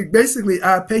 Basically,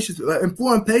 our patients,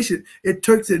 informed patient, it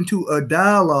turns into a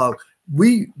dialogue.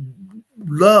 We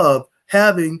love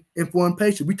having informed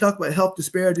patients. We talk about health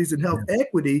disparities and health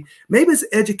equity. Maybe it's an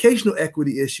educational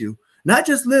equity issue, not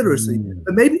just literacy,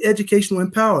 but maybe educational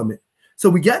empowerment. So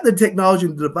we got the technology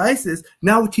and the devices.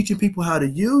 Now we're teaching people how to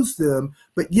use them.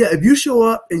 But yeah, if you show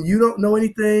up and you don't know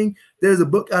anything, there's a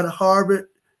book out of Harvard.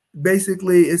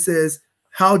 Basically, it says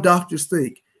How Doctors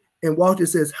Think. And Walter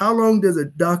says, how long does a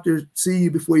doctor see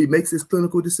you before he makes his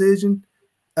clinical decision?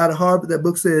 Out of Harvard, that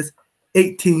book says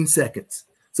 18 seconds.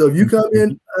 So if you come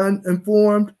in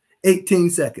uninformed, 18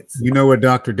 seconds. You know what,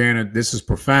 Dr. Danner, this is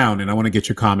profound, and I want to get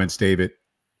your comments, David.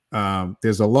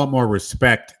 There's a lot more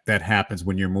respect that happens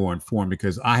when you're more informed,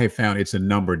 because I have found it's a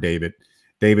number, David.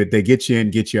 David, they get you in,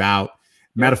 get you out.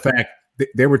 Matter of fact,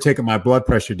 they were taking my blood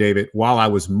pressure, David, while I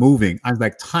was moving. I was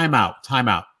like, time out, time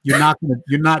out. You're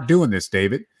not doing this,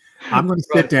 David. I'm going to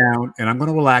sit down and I'm going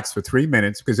to relax for 3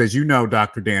 minutes, because as you know,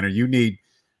 Dr. Danner, you need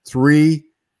 3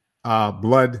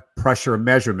 blood pressure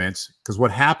measurements, because what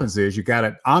happens is you got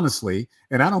it, honestly,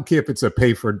 and I don't care if it's a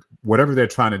pay for whatever they're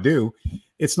trying to do,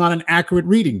 it's not an accurate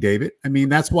reading, David. I mean,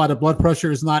 that's why the blood pressure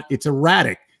is not, it's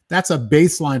erratic. That's a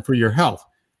baseline for your health.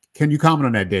 Can you comment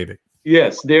on that, David?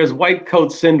 Yes, there's white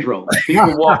coat syndrome.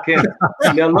 People walk in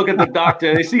and they'll look at the doctor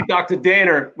and they see Dr.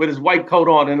 Danner with his white coat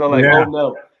on and they're like, oh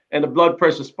no. And the blood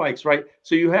pressure spikes, right?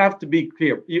 So you have to be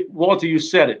clear. Walter, you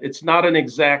said it. It's not an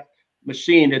exact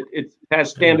machine. It has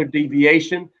standard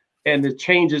deviation, and the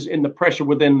changes in the pressure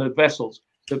within the vessels,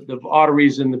 the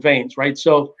arteries and the veins, right?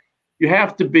 So you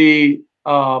have to be,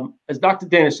 as Dr.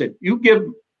 Danner said, you give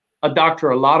a doctor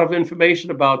a lot of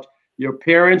information about your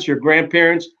parents, your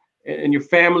grandparents, and your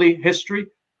family history,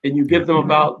 and you give them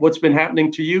about what's been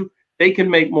happening to you, they can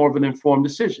make more of an informed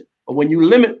decision. But when you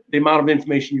limit the amount of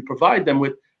information you provide them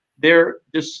with, they're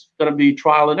just going to be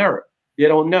trial and error. They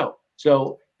don't know.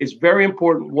 So it's very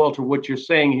important, Walter, what you're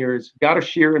saying here is got to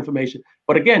share information.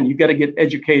 But again, you got to get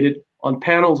educated on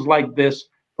panels like this,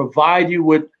 provide you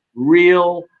with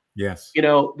real,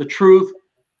 the truth,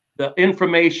 the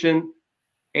information.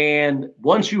 And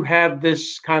once you have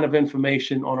this kind of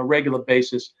information on a regular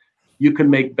basis, you can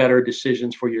make better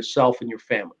decisions for yourself and your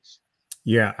families.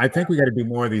 Yeah, I think we got to do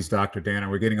more of these, Dr. Danner.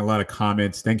 We're getting a lot of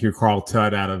comments. Thank you, Carl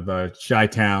Tudd out of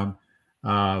Chi-Town,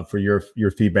 for your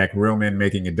feedback. Real men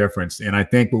making a difference. And I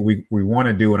think what we want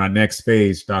to do in our next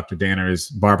phase, Dr. Danner, is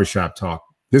barbershop talk.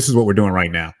 This is what we're doing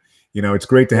right now. It's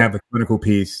great to have the clinical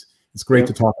piece. It's great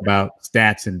to talk about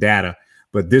stats and data,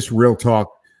 but this real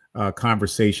talk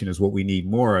conversation is what we need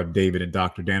more of, David and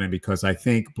Dr. Danner, because I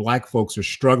think Black folks are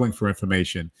struggling for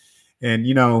information. And,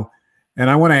 and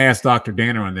I want to ask Dr.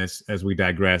 Danner on this as we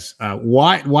digress.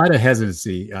 Why the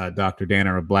hesitancy, Dr.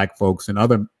 Danner, of Black folks and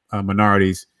other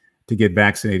minorities to get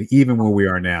vaccinated, even where we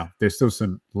are now? There's still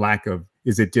some lack of,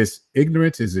 is it just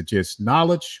ignorance? Is it just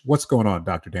knowledge? What's going on,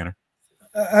 Dr. Danner?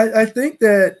 I think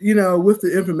that, with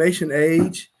the information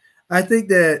age, I think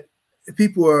that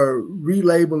people are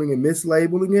relabeling and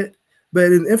mislabeling it.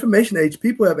 But in the information age,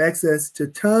 people have access to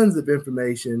tons of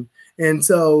information. And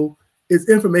so it's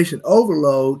information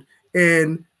overload.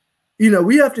 And,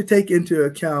 we have to take into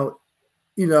account,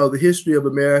 the history of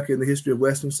America and the history of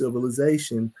Western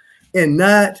civilization, and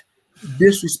not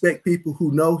disrespect people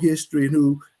who know history and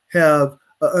who have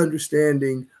an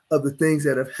understanding of the things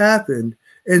that have happened.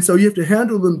 And so you have to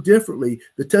handle them differently.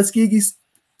 The Tuskegee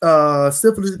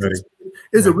syphilis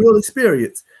is a real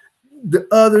experience. The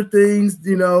other things,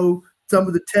 some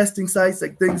of the testing sites,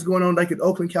 like things going on like in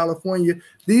Oakland, California,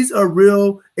 these are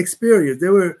real experience.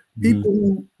 There were people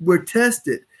who were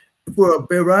tested for a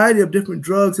variety of different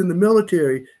drugs in the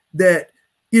military that,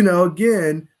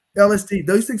 again, LSD,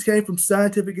 those things came from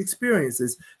scientific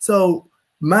experiences. So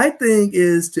my thing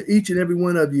is to each and every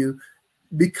one of you,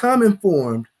 become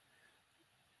informed,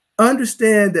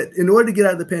 understand that in order to get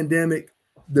out of the pandemic,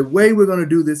 the way we're going to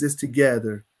do this is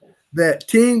together, that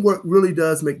teamwork really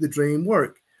does make the dream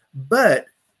work. But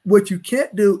what you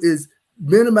can't do is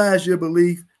minimize your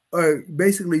belief or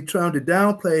basically trying to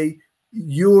downplay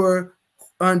your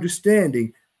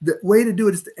understanding. The way to do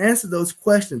it is to answer those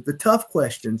questions, the tough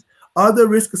questions. Are there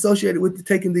risks associated with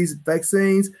taking these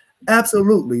vaccines?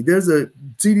 Absolutely. There's a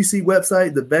CDC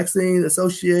website, the Vaccine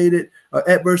Associated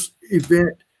Adverse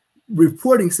Event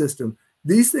Reporting System.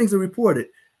 These things are reported.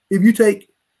 If you take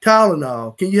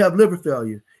Tylenol, can you have liver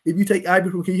failure? If you take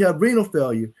ibuprofen, can you have renal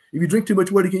failure? If you drink too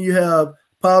much water, can you have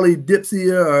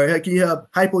polydipsia, or can you have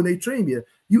hyponatremia?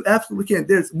 You absolutely can.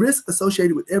 There's risk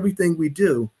associated with everything we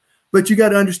do. But you got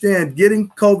to understand, getting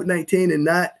COVID-19 and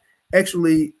not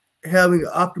actually having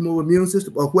an optimal immune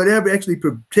system or whatever actually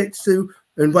protects you,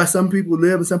 and why some people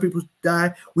live and some people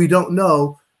die, we don't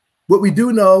know. What we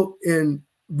do know, in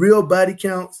real body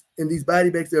counts in these body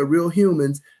bags, they're real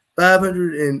humans,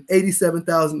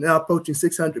 587,000, now approaching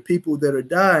 600 people that are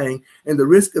dying. And the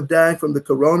risk of dying from the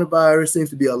coronavirus seems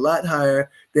to be a lot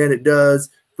higher than it does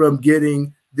from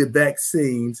getting the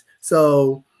vaccines.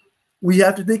 So we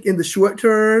have to think in the short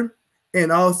term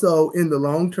and also in the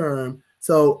long term.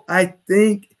 So I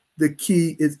think the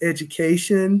key is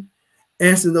education,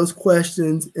 answering those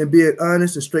questions and being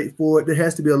honest and straightforward. There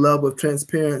has to be a level of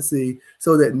transparency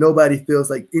so that nobody feels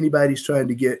like anybody's trying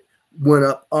to get one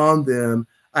up on them.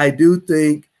 I do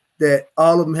think that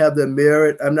all of them have their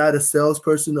merit. I'm not a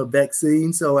salesperson of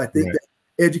vaccines, so I think that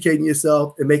educating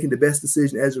yourself and making the best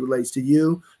decision as it relates to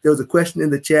you. There was a question in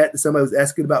the chat that somebody was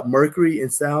asking about mercury in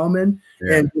salmon,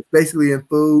 and basically in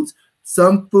foods.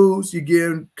 Some foods you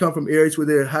get come from areas where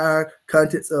there are higher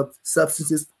contents of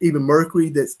substances, even mercury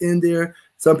that's in there.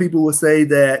 Some people will say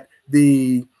that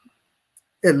the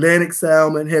Atlantic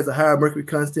salmon has a higher mercury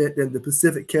content than the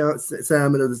Pacific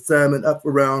salmon, or the salmon up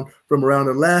around from around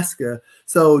Alaska.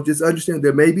 So just understand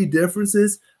there may be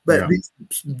differences, but these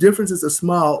differences are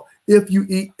small if you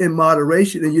eat in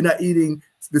moderation and you're not eating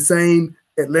the same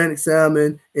Atlantic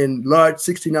salmon in large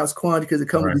 16-ounce quantity, because it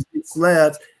comes with these big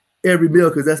slabs every meal,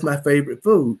 because that's my favorite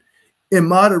food. In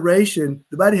moderation,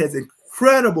 the body has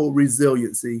incredible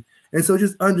resiliency. And so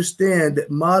just understand that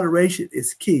moderation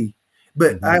is key.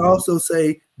 But I also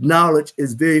say knowledge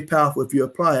is very powerful if you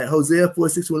apply it. Hosea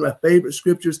 4:6, one of my favorite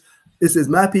scriptures, it says,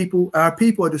 my people, our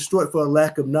people are destroyed for a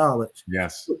lack of knowledge.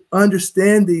 Yes. So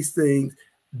understand these things.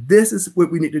 This is what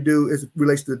we need to do as it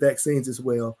relates to the vaccines as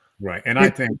well. Right. And I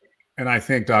And I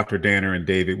think Dr. Danner and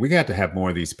David, we got to have more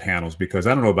of these panels because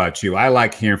I don't know about you. I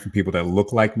like hearing from people that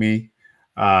look like me.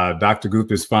 Dr.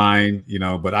 Gupta is fine, you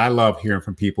know, but I love hearing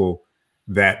from people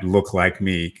that look like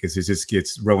me because it just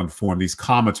gets real informed. These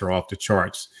comments are off the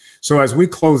charts. So as we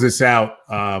close this out,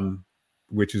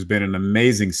 which has been an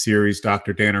amazing series,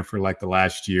 Dr. Danner, for like the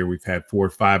last year, we've had 4 or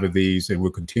 5 of these and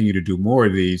we'll continue to do more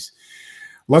of these.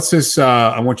 Let's just,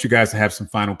 I want you guys to have some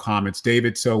final comments.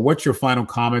 David, so what's your final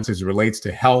comments as it relates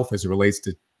to health, as it relates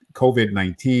to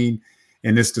COVID-19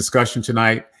 in this discussion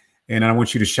tonight? And I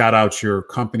want you to shout out your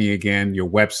company again, your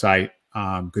website,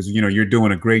 because, you know, you're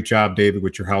doing a great job, David,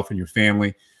 with your health and your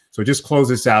family. So just close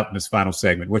this out in this final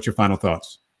segment. What's your final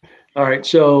thoughts? All right.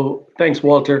 So thanks,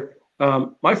 Walter.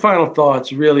 My final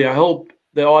thoughts, really, I hope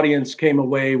the audience came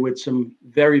away with some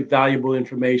very valuable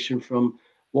information from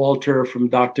Walter, from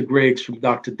Dr. Griggs, from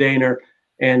Dr. Danner,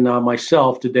 and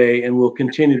myself today, and we'll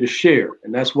continue to share.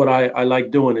 And that's what I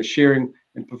like doing, is sharing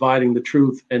and providing the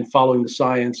truth and following the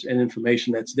science and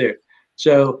information that's there.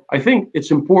 So I think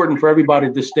it's important for everybody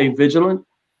to stay vigilant.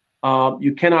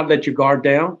 You cannot let your guard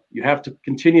down. You have to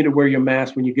continue to wear your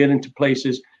mask when you get into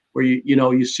places where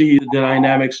you see the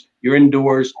dynamics. You're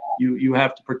indoors. You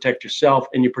have to protect yourself,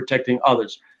 and you're protecting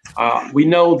others. We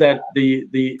know that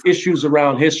the issues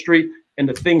around history and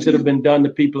the things that have been done to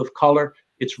people of color,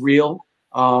 it's real.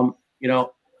 You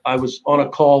know, I was on a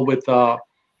call with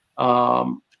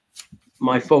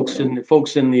my folks in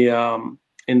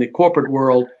the corporate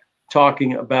world,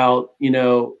 talking about, you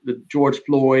know, the George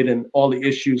Floyd and all the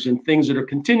issues and things that are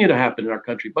continue to happen in our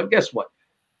country. But guess what?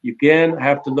 You again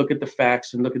have to look at the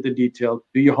facts and look at the detail,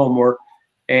 do your homework,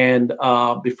 and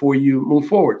before you move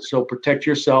forward. So protect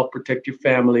yourself, protect your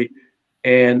family.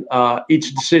 And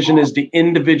each decision is the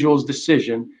individual's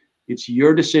decision. It's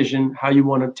your decision how you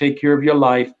want to take care of your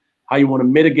life, how you want to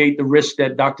mitigate the risk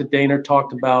that Dr. Danner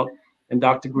talked about and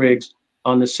Dr. Griggs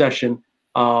on the session,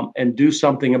 and do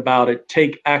something about it.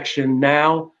 Take action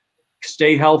now,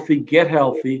 stay healthy, get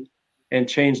healthy, and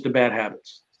change the bad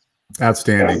habits.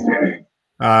 Outstanding.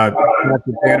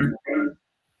 Dr. Danner,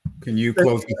 can you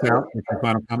close this out with your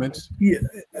final comments? Yeah,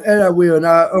 and I will. And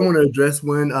I want to address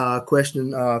one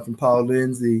question from Paul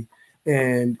Lindsay.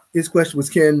 And his question was,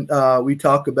 can we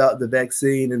talk about the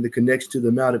vaccine and the connection to the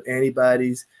amount of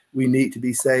antibodies we need to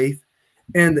be safe?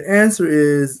 And the answer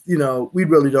is, you know, we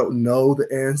really don't know the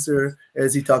answer,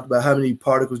 as he talked about how many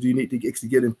particles do you need to actually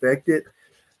get infected.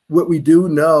 What we do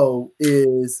know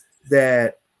is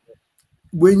that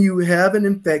when you have an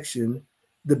infection,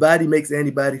 the body makes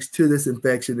antibodies to this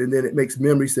infection, and then it makes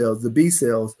memory cells, the B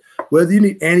cells. Whether you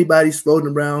need antibodies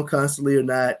floating around constantly or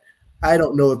not, I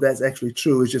don't know if that's actually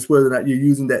true. It's just whether or not you're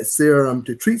using that serum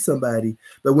to treat somebody.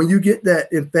 But when you get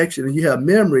that infection and you have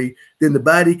memory, then the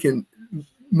body can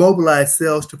mobilize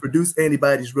cells to produce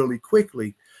antibodies really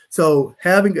quickly. So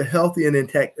having a healthy and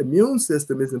intact immune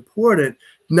system is important,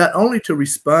 not only to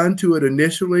respond to it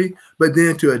initially, but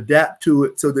then to adapt to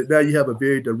it so that now you have a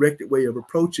very directed way of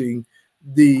approaching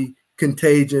the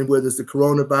contagion, whether it's the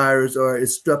coronavirus or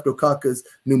it's streptococcus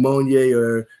pneumoniae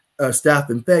or staph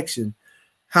infection.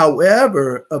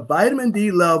 However, a vitamin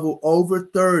D level over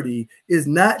 30 is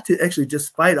not to actually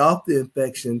just fight off the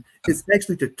infection. It's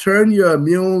actually to turn your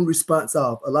immune response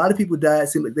off. A lot of people died, it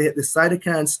seemed like they had this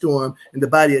cytokine storm and the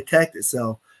body attacked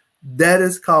itself. That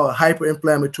is called a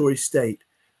hyperinflammatory state.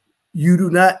 You do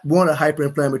not want a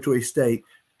hyperinflammatory state.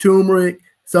 Turmeric,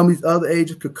 some of these other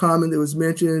agents, curcumin that was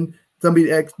mentioned,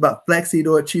 somebody asked about flaxseed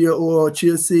oil,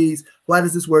 chia seeds. Why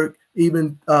does this work?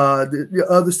 Even the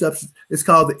other substance, it's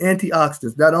called the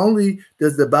antioxidants. Not only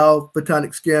does the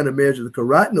biophotonic scanner measure the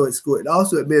carotenoid score, it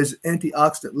also measures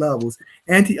antioxidant levels.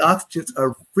 Antioxidants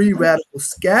are free radical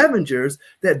scavengers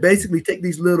that basically take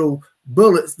these little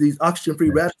bullets, these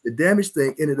oxygen-free radicals, that damage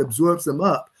things, and it absorbs them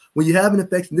up. When you have an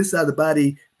infection, this side of the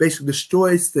body basically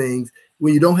destroys things.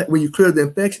 When you clear the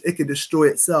infection, it can destroy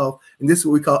itself, and this is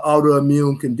what we call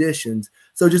autoimmune conditions.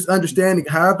 So just understanding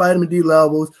higher vitamin D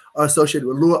levels are associated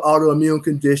with lower autoimmune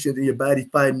conditions and your body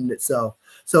fighting itself.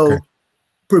 So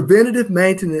preventative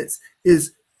maintenance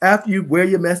is after you wear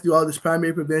your mask, do all this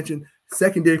primary prevention,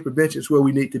 secondary prevention is where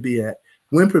we need to be at.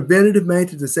 When preventative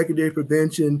maintenance and secondary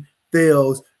prevention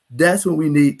fails, that's when we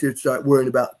need to start worrying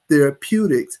about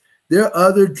therapeutics. There are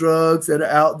other drugs that are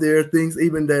out there, things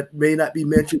even that may not be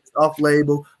mentioned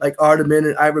off-label, like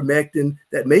artemisinin and ivermectin,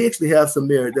 that may actually have some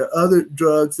merit. There are other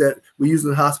drugs that we use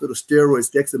in the hospital,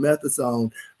 steroids,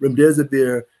 dexamethasone,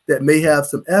 remdesivir, that may have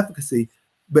some efficacy.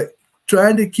 But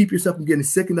trying to keep yourself from getting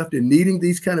sick enough to needing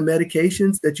these kind of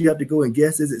medications that you have to go and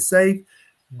guess, is it safe?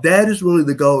 That is really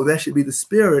the goal. That should be the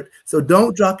spirit. So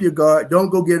don't drop your guard. Don't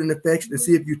go get an infection and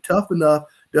see if you're tough enough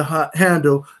to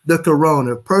handle the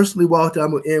corona. Personally, Walter,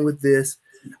 I'm going to end with this.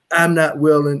 I'm not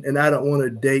willing, and I don't want to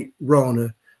date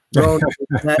Rona. Rona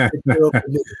is not the deal for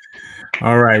me.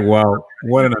 All right. Well,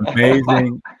 what an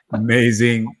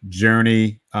amazing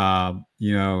journey.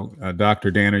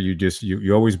 Dr. Danner,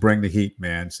 you always bring the heat,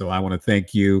 man. So I want to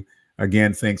thank you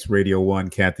again. Thanks, Radio 1,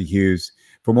 Kathy Hughes.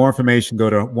 For more information, go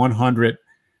to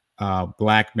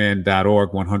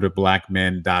 100blackmen.org,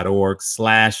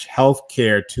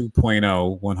 100blackmen.org/healthcare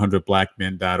 2.0,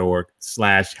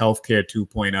 100blackmen.org/healthcare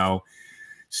 2.0.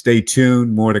 Stay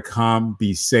tuned. More to come.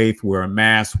 Be safe. Wear a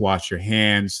mask. Wash your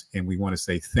hands. And we want to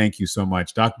say thank you so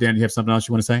much. Dr. Dan, do you have something else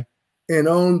you want to say? And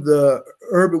on the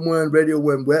Urban One, Radio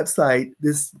One website,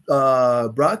 this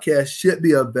broadcast should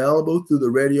be available through the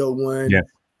Radio One. Yes.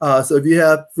 So if you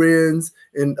have friends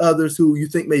and others who you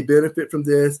think may benefit from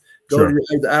this, go to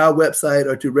either our website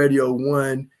or to Radio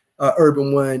One,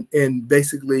 Urban One, and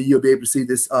basically you'll be able to see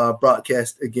this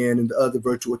broadcast again in the other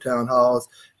virtual town halls.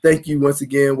 Thank you once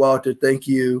again, Walter. Thank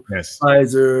you,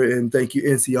 Pfizer, and thank you,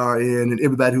 NCRN, and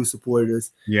everybody who supported us.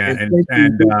 Yeah, and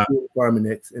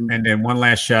then one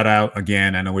last shout out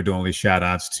again. I know we're doing all these shout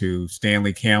outs to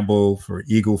Stanley Campbell for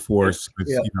Eagle Force,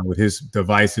 with his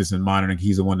devices and monitoring.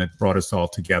 He's the one that brought us all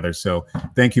together. So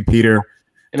thank you, Peter.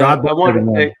 And Walter,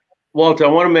 I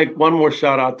want to make one more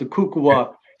shout out to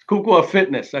Kukua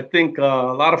Fitness. I think a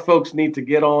lot of folks need to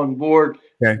get on board,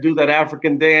 do that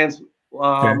African dance.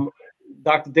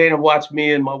 Dr. Dana watched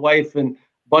me and my wife and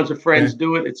a bunch of friends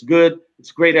do it. It's good.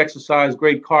 It's great exercise,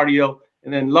 great cardio.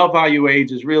 And then Love How You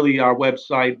Age is really our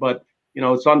website, but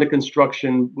it's under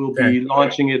construction. We'll be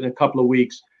launching it in a couple of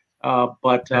weeks.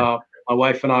 But my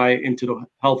wife and I into the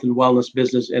health and wellness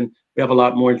business, and we have a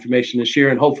lot more information to share.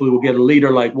 And hopefully we'll get a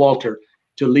leader like Walter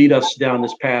to lead us down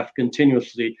this path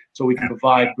continuously so we can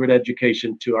provide good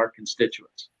education to our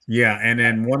constituents. Yeah, and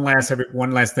then one last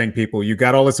thing, people. You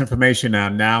got all this information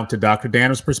now. To Dr.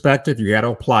 Danner's perspective, you got to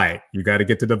apply it. You got to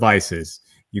get the devices.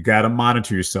 You got to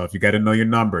monitor yourself. You got to know your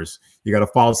numbers. You got to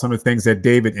follow some of the things that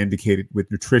David indicated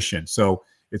with nutrition. So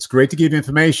it's great to give you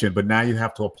information, but now you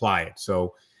have to apply it.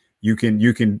 So you can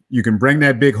bring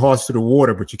that big horse to the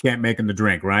water, but you can't make him to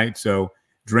drink, right? So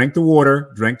drink the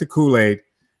water, drink the Kool-Aid.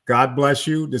 God bless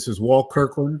you. This is Walt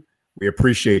Kirkland. We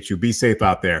appreciate you. Be safe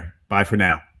out there. Bye for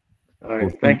now. All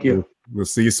right. Thank you. We'll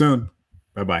see you soon.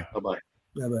 Bye-bye. Bye-bye.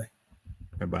 Bye-bye.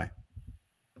 Bye-bye.